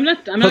 I'm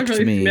not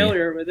really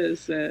familiar with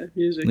his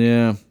music.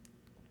 Yeah.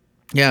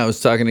 I was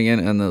talking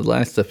again on the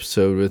last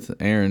episode with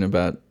Aaron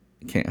about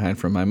 "Can't Hide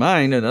from My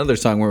Mind," another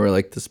song where we're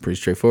like, "This is pretty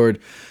straightforward,"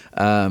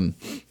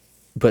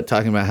 but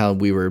talking about how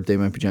They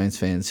Might Be Giants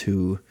fans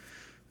who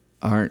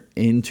aren't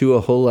into a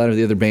whole lot of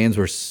the other bands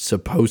we're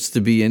supposed to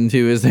be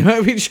into as They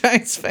Might Be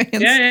Giants fans.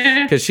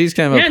 Yeah. Because she's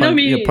kind of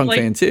a punk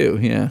fan too.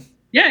 Yeah.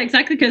 Yeah,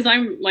 exactly. Because I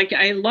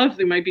love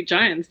They Might Be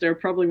Giants. They're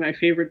probably my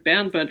favorite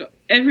band, but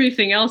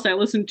everything else I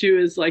listen to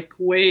is like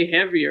way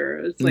heavier.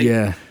 It's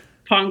like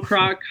punk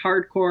rock,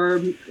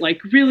 hardcore,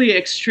 like really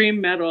extreme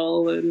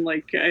metal, and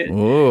like.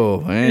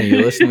 Oh man,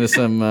 you listen to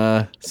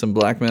some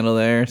black metal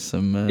there,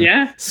 some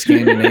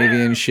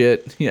Scandinavian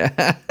shit.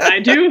 Yeah, I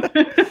do.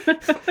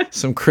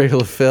 Some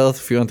Cradle of Filth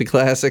if you want the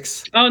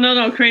classics. Oh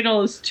no,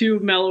 Cradle is too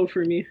mellow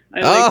for me.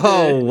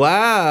 Wow,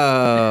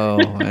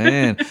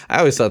 man! I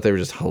always thought they were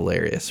just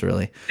hilarious.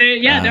 Really.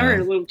 They were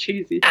a little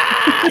cheesy.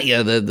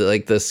 Yeah,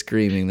 the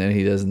screaming that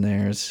he does in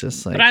there is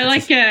just like. But I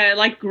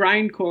like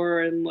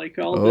grindcore and like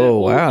all the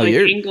wow,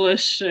 you're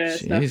English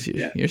stuff.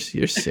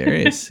 You're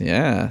serious.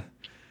 Yeah.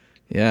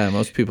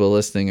 Most people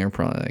listening are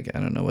probably like,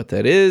 I don't know what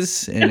that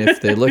is, and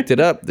if they looked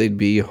it up, they'd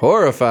be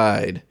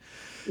horrified.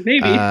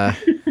 Maybe.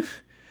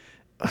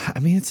 I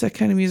mean, it's that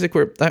kind of music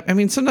where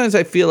sometimes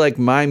I feel like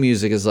my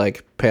music is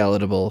like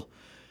palatable,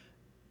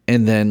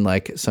 and then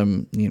like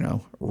some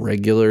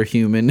regular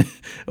human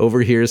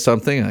overhears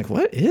something like,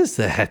 what is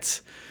that?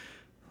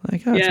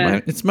 Like,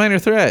 it's Minor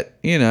Threat.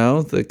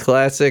 The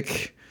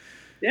classic.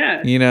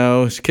 Yeah.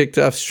 Kicked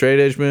off straight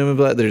edge movement,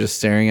 but they're just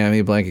staring at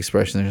me, blank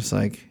expression. They're just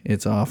like,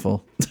 it's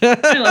awful.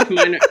 I love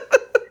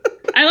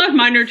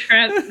Minor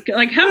Threat.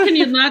 Like, how can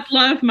you not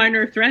love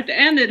Minor Threat?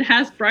 And it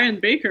has Brian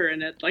Baker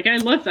in it. Like, I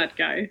love that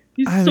guy.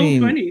 He's so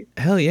funny.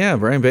 Hell yeah,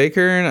 Brian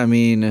Baker. I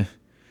mean,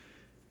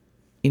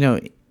 Ian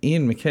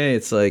MacKaye.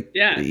 It's like,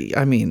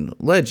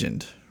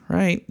 legend,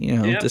 right?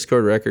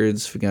 Discord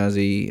Records,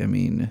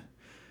 Fugazi.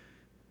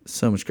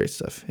 So much great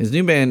stuff. His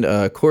new band,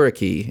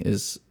 Koraki,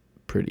 is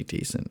pretty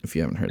decent if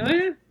you haven't heard that.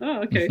 Yeah?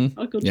 Oh, okay. Mm-hmm.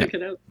 I'll go check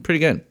it out. Pretty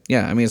good.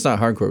 Yeah, it's not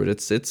hardcore, but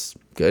it's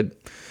good.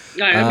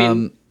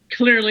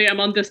 Clearly I'm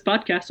on this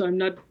podcast, so I'm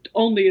not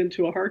only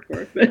into a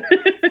hardcore. But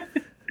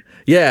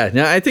yeah,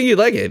 no, I think you'd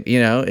like it.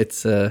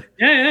 It's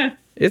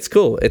it's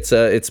cool.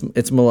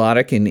 It's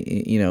melodic in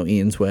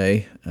Ian's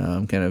way.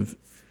 Kind of.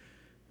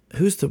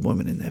 Who's the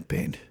woman in that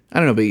band? I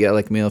don't know, but you got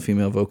like male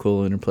female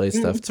vocal interplay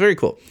stuff. It's very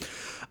cool.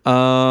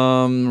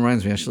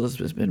 Reminds me,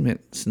 it's been a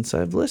minute since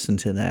I've listened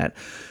to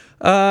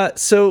that.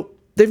 So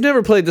they've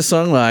never played the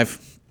song live,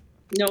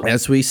 Nope.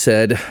 as we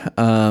said.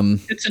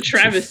 It's a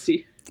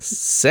travesty.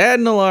 Sad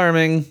and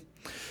alarming.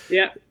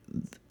 Yeah.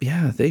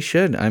 Yeah, they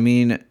should. I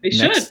mean,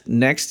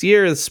 next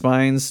year, the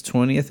Spine's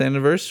 20th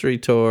anniversary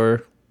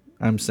tour,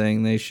 I'm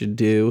saying they should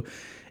do.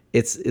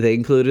 They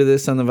included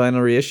this on the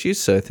vinyl reissue,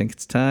 so I think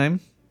it's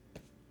time.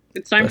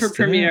 It's time for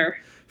premiere.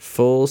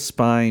 Full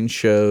Spine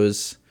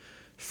shows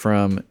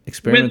from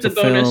experimental with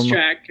the bonus film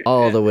track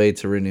all the way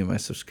to renew my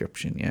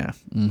subscription. Yeah.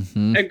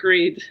 Mm-hmm.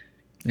 Agreed.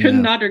 Could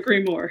not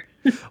agree more.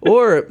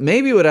 Or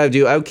maybe what I would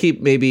do, I would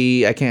keep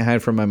maybe I Can't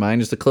Hide From My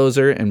Mind as the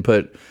closer and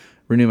put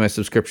Renew My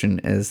Subscription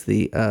as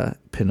the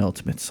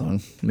penultimate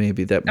song.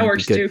 Maybe that might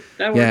works be good. too.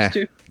 That works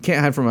too.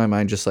 Can't Hide From My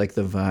Mind, just like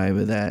the vibe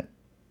of that.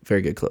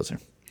 Very good closer.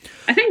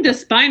 I think The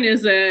Spine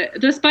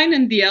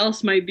and The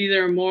Else might be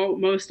their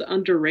most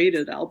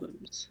underrated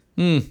albums.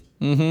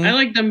 Mm-hmm. I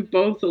like them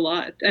both a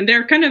lot. And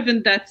they're kind of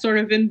in that sort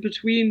of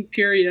in-between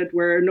period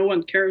where no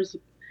one cares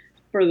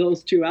for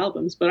those two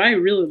albums, but I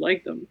really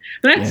like them.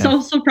 But that's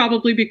also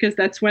probably because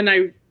that's when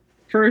I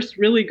first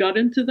really got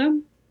into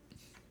them.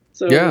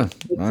 So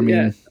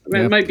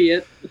that might be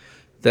it.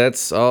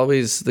 That's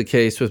always the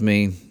case with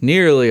me.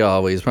 Nearly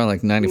always, probably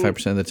like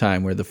 95% of the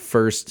time, where the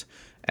first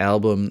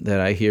album that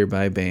I hear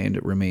by a band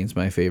remains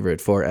my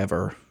favorite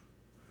forever.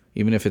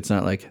 Even if it's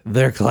not like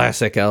their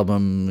classic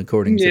album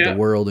according to the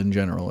world in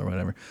general or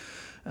whatever.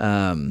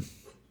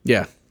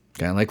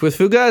 Kind of like with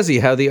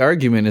Fugazi, how The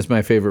Argument is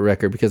my favorite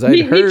record, because I'd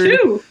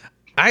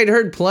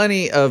heard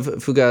plenty of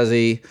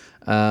Fugazi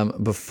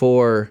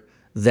before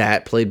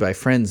that, played by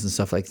friends and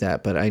stuff like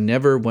that, but I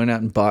never went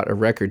out and bought a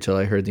record till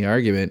I heard The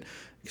Argument,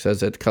 because I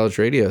was at college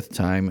radio at the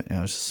time, and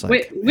I was just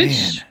like,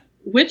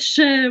 which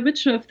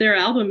of their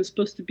album is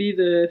supposed to be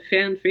the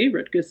fan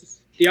favorite?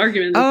 Because The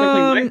Argument is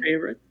definitely my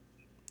favorite.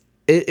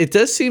 It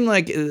does seem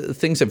like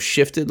things have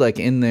shifted, like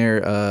in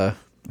their,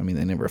 I mean,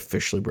 they never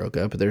officially broke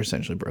up, but they're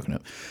essentially broken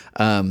up.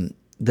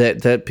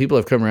 That people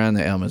have come around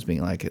the album as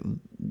being like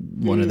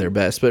one of their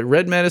best. But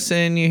Red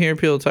Medicine, you hear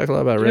people talk a lot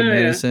about Red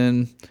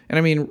Medicine. Yeah. And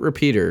I mean,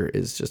 Repeater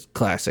is just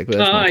classic.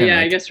 But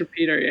I guess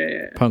Repeater,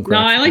 yeah. Punk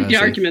rock. No, I like The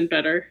Argument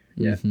better.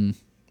 Yeah. Mm-hmm.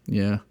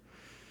 Yeah.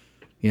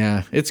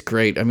 Yeah, it's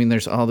great. I mean,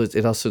 there's all this.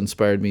 It also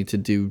inspired me to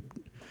do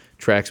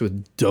tracks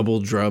with double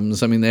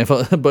drums. I mean, they have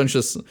a bunch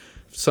of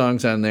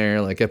songs on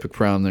there, like Epic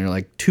Prom. They're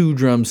like 2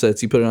 drum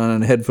sets. You put it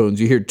on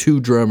headphones, you hear 2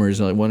 drummers,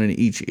 like one in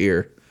each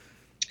ear.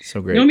 So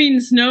great. No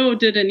Means No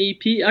did an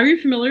EP. Are you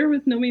familiar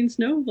with No Means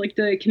No? Like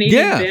the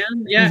Canadian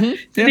band? Yeah.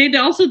 Mm-hmm. They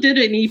also did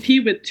an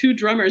EP with 2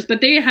 drummers, but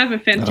they have a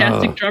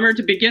fantastic drummer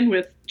to begin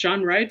with,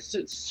 John Wright.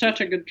 It's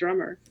such a good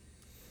drummer.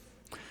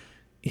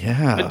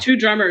 Yeah. But 2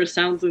 drummers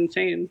sounds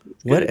insane.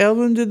 What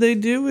album did they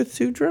do with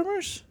 2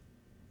 drummers?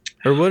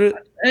 Or what?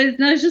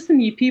 It's just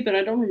an EP, but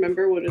I don't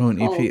remember what it's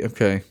called. Oh, an EP.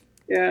 Okay.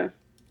 Yeah.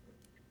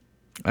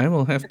 I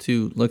will have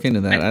to look into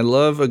that. I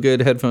love a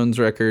good headphones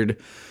record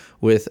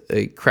with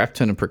a crap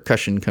ton of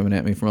percussion coming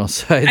at me from all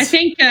sides. I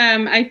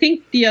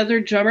think the other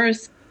drummer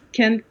is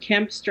Ken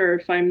Kempster,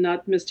 if I'm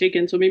not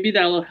mistaken. So maybe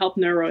that'll help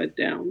narrow it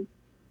down.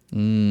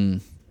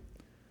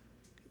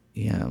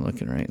 Yeah, I'm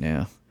looking right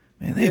now.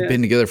 Man, they've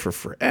been together for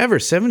forever.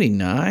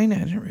 79? I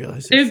didn't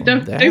realize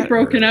they've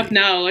broken up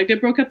now. Like they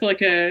broke up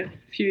like a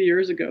few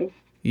years ago.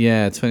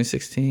 Yeah,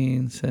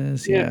 2016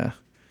 says. Yeah,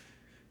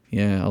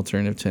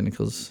 Alternative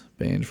Tentacles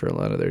band for a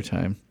lot of their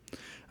time.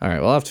 All right,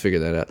 well, I'll have to figure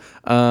that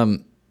out.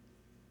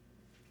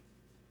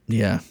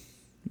 Yeah,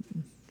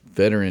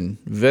 veteran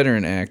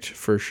act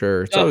for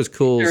sure. It's always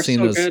cool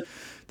seeing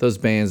those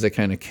bands that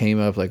kind of came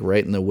up like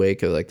right in the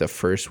wake of like the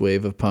first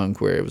wave of punk,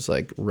 where it was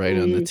like right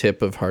on the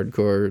tip of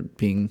hardcore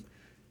being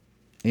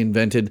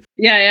invented.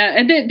 Yeah,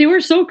 and they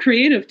were so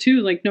creative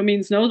too. Like No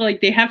Means No,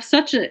 like they have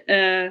such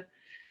a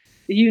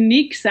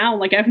unique sound.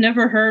 Like I've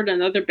never heard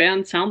another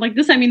band sound like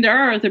this. I mean, there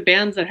are other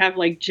bands that have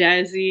like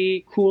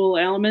jazzy, cool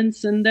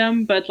elements in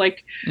them, but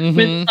like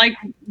with like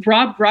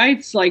Rob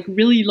Wright's like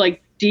really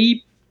like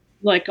deep,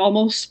 like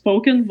almost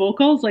spoken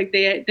vocals, like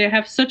they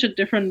have such a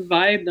different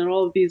vibe than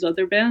all of these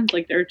other bands.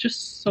 Like they're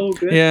just so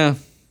good. Yeah.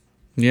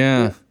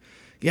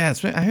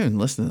 I haven't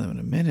listened to them in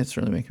a minute. It's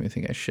really making me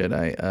think I should.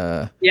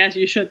 Yes,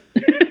 you should.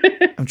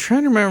 I'm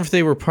trying to remember if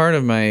they were part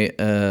of my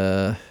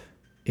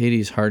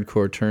 80s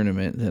hardcore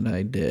tournament that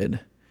I did.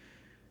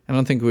 I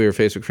don't think we were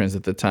Facebook friends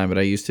at the time, but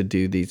I used to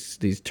do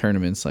these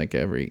tournaments like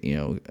every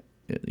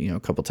a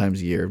couple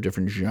times a year of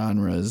different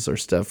genres or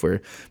stuff,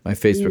 where my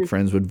Facebook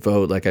friends would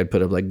vote. Like I'd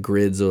put up like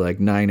grids of like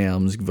 9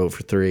 albums, vote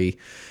for 3,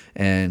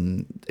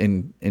 and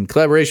in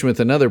collaboration with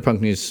another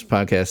punk news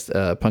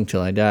podcast, Punk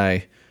Till I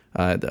Die.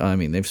 I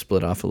mean, they've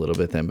split off a little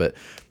bit then, but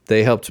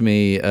they helped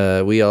me.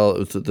 We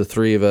all, the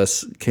 3 of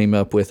us, came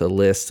up with a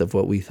list of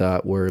what we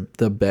thought were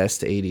the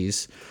best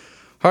 80s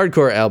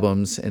hardcore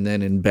albums, and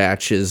then in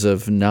batches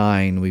of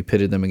 9, we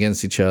pitted them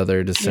against each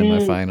other to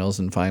semifinals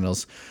and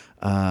finals.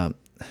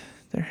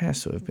 There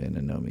has to have been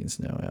a No Means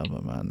No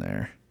album on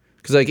there,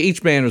 because like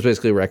each band was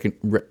basically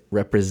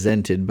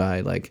represented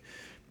by like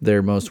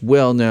their most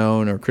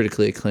well-known or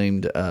critically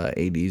acclaimed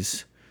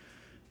 80s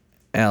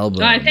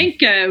album? I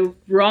think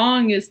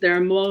Wrong is their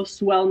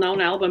most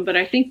well-known album, but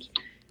I think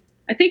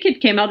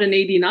it came out in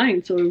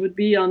 '89, so it would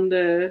be on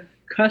the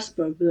cusp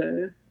of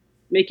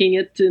making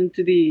it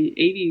into the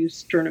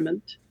 '80s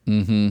tournament.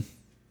 Mm-hmm.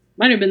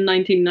 Might have been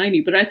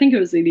 1990, but I think it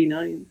was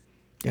 '89.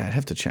 Yeah, I'd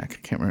have to check. I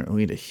can't remember.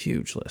 We had a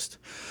huge list.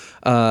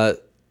 I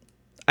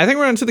think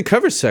we're on to the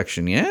cover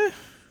section, yeah?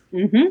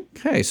 Mm-hmm.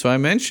 Okay, so I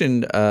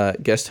mentioned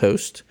guest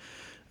host.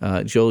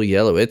 Joel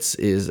Yellowitz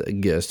is a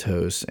guest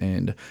host,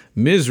 and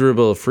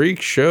Miserable Freak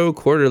Show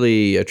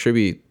Quarterly, a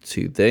tribute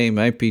to They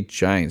Might Be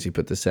Giants. He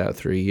put this out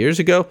 3 years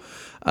ago.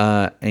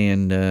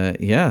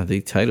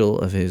 The title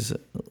of his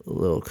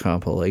little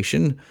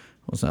compilation,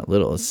 well, it's not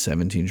little, it's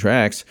 17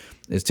 tracks,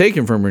 is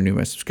taken from Renew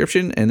My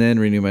Subscription, and then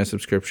Renew My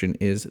Subscription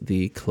is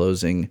the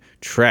closing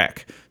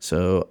track.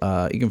 So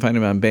you can find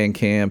him on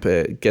Bandcamp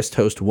at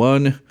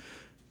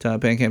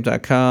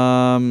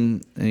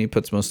guesthhost1.bandcamp.com, and he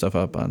puts most stuff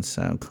up on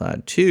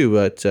SoundCloud too.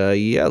 But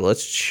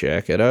let's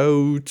check it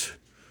out.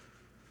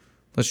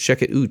 Let's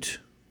check it out.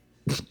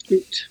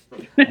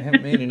 I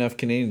haven't made enough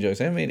Canadian jokes.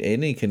 I haven't made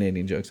any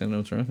Canadian jokes. I don't know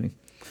what's wrong with me.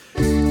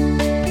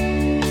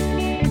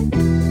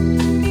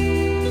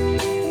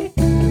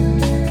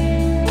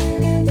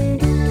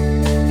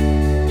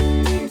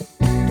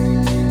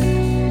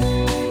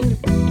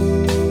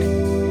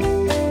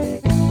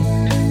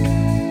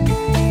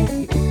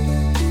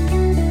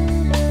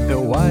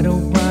 Though I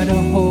don't write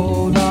a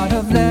whole lot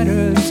of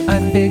letters,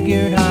 I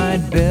figured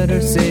I'd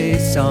better say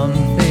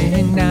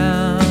something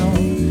now.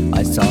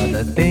 I saw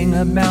the thing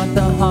about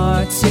the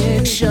heart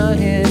sick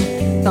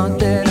shut-in, thought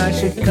that I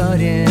should cut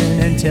in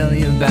and tell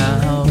you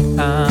about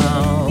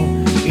how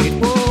it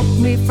woke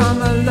me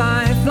from a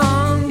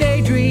lifelong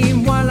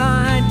daydream while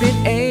I'd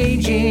been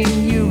aging.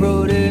 You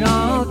wrote it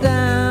all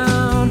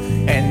down,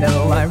 and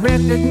though I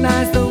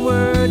recognize the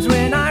words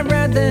when I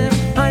read them,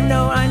 I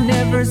know I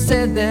never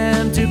said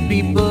them to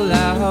people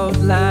out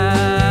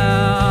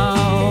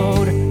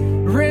loud.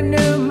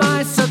 Renew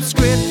my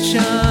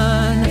subscription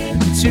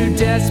to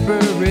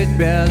Desperate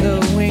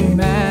Bellowing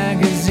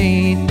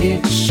magazine.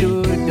 It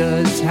sure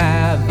does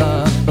have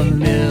a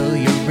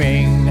familiar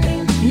ring.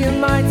 You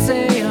might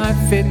say I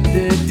fit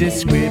the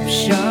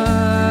description.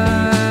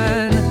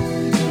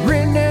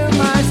 Renew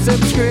my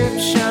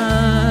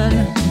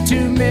subscription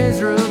to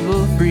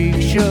Miserable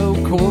Freak Show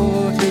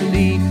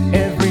Quarterly.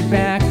 Every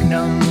back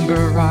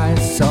number I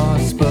saw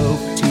spoke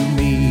to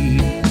me,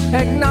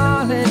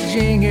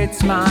 acknowledging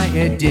it's my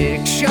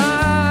addiction.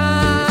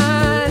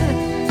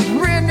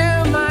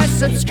 Renew my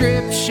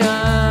subscription.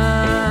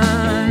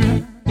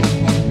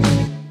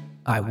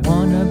 I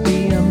wanna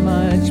be a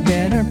much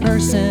better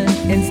person,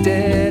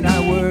 instead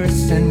I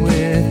worsen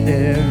with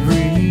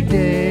every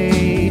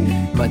day.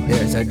 But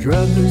there's a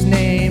drug whose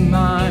name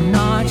I'm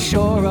not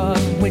sure of,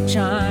 which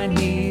I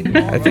need.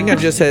 I think I've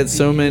just had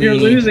so many. You're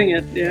losing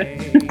it, yeah.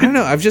 I don't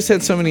know. I've just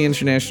had so many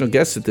international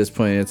guests at this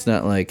point. It's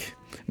not like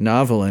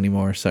novel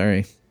anymore.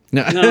 Sorry.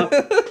 No.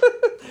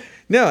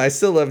 No, I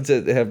still love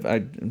to have.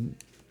 I'm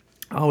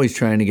always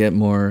trying to get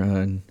more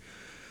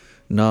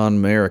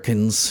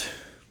non-Americans.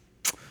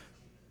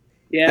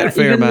 Yeah, Had a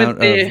fair even amount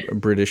with of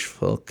British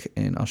folk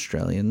and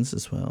Australians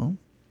as well.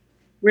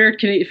 weird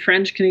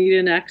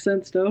French-Canadian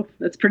accents, though.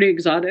 That's pretty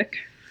exotic.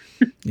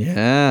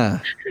 Yeah.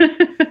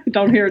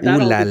 Don't hear that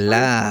Ooh all la the time.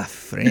 la,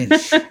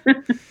 French.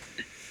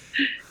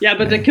 Yeah,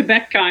 but the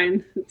Quebec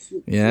kind, it's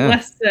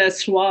less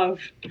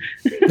suave.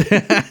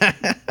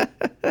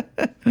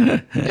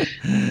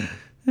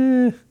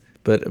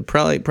 But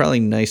probably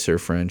nicer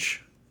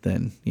French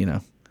than, you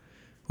know.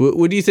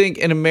 Would you think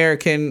an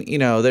American, you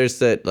know, there's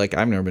that, like,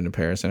 I've never been to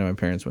Paris. I know my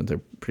parents went there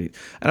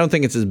I don't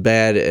think it's as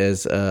bad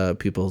as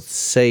people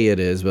say it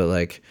is, but,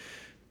 like,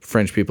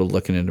 French people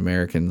looking at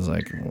Americans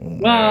like,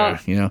 Well,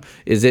 you know,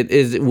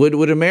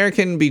 would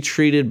American be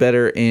treated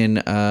better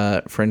in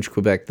French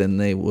Quebec than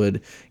they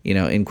would, you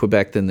know, in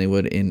Quebec than they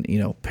would in, you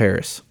know,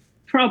 Paris?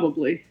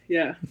 Probably,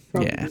 yeah.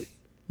 Probably. Yeah.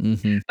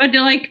 Mm-hmm. But,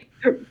 like,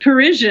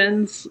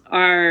 Parisians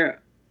are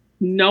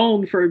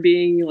known for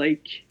being,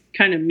 like,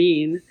 kind of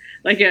mean.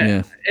 Like,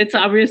 it's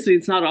obviously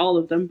it's not all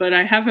of them, but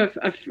I have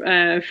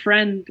a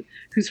friend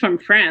who's from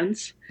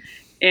France,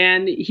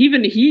 and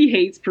he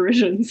hates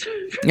Parisians.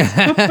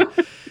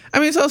 I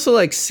mean, it's also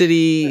like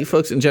city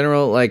folks in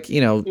general. Like, you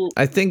know,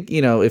 I think,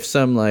 you know, if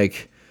someone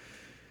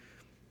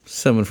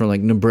from like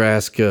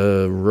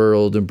Nebraska,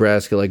 rural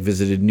Nebraska, like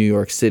visited New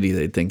York City,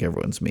 they'd think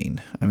everyone's mean.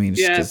 I mean,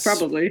 just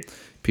probably.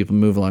 People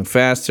move along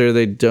faster.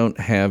 They don't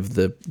have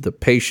the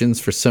patience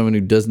for someone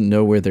who doesn't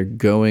know where they're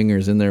going or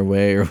is in their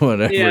way or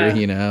whatever,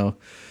 you know.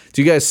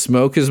 Do you guys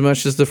smoke as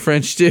much as the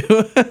French do?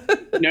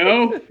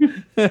 No.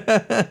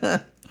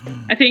 I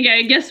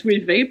guess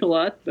we vape a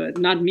lot, but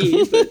not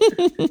me. But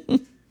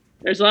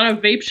there's a lot of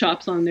vape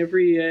shops on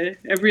every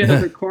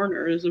other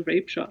corner is a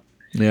vape shop.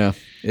 Yeah.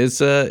 Is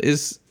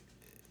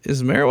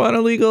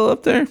marijuana legal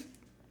up there?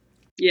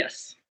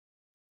 Yes.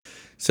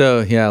 So,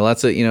 yeah,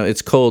 lots of, you know,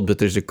 it's cold, but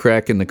there's a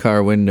crack in the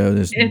car window.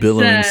 There's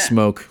billowing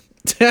smoke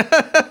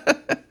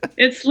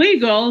It's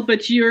legal,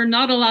 but you're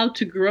not allowed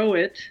to grow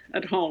it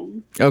at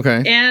home.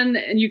 Okay. And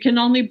you can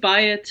only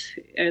buy it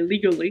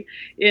legally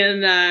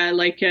in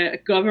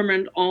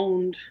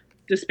government-owned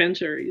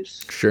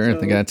dispensaries. Sure,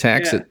 they gotta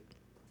tax it.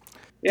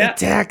 Yeah, the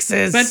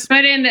taxes. But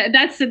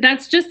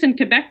that's just in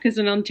Quebec, because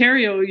in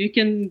Ontario you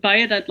can buy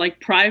it at like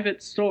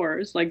private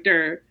stores, like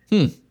they're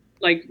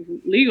like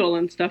legal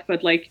and stuff.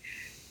 But like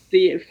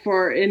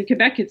in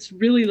Quebec, it's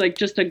really like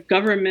just a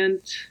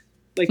government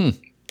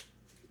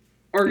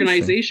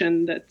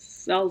organization that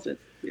sells it.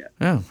 Yeah.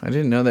 Oh, I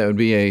didn't know that would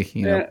be a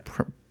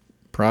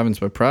province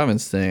by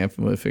province thing. I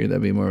would have figured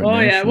that'd be more. Oh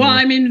yeah. Well,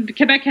 I mean,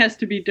 Quebec has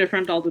to be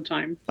different all the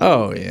time. So.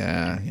 Oh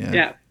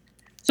yeah.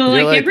 So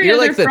every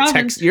other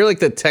province, you're like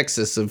the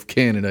Texas of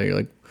Canada. You're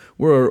like,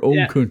 we're our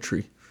own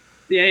country.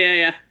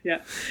 Yeah.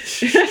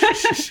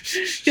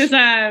 Because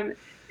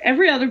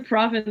every other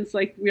province,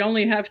 like we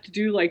only have to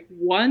do like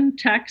one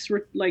tax,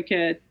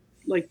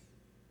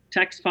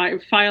 tax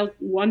file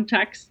one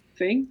tax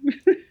thing.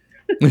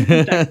 Right.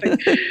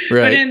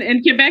 But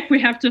in Quebec,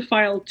 we have to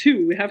file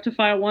two. We have to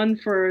file one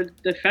for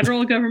the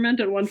federal government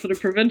and one for the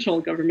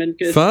provincial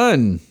government.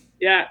 Fun.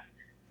 Yeah.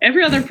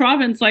 Every other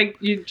province, like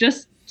you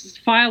just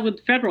file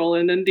with federal,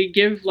 and then they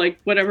give like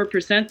whatever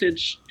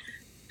percentage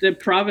the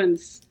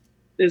province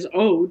is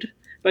owed.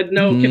 But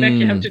no, Quebec,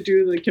 you have to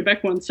do the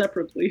Quebec one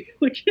separately.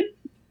 Like,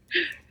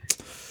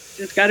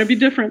 it's got to be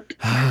different.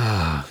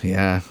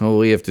 Yeah. Well,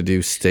 we have to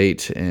do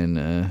state and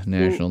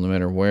national, no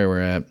matter where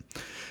we're at.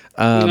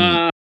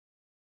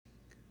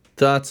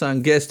 Thoughts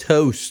on guest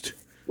host?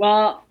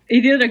 Well, he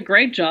did a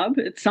great job.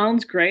 It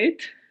sounds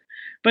great.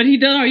 But he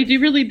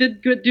really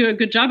did do a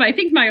good job. I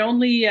think the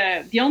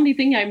only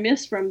thing I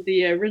miss from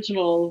the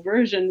original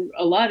version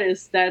a lot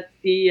is that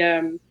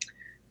the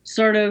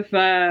sort of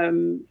how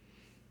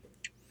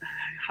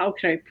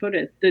can I put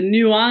it? The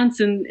nuance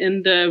in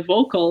the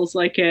vocals,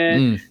 like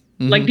the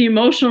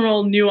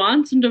emotional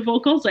nuance in the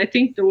vocals. I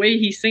think the way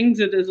he sings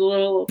it is a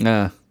little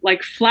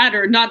like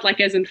flatter, not like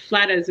as in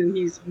flat as in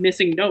he's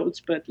missing notes,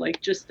 but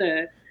like just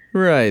the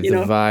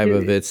vibe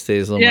of it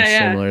stays a little more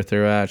similar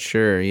throughout.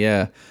 Sure,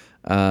 yeah.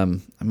 I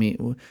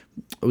mean,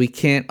 we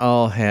can't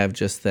all have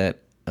just that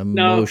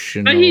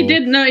emotional but he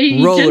did,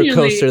 he roller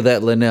coaster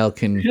that Linnell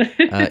can, bust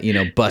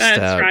that's out.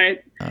 That's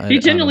right. He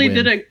genuinely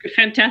did a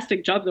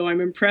fantastic job, though.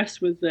 I'm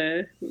impressed with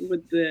the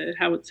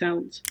how it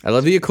sounds. I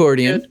love the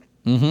accordion.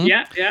 Mm-hmm.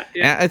 Yeah.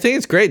 I think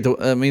it's great.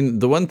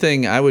 The one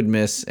thing I would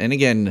miss, and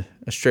again,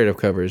 a straight up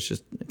cover is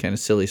just kind of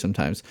silly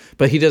sometimes,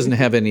 but he doesn't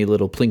have any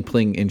little pling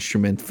pling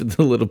instrument for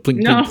the little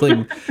pling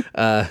pling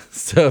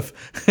stuff.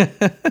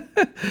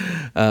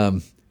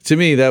 To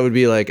me, that would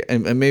be like,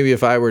 and maybe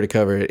if I were to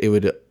cover it, it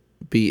would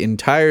be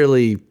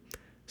entirely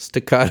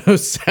staccato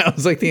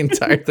sounds, like the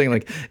entire thing,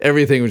 like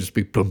everything would just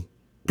be boom,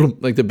 boom,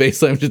 like the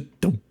bass line would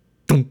just dum,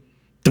 dum,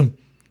 dum,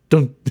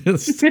 dum.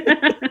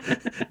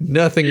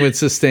 Nothing would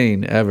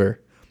sustain ever.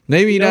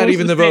 Maybe not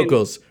even the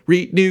vocals.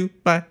 Renew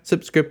my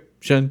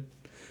subscription.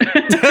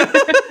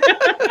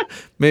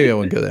 Maybe I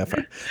wouldn't go that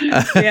far.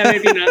 Yeah,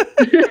 not.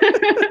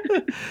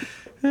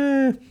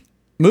 maybe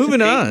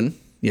Moving on.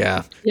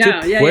 Yeah.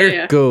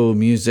 Puerco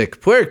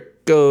music.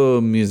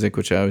 Puerco music,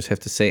 which I always have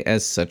to say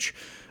as such.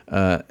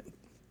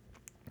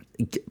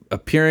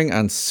 Appearing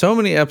on so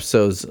many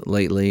episodes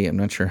lately. I'm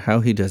not sure how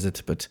he does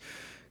it, but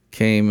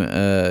came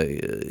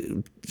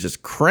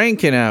just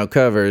cranking out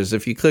covers.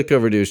 If you click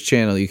over to his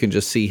channel, you can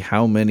just see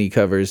how many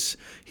covers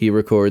he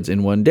records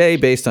in one day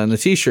based on the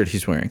t-shirt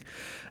he's wearing.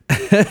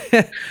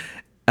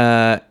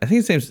 I think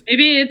his name's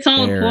maybe it's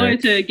all a ploy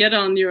to get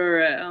on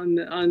your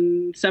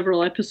on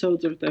several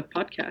episodes of the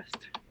podcast.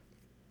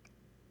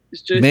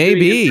 It's just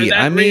maybe.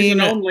 I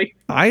mean, only.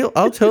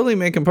 I'll totally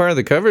make him part of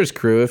the covers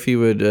crew if he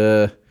would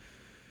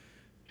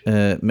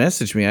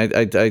message me.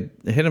 I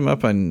hit him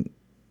up on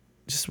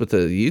just with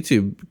a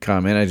YouTube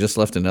comment. I just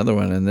left another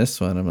one in this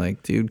one. I'm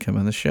like, dude, come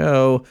on the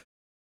show.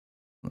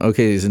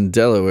 Okay, he's in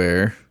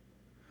Delaware.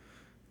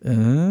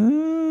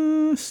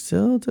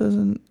 Still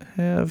doesn't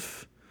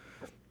have.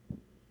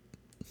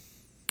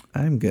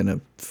 I'm gonna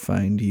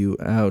find you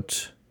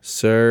out,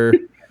 sir.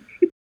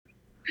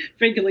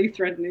 Vaguely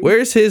threatening.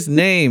 Where's his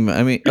name?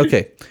 I mean,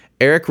 okay,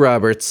 Eric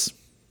Roberts.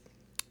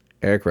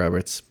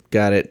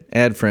 Got it.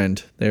 Add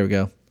friend. There we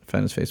go.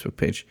 Found his Facebook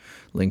page,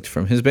 linked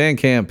from his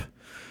Bandcamp.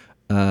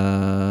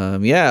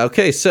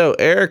 Okay, so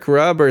Eric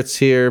Roberts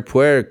here,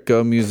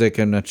 Puerco music.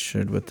 I'm not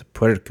sure what the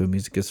Puerco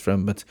music is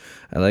from, but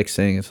I like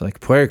saying it's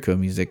like Puerco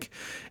music.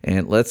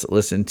 And let's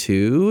listen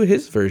to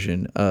his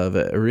version of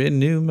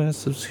Renew My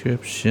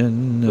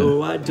Subscription.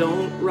 Though I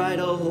don't write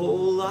a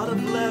whole lot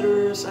of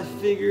letters, I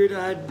figured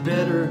I'd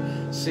better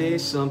say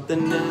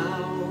something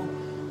now.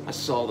 I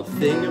saw the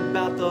thing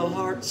about the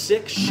heart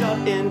sick shut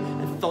in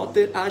and thought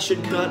that I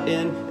should cut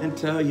in and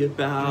tell you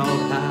about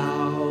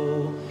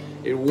how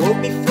it woke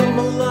me from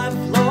a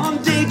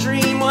lifelong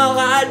daydream while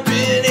I'd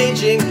been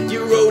aging.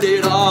 You wrote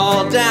it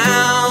all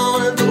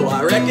down. Though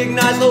I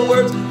recognize the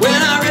words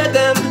when I read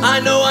them,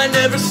 I know I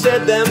never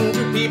said them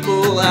to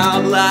people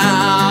out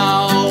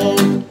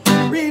loud.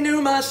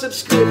 Renew my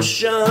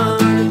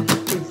subscription.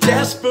 some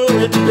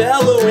desperate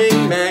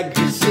bellowing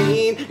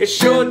magazine. It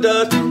sure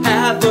does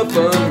have a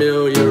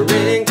familiar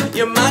ring.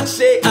 You might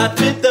say I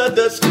fit the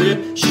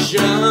description.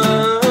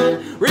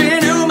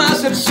 Renew my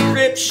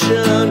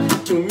subscription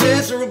to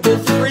miserable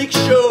freak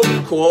show.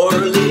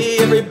 Quarterly,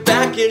 every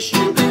back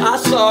issue I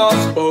saw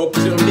spoke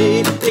to me,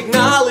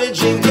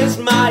 acknowledging it's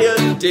my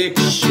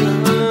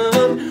addiction.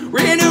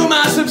 Renew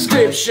my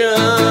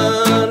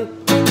subscription.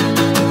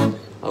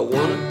 I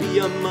wanna be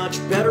a much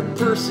better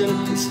person,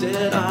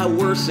 instead I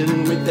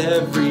worsen with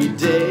every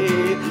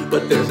day.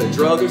 But there's a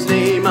drug whose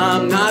name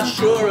I'm not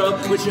sure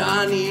of, which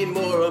I need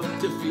more of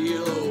to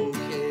feel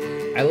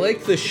okay. I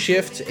like the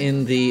shift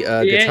in the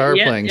guitar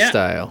playing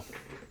style.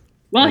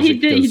 Well, As he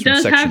it goes he from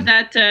does section.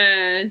 have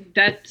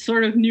that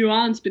sort of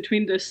nuance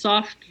between the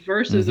soft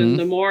verses and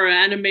the more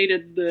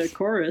animated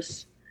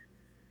chorus.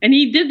 And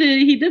he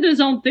did his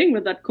own thing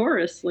with that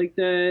chorus. Like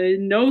the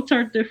notes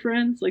are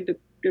different. Like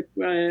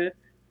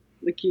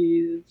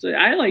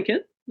I like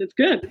it. It's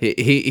good.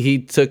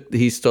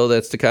 He stole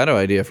that staccato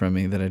idea from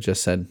me that I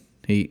just said.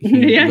 He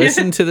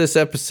listened to this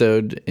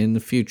episode in the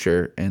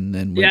future and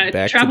then went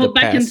back to the traveled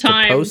back in past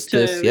time to post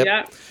this.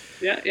 Yep.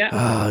 Yeah.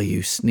 Oh,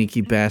 you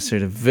sneaky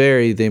bastard! A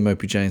very They Might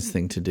Be Giants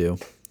thing to do.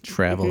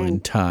 Travel in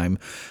time.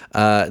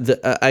 You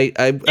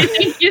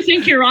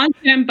think you're on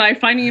him by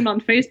finding him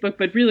on Facebook,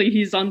 but really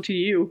he's onto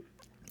you.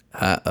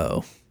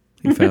 Uh-oh.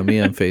 You found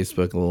me on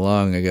Facebook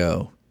long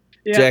ago.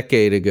 Yeah.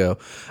 Decade ago.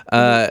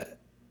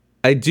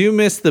 I do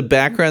miss the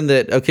background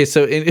that... Okay,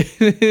 so in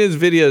his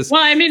videos...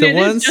 Well, I mean,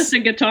 is just a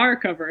guitar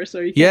cover, so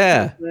you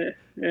Yeah.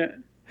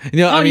 can't...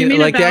 No, I you mean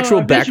like the about actual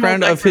a visual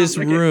background of his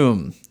background, okay.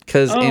 room.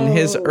 Because in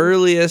his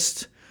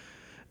earliest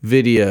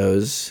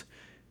videos...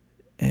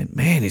 And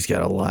man, he's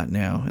got a lot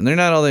now. And they're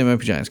not all the They Might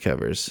Be Giants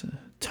covers.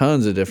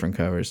 Tons of different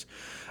covers.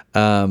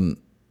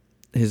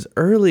 His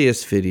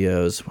earliest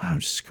videos, wow,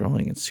 I'm just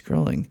scrolling and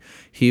scrolling.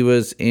 He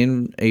was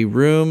in a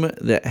room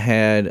that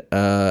had,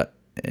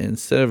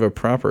 instead of a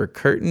proper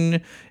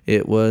curtain,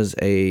 it was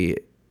a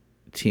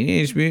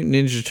Teenage Mutant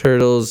Ninja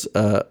Turtles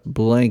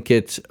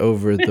blanket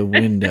over the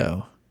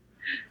window.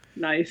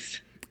 Nice.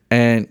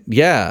 And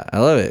yeah, I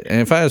love it. And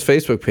if I his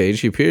Facebook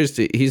page, he appears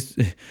to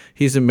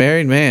he's a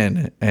married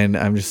man, and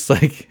I'm just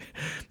like,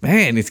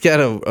 man, he's got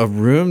a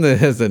room that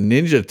has a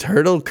Ninja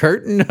Turtle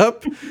curtain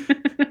up.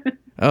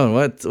 Oh,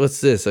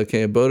 what's this?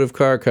 Okay, a boat of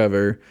car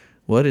cover.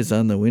 What is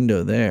on the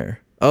window there?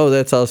 Oh,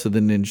 that's also the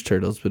Ninja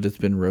Turtles, but it's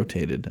been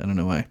rotated. I don't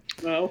know why.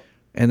 Oh.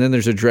 And then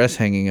there's a dress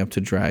hanging up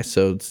to dry.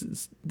 So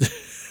it's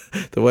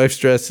the wife's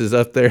dress is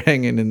up there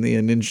hanging in the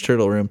Ninja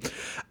Turtle room.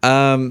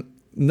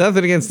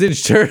 Nothing against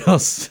Ninja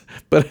Turtles,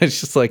 but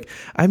it's just like,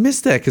 I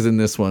missed that because in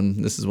this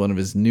is one of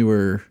his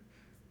newer,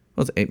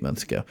 well, it's 8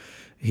 months ago.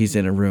 He's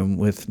in a room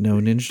with no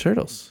Ninja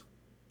Turtles.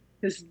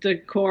 His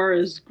decor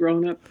is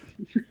grown up.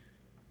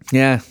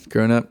 Yeah,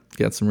 grown up,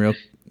 got some real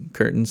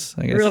curtains,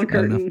 I guess. Real I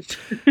don't know. curtains.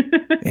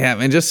 Yeah,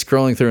 man, just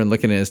scrolling through and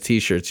looking at his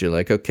t-shirts, you're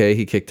like, okay,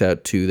 he kicked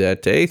out 2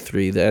 that day,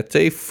 3 that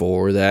day,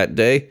 4 that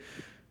day.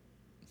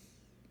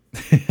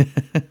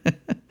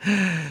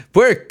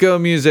 Puerco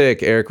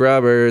Music, Eric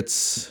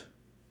Roberts.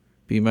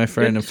 Be my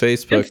friend on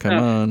Facebook.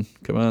 Come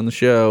on the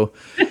show.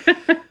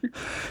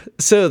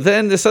 So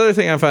then this other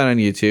thing I found on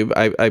YouTube,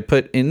 I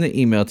put in the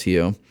email to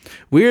you.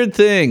 Weird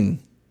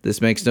thing. This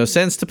makes no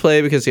sense to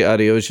play because the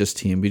audio is just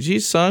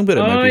TMBG's song, but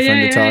it might be fun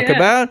to talk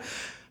about.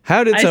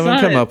 How did someone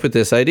come up with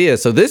this idea?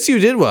 So this you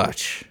did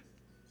watch.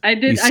 I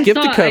did. You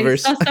skipped the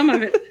covers. I saw some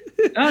of it.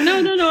 Oh,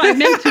 no. I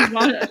meant to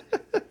watch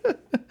it.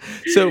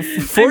 So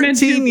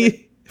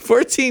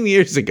 14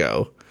 years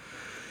ago,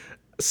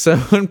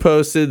 someone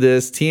posted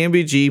this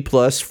TMBG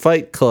plus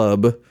Fight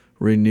Club,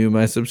 renew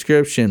my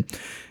subscription.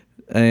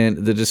 And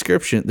the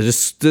description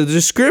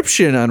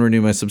on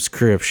renew my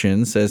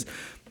subscription says,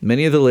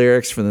 many of the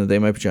lyrics from the They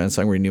Might Be Giants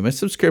song Renew My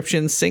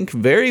Subscription sync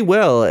very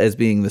well as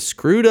being the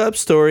screwed up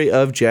story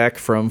of Jack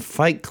from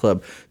Fight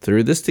Club.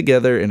 Threw this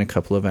together in a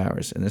couple of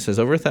hours. And this has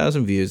over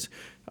 1,000 views,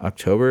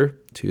 October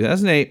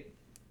 2008.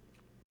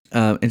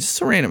 And just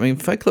so random, I mean,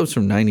 Fight Club's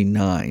from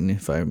 99,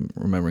 if I'm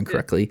remembering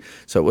correctly.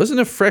 So it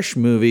wasn't a fresh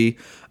movie.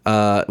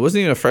 It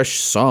wasn't even a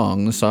fresh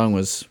song. The song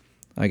was,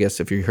 I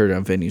guess if you heard it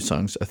on Venue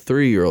Songs, a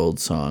 3-year-old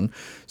song.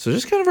 So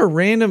just kind of a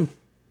random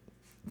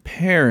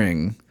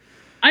pairing.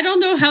 I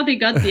don't know how they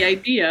got the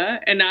idea,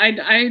 and I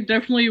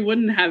definitely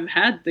wouldn't have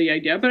had the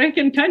idea, but I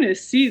can kind of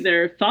see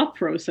their thought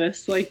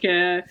process, like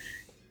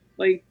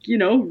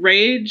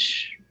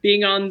Rage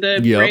being on the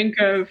brink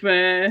of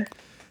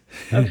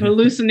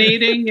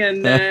hallucinating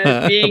and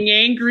being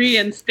angry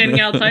and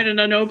standing outside an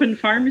unopened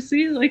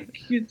pharmacy. Like,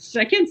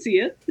 I can see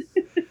it.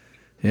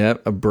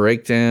 Yep, a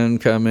breakdown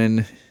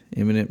coming,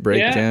 imminent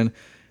breakdown. Yeah.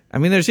 I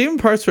mean, there's even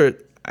parts where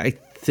I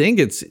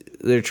think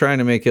they're trying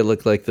to make it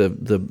look like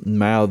the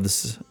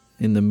mouths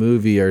in the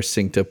movie are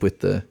synced up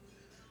with the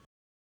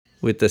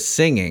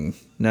singing,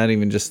 not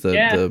even just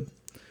the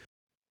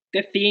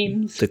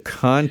themes, the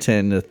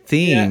content, the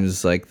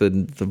themes, like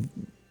the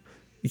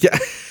yeah.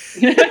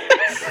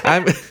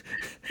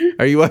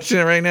 Are you watching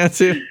it right now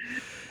too?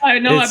 I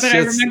know, but I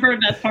remember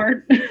that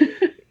part.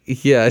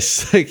 Yeah,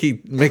 it's like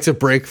he makes a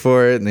break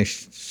for it, and they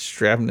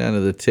strap him down to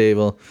the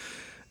table.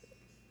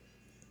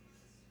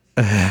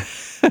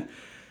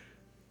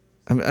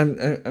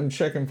 I'm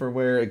checking for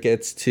where it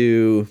gets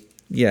to.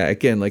 Yeah,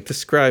 again, like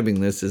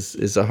describing this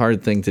is a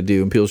hard thing to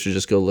do, and people should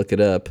just go look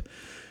it up.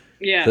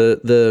 Yeah.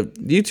 The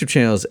YouTube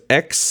channel is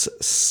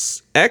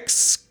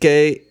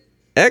XSKA.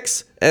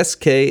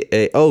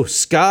 Oh,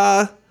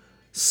 Ska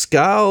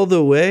all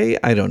the way.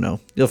 I don't know.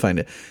 You'll find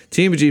it.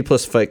 TMBG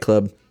plus Fight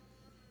Club.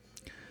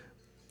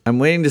 I'm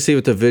waiting to see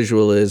what the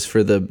visual is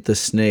for the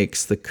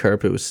snakes, the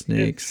carpet with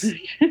snakes.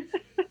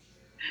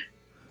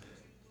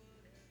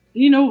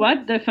 You know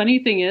what? The funny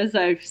thing is,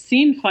 I've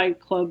seen Fight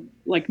Club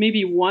like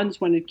maybe once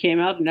when it came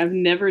out, and I've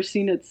never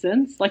seen it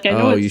since. Like I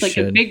know it's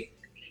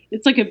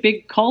like a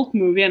big cult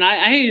movie, and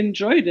I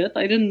enjoyed it.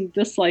 I didn't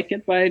dislike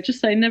it, but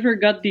I never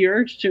got the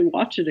urge to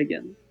watch it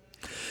again.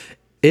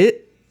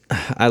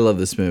 I love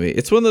this movie.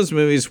 It's one of those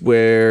movies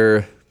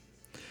where,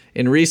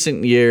 in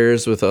recent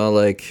years, with all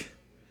like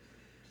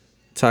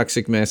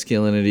toxic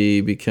masculinity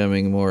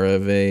becoming more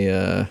of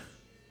a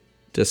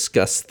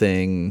discussed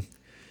thing.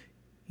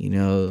 You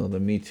know, the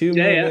Me Too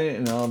movement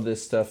and all of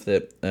this stuff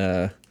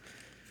that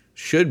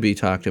should be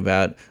talked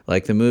about.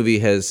 Like the movie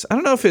has, I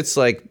don't know if it's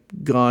like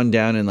gone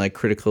down in like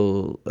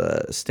critical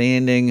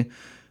standing,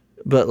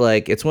 but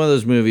like it's one of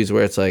those movies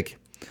where it's like,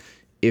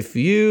 if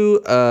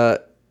you're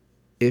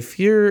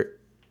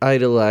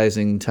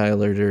idolizing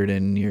Tyler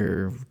Durden,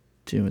 you're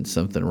doing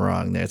something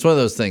wrong there. It's one of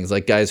those things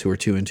like guys who are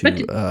too into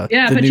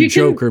the new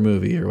Joker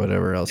movie or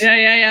whatever else.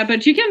 Yeah.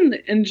 But you can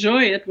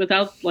enjoy it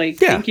without like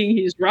thinking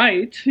he's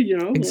right, you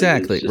know?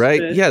 Exactly, like,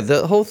 right? Yeah,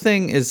 the whole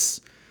thing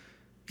is,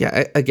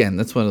 again,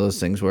 that's one of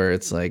those things where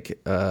it's like,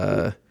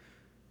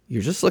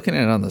 you're just looking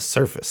at it on the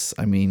surface.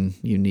 I mean,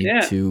 you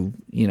need to,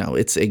 you know,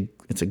 it's a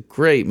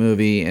great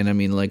movie. And I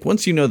mean, like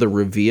once you know the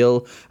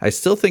reveal, I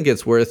still think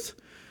it's worth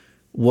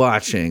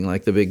watching,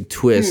 like the big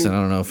twist. And I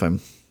don't know if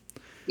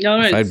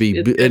I'd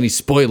be any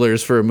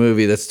spoilers for a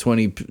movie that's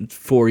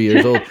 24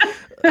 years old.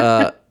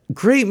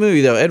 Great movie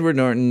though. Edward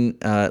Norton,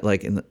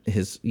 like in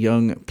his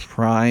young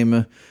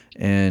prime,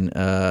 and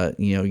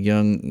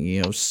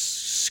young,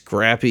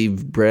 scrappy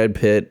Brad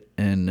Pitt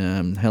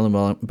and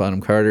Helen Bonham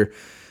Carter.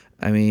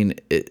 I mean,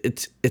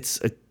 it's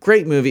a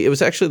great movie. It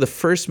was actually the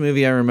first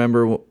movie I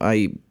remember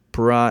I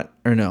brought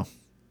to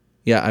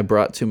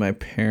my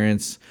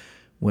parents.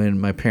 When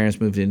my parents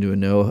moved into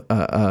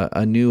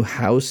a new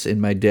house,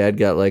 and my dad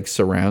got like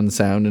surround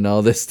sound and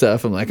all this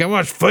stuff, I'm like, I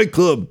watched Fight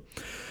Club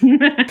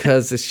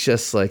because it's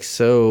just like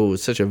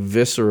such a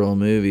visceral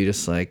movie.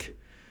 Just like,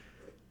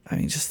 I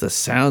mean, just the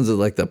sounds of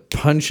like the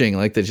punching,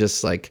 like the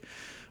just like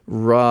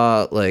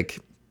raw, like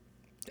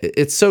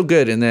it's so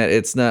good in that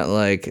it's not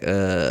like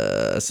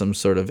some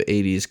sort of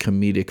 80s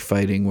comedic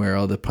fighting where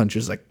all the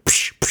punches like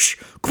psh, psh,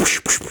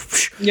 psh, psh, psh.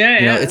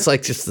 Yeah. It's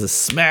like just the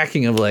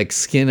smacking of like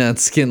skin on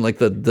skin, like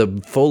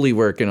the Foley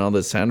work and all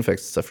the sound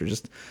effects and stuff are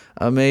just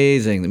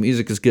amazing. The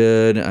music is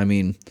good. I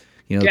mean,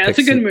 it's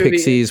a good movie.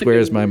 Pixies,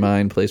 Where's My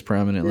Mind plays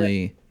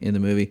prominently in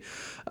the movie,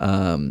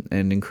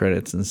 ending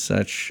credits and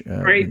such.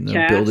 Great the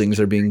cast.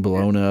 Buildings are being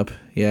blown up.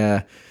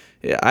 Yeah,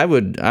 I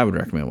would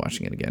recommend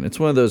watching it again.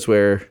 It's one of those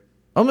where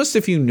almost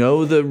if you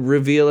know the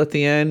reveal at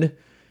the end,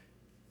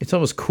 it's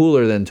almost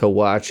cooler than to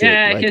watch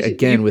it like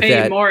again you with pay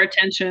that more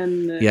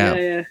attention.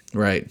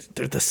 Right.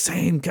 They're the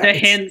same guys. The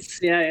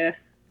hints,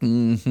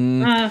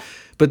 Mm-hmm.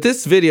 But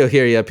this video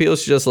here, people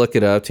should just look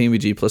it up.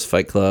 TMBG plus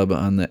Fight Club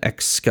on the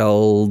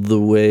X-Skull the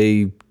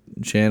Way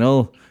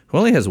channel, who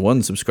only has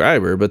one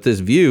subscriber, but this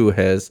video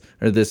has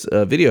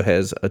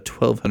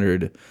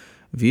 1,200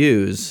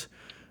 views.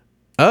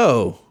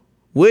 Oh,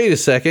 wait a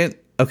second.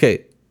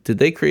 Okay, did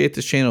they create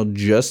this channel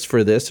just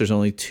for this? There's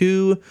only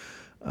 2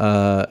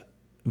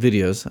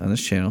 videos on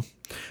this channel.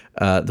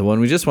 The one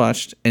we just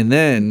watched, and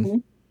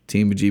then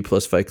TMBG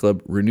plus Fight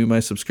Club, renew my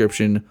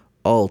subscription,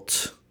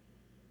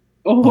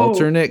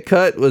 alternate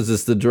cut. Was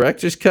this the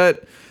director's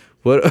cut?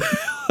 What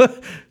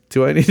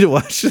do I need to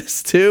watch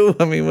this too?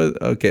 I mean,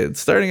 okay, it's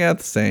starting out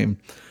the same.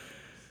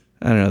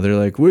 I don't know. They're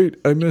like, wait,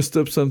 I messed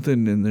up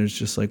something, and there's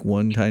just like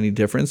one tiny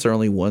difference, or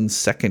only 1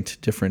 second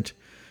different.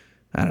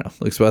 I don't know.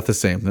 Looks about the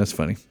same. That's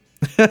funny.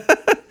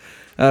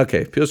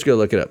 Okay, people should go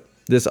look it up.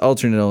 This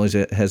alternate only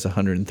has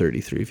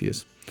 133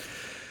 views.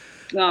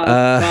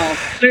 Well,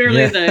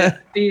 clearly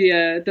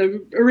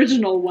the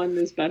original one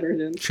is better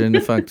than. Shouldn't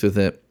have fucked with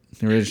it.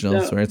 The original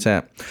is where it's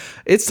at.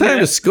 It's time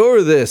to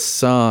score this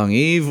song,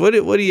 Eve. What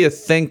are you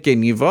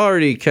thinking? You've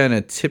already kind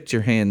of tipped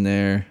your hand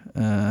there.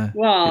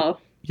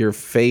 Your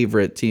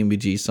favorite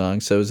TMBG song.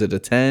 So is it a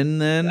 10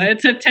 then?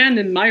 It's a 10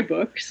 in my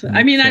books. Okay.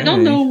 I mean, I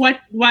don't know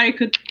why I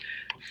could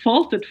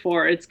fault it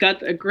for. It's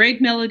got a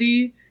great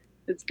melody.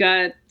 It's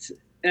got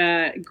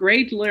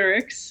great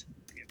lyrics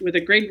with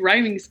a great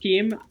rhyming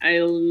scheme. I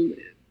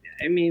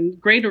mean,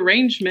 great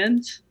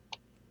arrangement.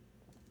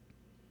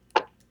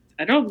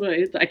 I don't know.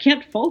 I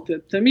can't fault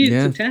it. To me,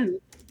 it's a 10.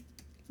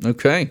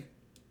 Okay.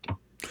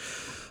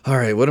 All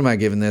right. What am I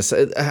giving this?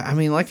 I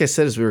mean, like I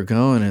said, as we were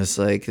going, it's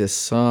like this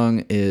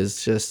song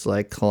is just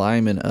like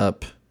climbing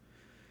up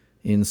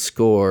in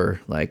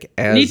score, like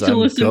Need as to I'm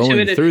listen to going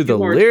it a through few the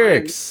more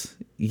lyrics.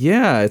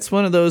 Yeah, it's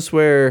one of those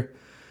where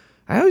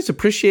I always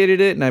appreciated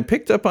it, and I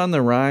picked up on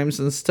the rhymes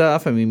and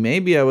stuff. I mean,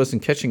 maybe I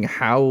wasn't catching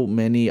how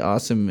many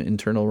awesome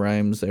internal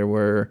rhymes there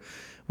were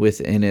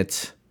within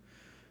it.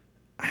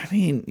 I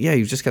mean, yeah,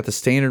 you've just got the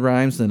standard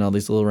rhymes and then all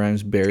these little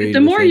rhymes buried. The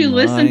more you within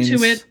listen lines.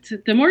 to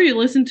it,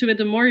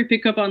 the more you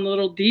pick up on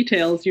little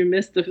details you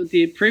missed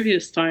the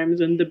previous times,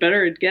 and the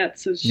better it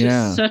gets. It's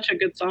just such a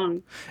good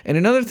song. And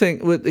another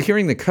thing with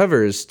hearing the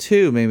covers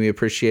too made me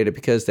appreciate it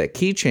because that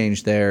key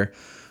change there.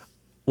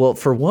 Well,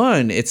 for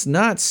one, it's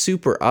not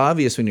super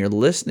obvious when you're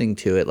listening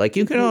to it. Like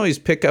you can always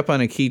pick up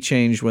on a key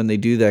change when they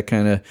do that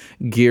kind of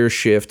gear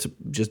shift,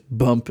 just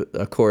bump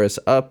a chorus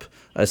up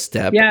a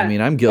step. Yeah. I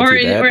mean, I'm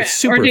guilty of that. It's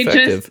super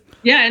effective.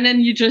 And then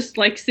you just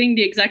like sing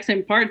the exact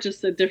same part,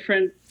 just a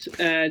different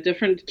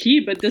key.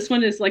 But this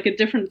one is like a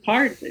different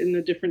part in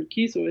a different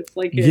key, so it's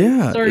like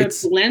it sort of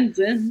blends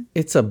in.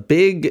 It's a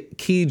big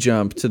key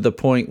jump to the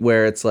point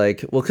where it's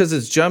like, well, because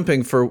it's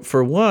jumping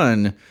for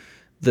one,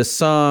 the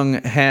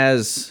song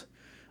has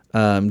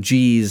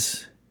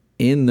G's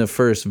in the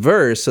first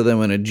verse, so then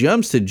when it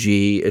jumps to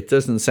G, it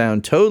doesn't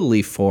sound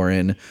totally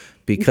foreign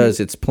because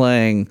it's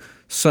playing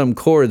some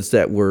chords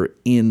that were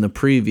in the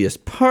previous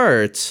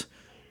part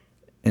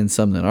and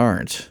some that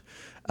aren't.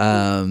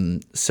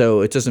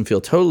 So it doesn't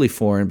feel totally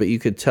foreign, but you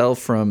could tell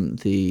from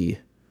and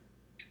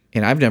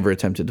I've never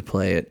attempted to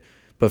play it,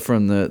 but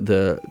from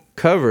the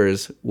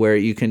covers where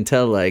you can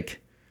tell, like,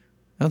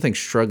 I don't think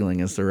struggling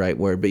is the right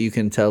word, but you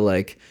can tell,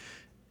 like,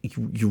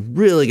 you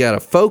really got to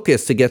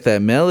focus to get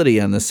that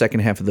melody on the second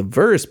half of the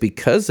verse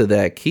because of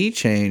that key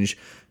change,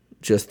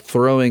 just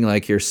throwing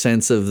like your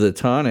sense of the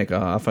tonic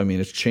off. I mean,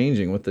 it's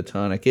changing what the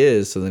tonic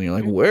is. So then you're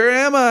like, where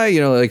am I? You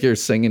know, like you're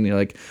singing, you're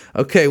like,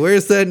 okay,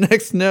 where's that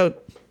next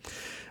note?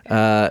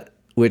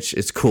 Which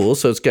is cool.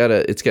 So it's got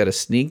a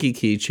sneaky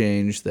key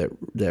change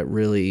that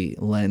really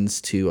lends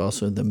to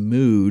also the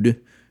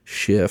mood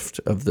shift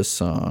of the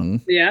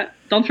song. Yeah.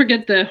 Don't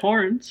forget the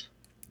horns.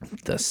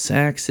 The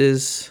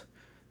saxes.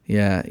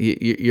 Yeah,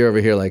 you're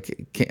over here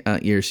like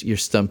you're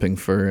stumping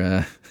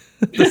for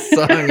the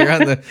song. You're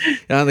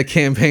on the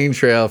campaign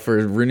trail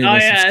for renewing my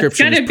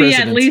subscription. It's got to be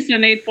at least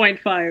an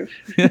 8.5.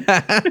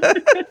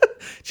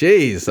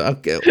 Jeez,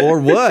 okay.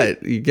 Or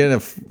what? You're gonna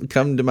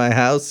come to my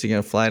house? You're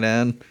gonna fly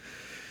down?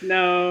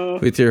 No.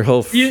 With your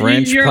whole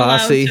French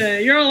posse?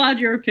 You're allowed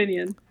your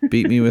opinion.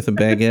 Beat me with a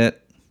baguette.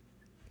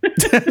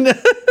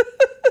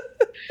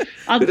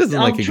 I'll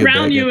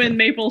drown you in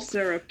maple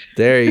syrup.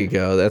 There you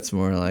go. That's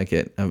more like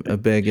it. A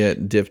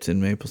baguette dipped in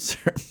maple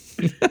syrup.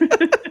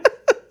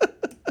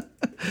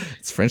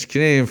 It's French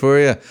Canadian for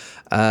you.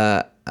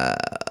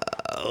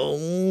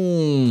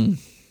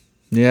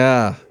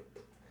 Yeah.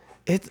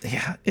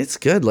 It's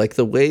good. Like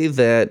the way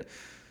that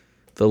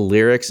the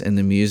lyrics and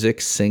the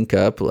music sync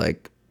up,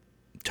 like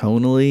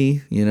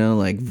tonally, you know,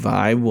 like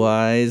vibe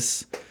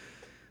wise.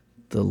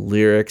 The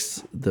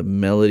lyrics, the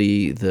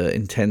melody, the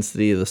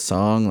intensity of the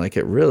song, like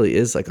it really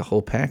is like a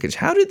whole package.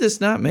 How did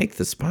this not make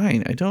the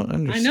Spine? I don't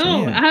understand. I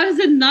know. How has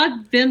it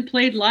not been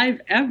played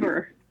live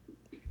ever?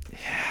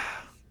 Yeah.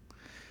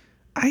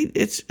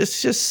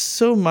 It's just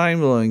so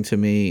mind-blowing to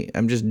me.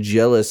 I'm just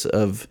jealous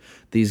of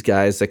these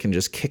guys that can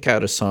just kick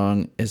out a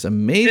song as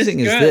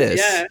amazing as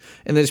this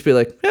and then just be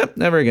like, yep,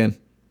 never again.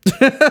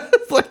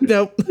 Like,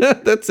 nope,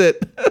 that's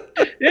it.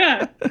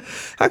 Yeah.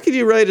 How could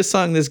you write a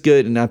song this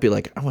good and not be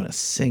like, I want to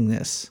sing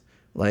this?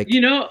 Like, you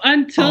know,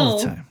 all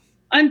the time.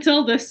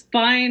 Until the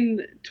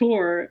Spine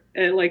tour,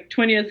 like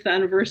 20th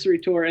anniversary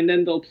tour, and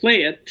then they'll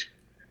play it.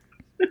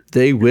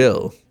 They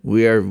will.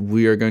 We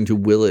are going to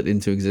will it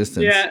into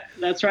existence. Yeah,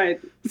 that's right.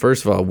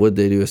 First of all, would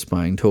they do a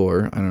Spine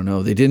tour? I don't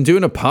know. They didn't do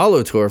an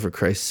Apollo tour, for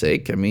Christ's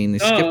sake. I mean, they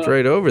skipped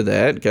right over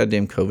that.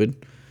 Goddamn COVID.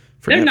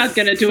 They're not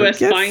going to do a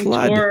Spine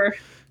tour.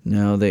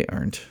 No, they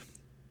aren't.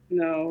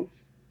 No.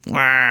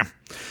 On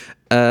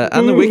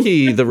the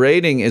wiki, the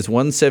rating is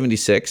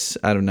 176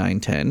 out of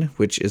 910,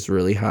 which is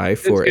really high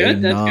for a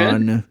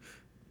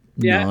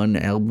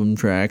non-album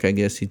track, I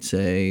guess you'd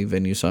say.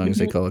 Venue songs,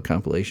 they call it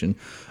compilation.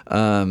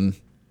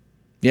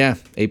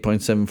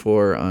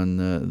 8.74 on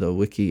the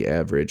wiki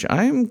average.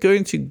 I'm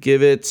going to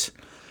give it...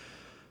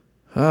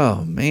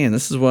 Oh, man,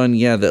 this is one,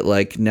 that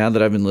like now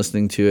that I've been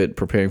listening to it,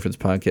 preparing for this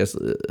podcast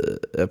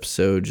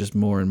episode just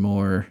more and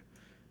more,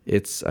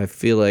 I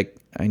feel like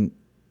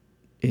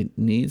it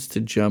needs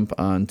to jump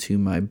onto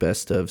my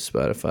best of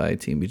Spotify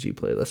TMBG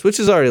playlist,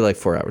 which is already like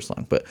 4 hours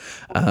long, but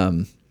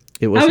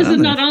it wasn't. How is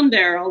it not on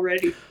there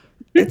already?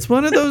 It's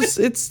one of those,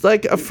 it's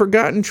like a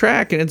forgotten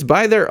track, and it's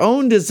by their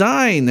own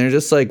design. They're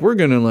just like, we're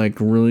going to like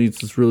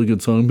release this really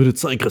good song, but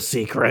it's like a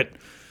secret.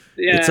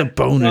 Yeah, it's a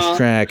bonus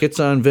track. It's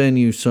on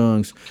Venue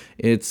songs.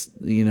 It's,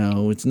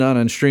 it's not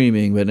on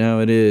streaming, but now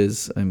it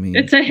is. I mean,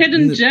 it's a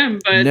hidden gem,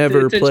 but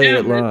never it's play a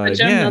gem. it live.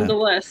 It's a gem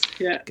nonetheless.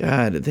 Yeah.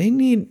 God, they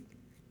need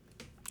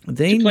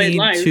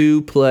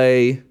to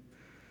play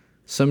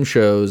some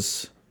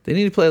shows. They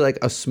need to play like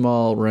a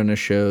small run of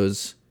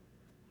shows.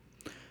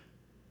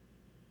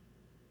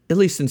 at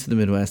least into the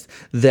Midwest,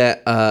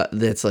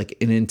 that's like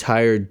an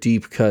entire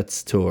deep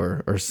cuts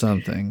tour or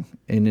something.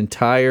 An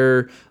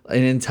entire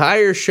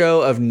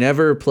show of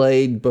never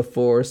played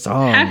before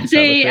songs.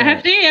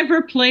 Have they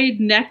ever played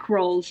neck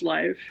rolls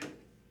live?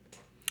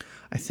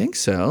 I think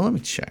so. Let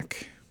me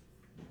check.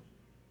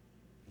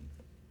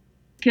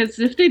 Because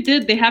if they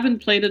did, they haven't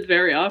played it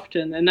very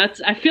often, and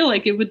I feel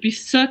like it would be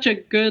such a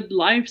good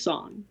live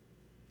song.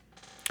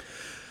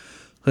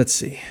 Let's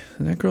see.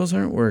 The neck rolls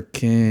aren't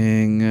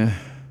working.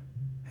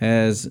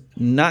 Has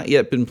not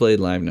yet been played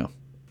live. No.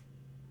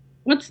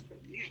 What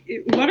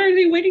are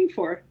they waiting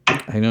for?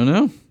 I don't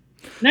know.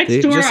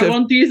 Next tour, I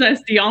want these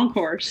as the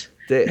encores.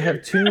 They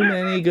have too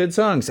many good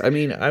songs. I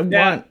mean,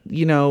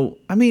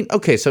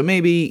 okay, so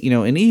maybe,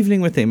 An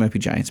Evening with They Might Be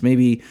Giants.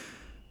 Maybe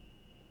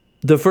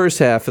the first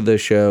half of the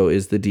show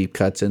is the deep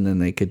cuts, and then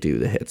they could do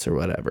the hits or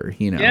whatever,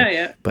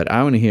 Yeah. But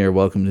I want to hear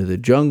Welcome to the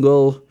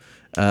Jungle.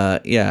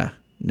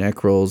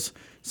 Neck rolls,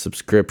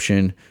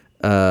 Subscription.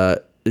 Some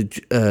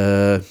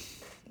of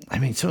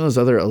those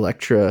other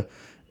Elektra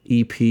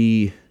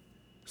EP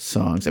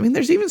songs. I mean,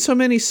 there's even so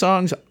many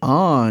songs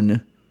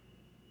on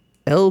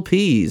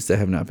LPs that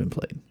have not been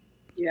played.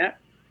 Yeah.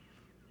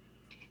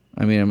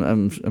 I mean,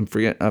 I'm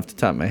forgetting off the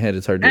top of my head.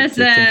 It's hard to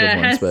think of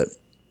ones, but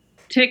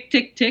Tick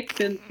Tick Tick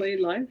been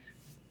played live?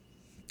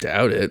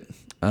 Doubt it.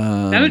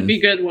 That would be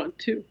a good one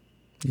too.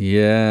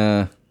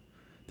 Yeah,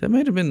 that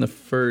might have been the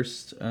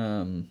first.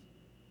 Might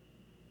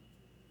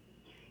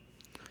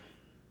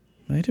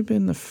have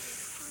been the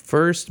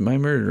first My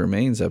Murdered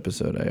Remains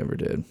episode I ever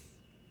did.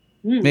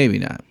 Maybe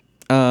not.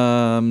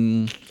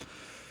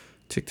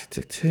 Tick Tick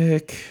Tick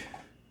Tick.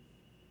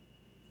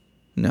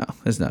 No,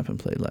 has not been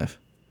played live.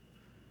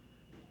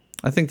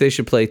 I think they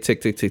should play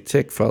Tick Tick Tick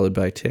Tick followed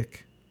by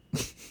Tick.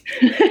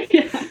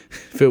 Yeah.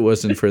 If it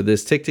wasn't for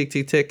this Tick Tick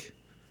Tick Tick.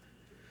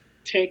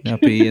 Tick. Not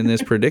be in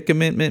this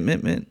predicament.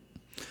 Mint.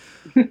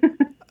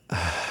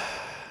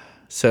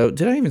 So,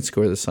 did I even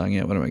score this song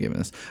yet? What am I giving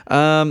this?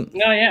 Oh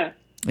yeah.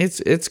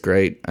 It's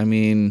great. I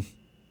mean,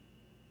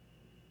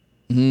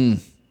 I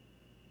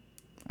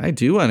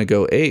do want to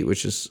go 8,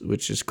 which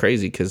is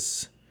crazy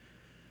because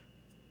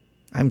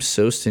I'm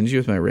so stingy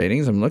with my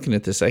ratings. I'm looking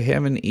at this. I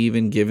haven't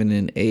even given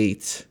an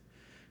 8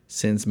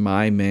 since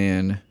My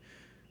Man,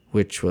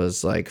 which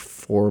was like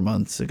 4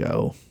 months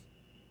ago.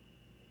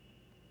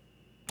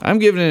 I'm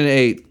giving it an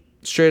 8.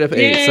 Straight up 8.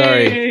 Yay!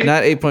 Sorry.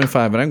 Not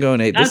 8.5, but I'm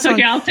going 8. That's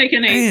okay. I'll take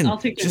an 8. I'll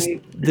take an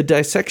 8. The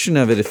dissection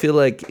of it, I feel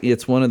like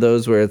it's one of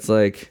those where it's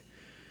like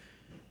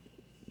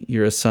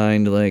you're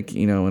assigned, like,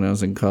 when I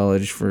was in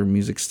college for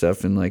music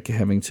stuff and like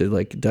having to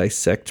like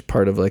dissect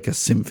part of like a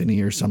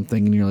symphony or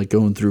something, and you're like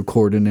going through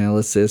chord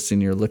analysis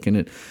and you're looking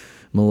at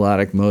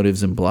melodic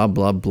motives and blah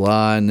blah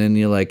blah, and then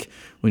you're like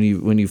when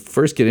you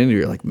first get into it,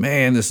 you're like,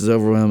 man, this is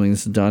overwhelming,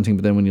 this is daunting,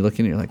 but then when you look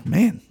in it, you're like,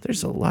 man,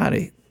 there's a lot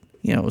of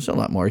there's a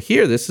lot more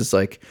here. This is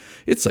like,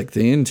 it's like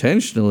they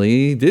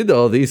intentionally did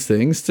all these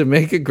things to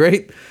make a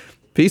great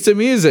piece of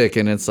music,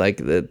 and it's like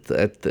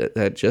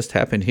that just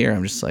happened here.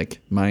 I'm just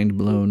like mind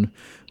blown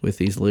with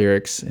these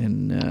lyrics,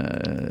 and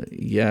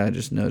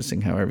just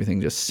noticing how everything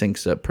just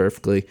syncs up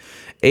perfectly.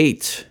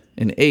 8.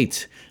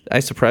 I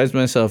surprised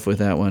myself with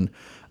that one.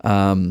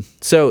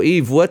 So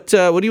Eve, what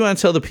do you want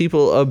to tell the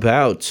people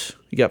about?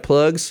 You got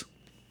plugs?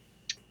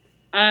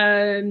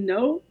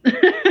 No.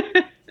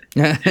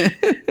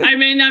 I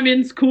mean, I'm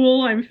in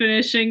school. I'm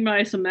finishing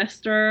my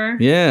semester.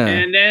 Yeah.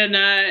 And then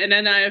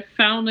I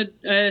found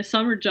a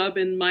summer job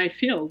in my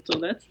field, so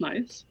that's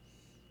nice.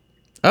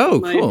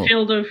 Oh, my cool.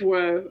 field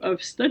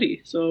of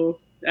study. So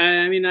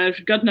I mean,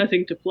 I've got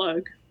nothing to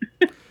plug.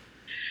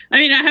 I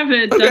mean, I have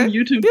a dumb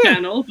YouTube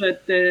channel,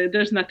 but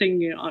there's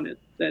nothing on it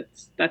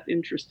that's that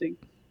interesting.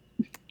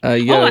 I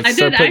did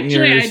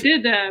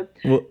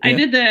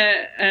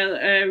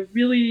a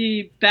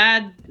really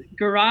bad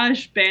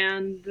garage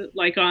band,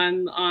 like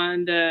on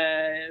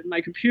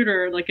my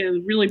computer, like a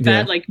really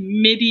bad like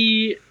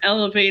MIDI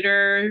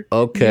elevator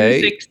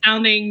music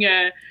sounding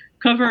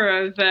cover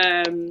of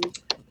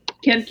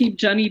Can't Keep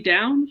Johnny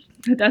Down.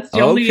 That's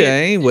the only.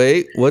 Okay,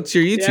 wait. What's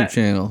your YouTube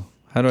channel?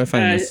 How do I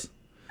find this?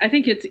 I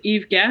think it's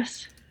Eve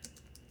Gasse.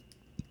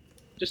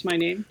 Just my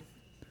name.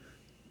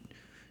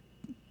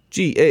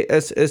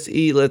 Gasse.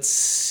 Let's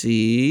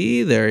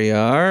see. There you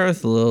are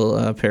with a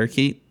little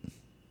parakeet.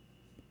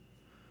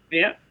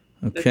 Yeah.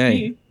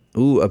 Okay.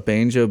 Ooh, a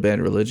Banjo Bad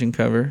Religion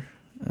cover.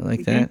 I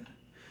like that.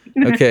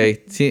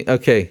 Okay.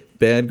 Okay.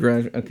 Bad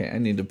Garage. Okay, I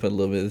need to put a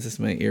little bit of this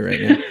in my ear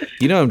right now.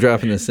 I'm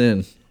dropping this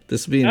in.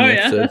 This will be in the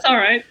episode. That's all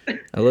right.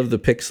 I love the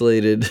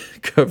pixelated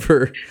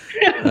cover,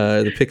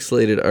 the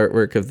pixelated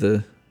artwork of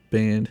the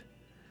band.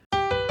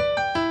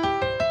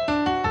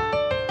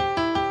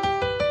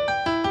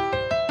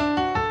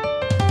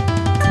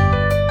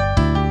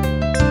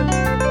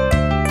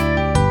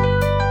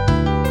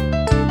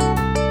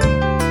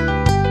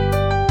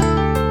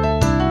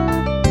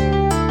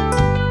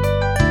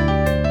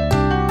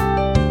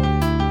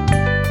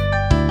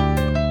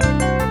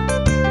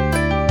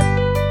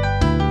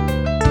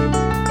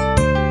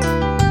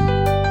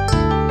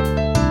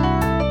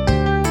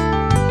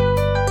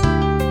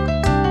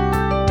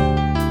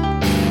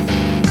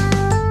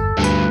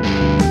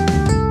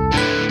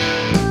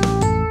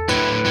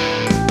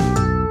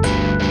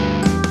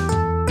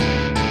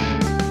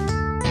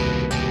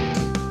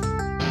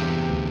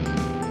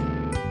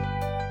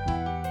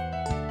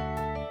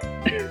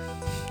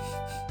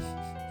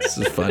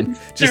 This is fun.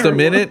 Just a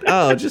minute?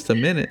 Oh, just a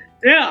minute.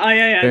 Yeah, I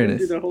Very didn't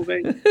do nice. the whole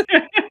thing.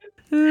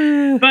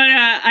 But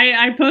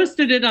I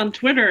posted it on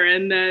Twitter,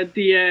 and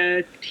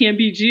the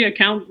TMBG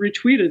account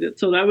retweeted it.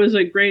 So that was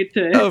a great.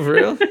 Oh, for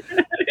real?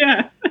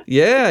 Yeah.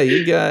 Yeah,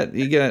 you got.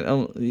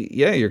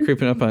 Yeah, you're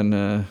creeping up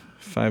on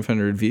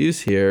 500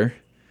 views here.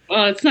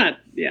 Well, it's not.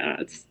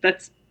 Yeah,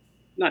 that's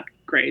not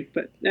great,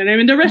 but and I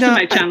mean the rest of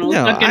my channel is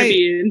not going to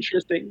be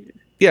interesting.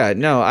 Yeah,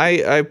 no, I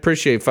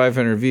appreciate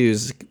 500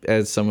 views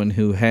as someone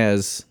who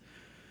has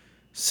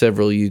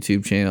several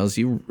YouTube channels.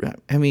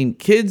 I mean,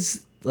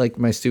 kids like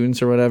my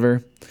students or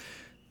whatever,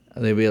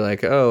 they'd be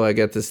like, "Oh, I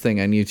got this thing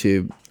on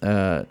YouTube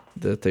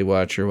that they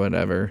watch or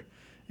whatever,"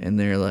 and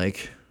they're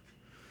like,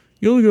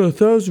 "You only got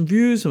 1,000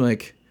 views." I'm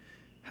like,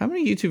 "How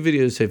many YouTube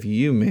videos have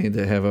you made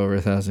that have over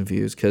 1,000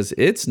 views?" Because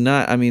it's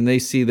not. I mean, they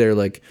see their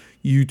like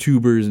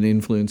YouTubers and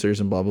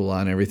influencers and blah blah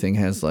blah, and everything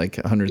has like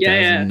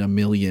 100,000, a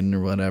million, or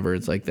whatever.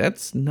 It's like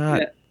that's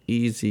not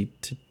easy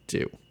to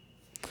do.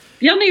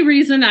 The only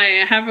reason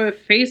I have a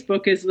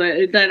Facebook is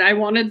that I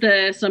wanted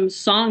some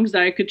songs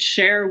that I could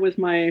share with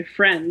my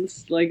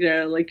friends,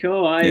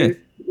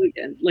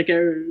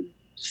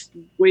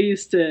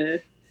 ways to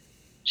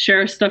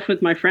share stuff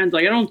with my friends.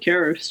 Like I don't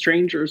care if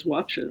strangers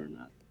watch it or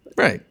not.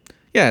 Right.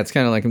 Yeah, it's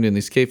kind of like I'm doing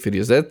these skate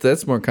videos.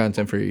 That's more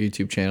content for your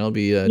YouTube channel.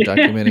 Be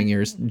documenting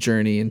your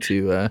journey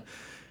into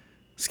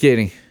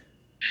skating.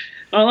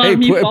 A lot of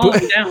me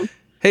falling down.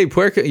 Hey,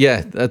 Puerco.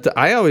 Yeah,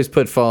 I always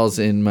put falls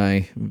in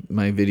my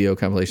video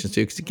compilations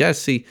too, because you gotta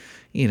see,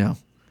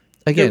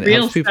 again, it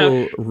helps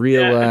people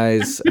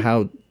realize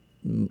how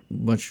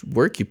much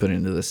work you put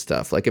into this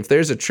stuff. Like if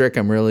there's a trick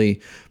I'm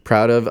really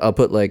proud of, I'll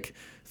put like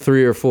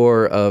 3 or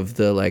 4 of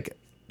the like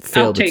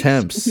failed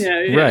attempts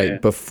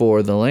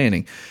before the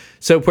landing.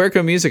 So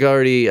Puerco Music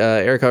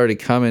Eric already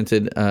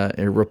commented,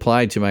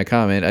 replied to my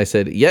comment. I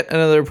said, yet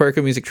another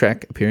Puerco Music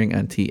track appearing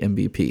on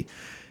TMBP.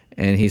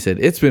 And he said,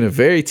 it's been a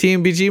very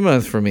TMBG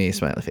month for me,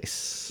 smiley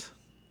face.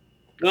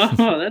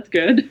 Oh, that's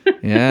good.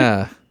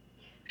 Yeah.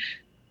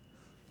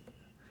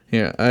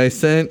 Here, I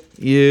sent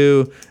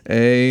you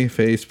a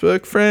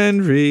Facebook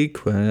friend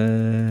request.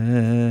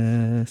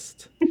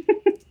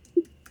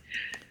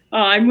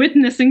 I'm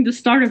witnessing the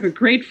start of a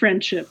great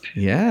friendship.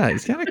 Yeah,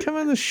 he's got to come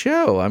on the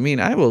show. I mean,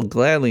 I will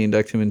gladly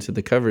induct him into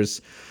the covers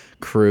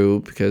crew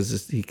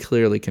because he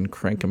clearly can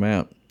crank them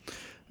out.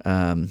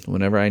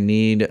 Whenever I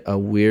need a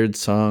weird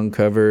song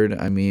covered,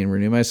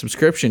 renew my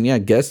subscription. Yeah,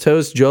 guest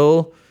host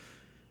Joel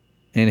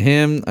and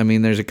him. I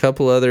mean, there's a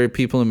couple other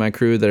people in my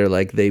crew that are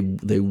like, they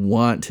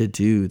want to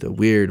do the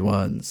weird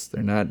ones.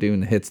 They're not doing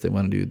the hits. They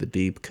want to do the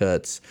deep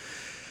cuts.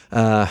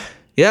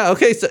 Yeah,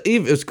 okay, so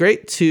Eve, it was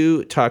great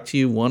to talk to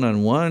you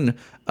one-on-one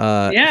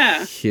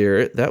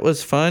here. That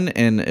was fun,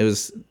 and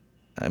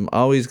I'm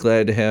always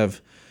glad to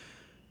have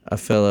a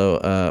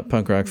fellow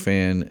punk rock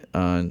fan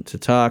on to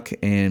talk,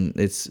 and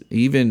it's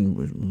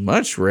even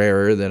much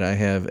rarer that I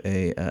have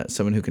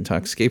someone who can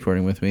talk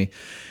skateboarding with me,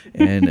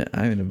 and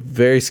I'm in a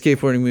very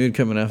skateboarding mood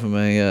coming off of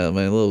my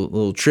my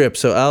little trip.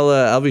 So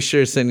I'll be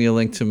sure to send you a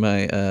link to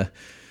my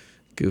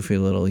goofy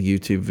little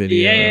YouTube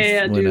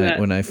video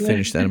when I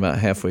finish that about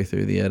halfway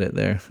through the edit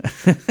there.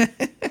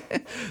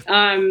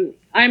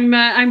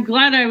 I'm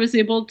glad I was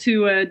able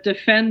to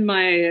defend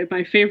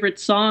my favorite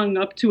song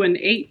up to an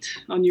 8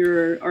 on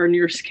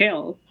your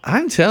scale.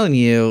 I'm telling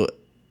you,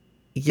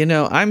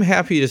 I'm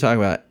happy to talk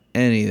about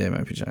any that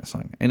might be a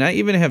song, and I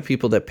even have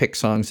people that pick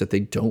songs that they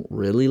don't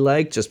really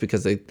like just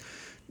because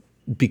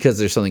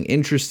there's something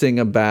interesting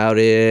about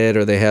it,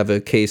 or they have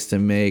a case to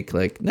make,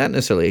 like not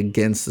necessarily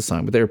against the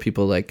song, but there are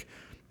people like,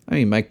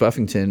 Mike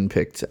Buffington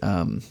picked,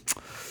 what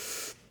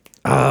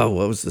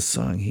was the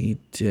song he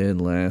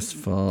did last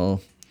fall?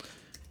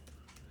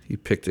 He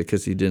picked it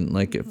because he didn't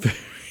like it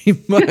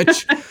very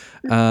much.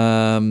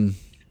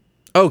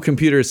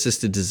 Computer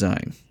Assisted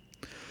Design.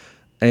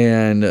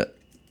 And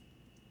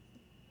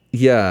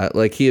yeah,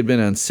 like he had been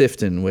on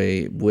Sifton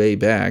way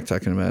back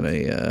talking about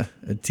a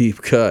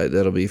deep cut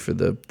that'll be for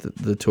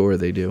the tour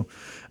they do.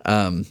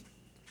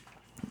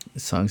 The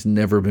song's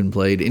never been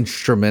played,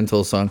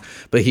 instrumental song,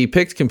 but he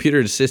picked Computer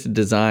Assisted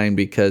Design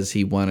because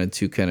he wanted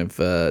to kind of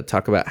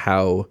talk about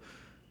how,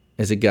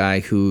 as a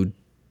guy who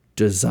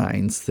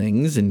designs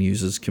things and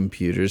uses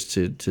computers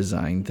to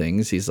design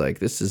things, he's like,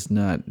 this is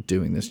not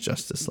doing this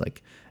justice,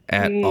 like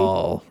at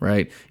all,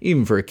 right?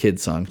 Even for a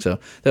kid's song. So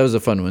that was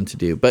a fun one to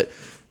do. But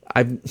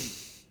I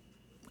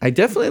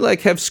definitely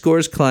like have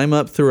scores climb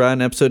up throughout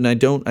an episode, and I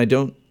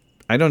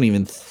don't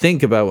even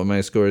think about what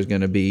my score is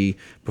going to be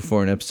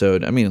before an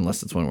episode.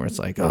 Unless it's one where it's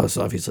like, oh, it's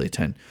obviously a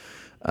 10,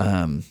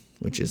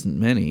 which isn't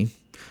many.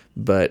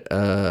 But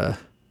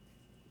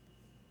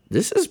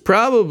this is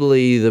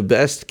probably the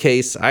best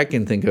case I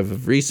can think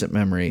of recent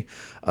memory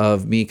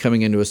of me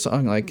coming into a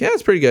song like, yeah,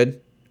 it's pretty good,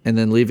 and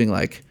then leaving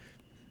like,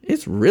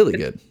 it's really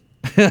good.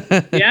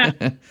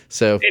 Yeah.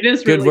 So it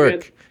is good really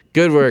work.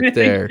 Good work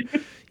there.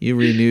 You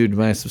renewed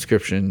my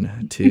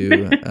subscription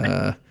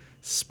to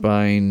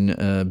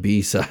spine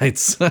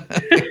B-sides,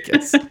 I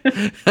guess.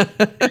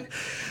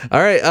 All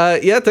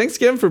right. Yeah, thanks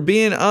again for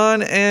being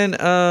on. And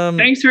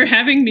thanks for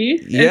having me.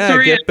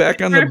 Yeah, get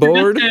back on the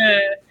board.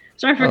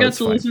 Sorry, I forgot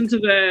to listen to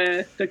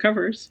the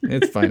covers.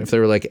 It's fine. If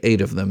there were like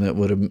 8 of them, it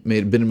would have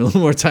been a little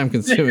more time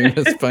consuming.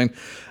 That's fine.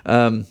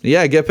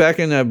 Yeah, get back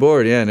on that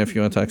board. Yeah, and if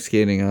you want to talk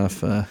skating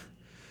off,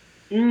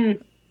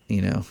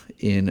 you know,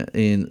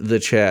 in the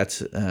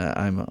chat,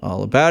 I'm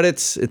all about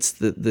it. It's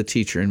the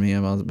teacher in me.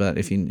 I'm all about.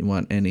 If you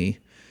want any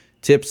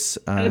tips,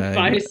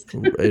 advice,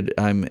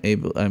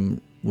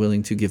 I'm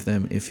willing to give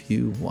them if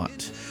you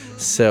want.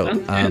 So,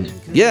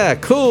 yeah,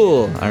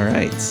 cool. All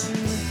right.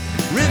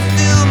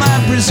 Refill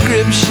my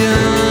prescription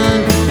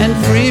and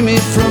free me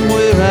from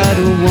where I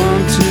don't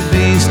want to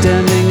be,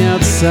 standing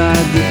outside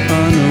the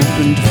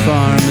unopened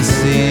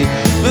pharmacy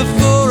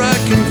before I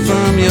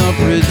confirm your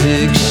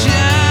prediction.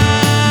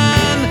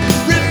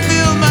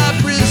 Refill my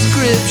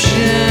prescription.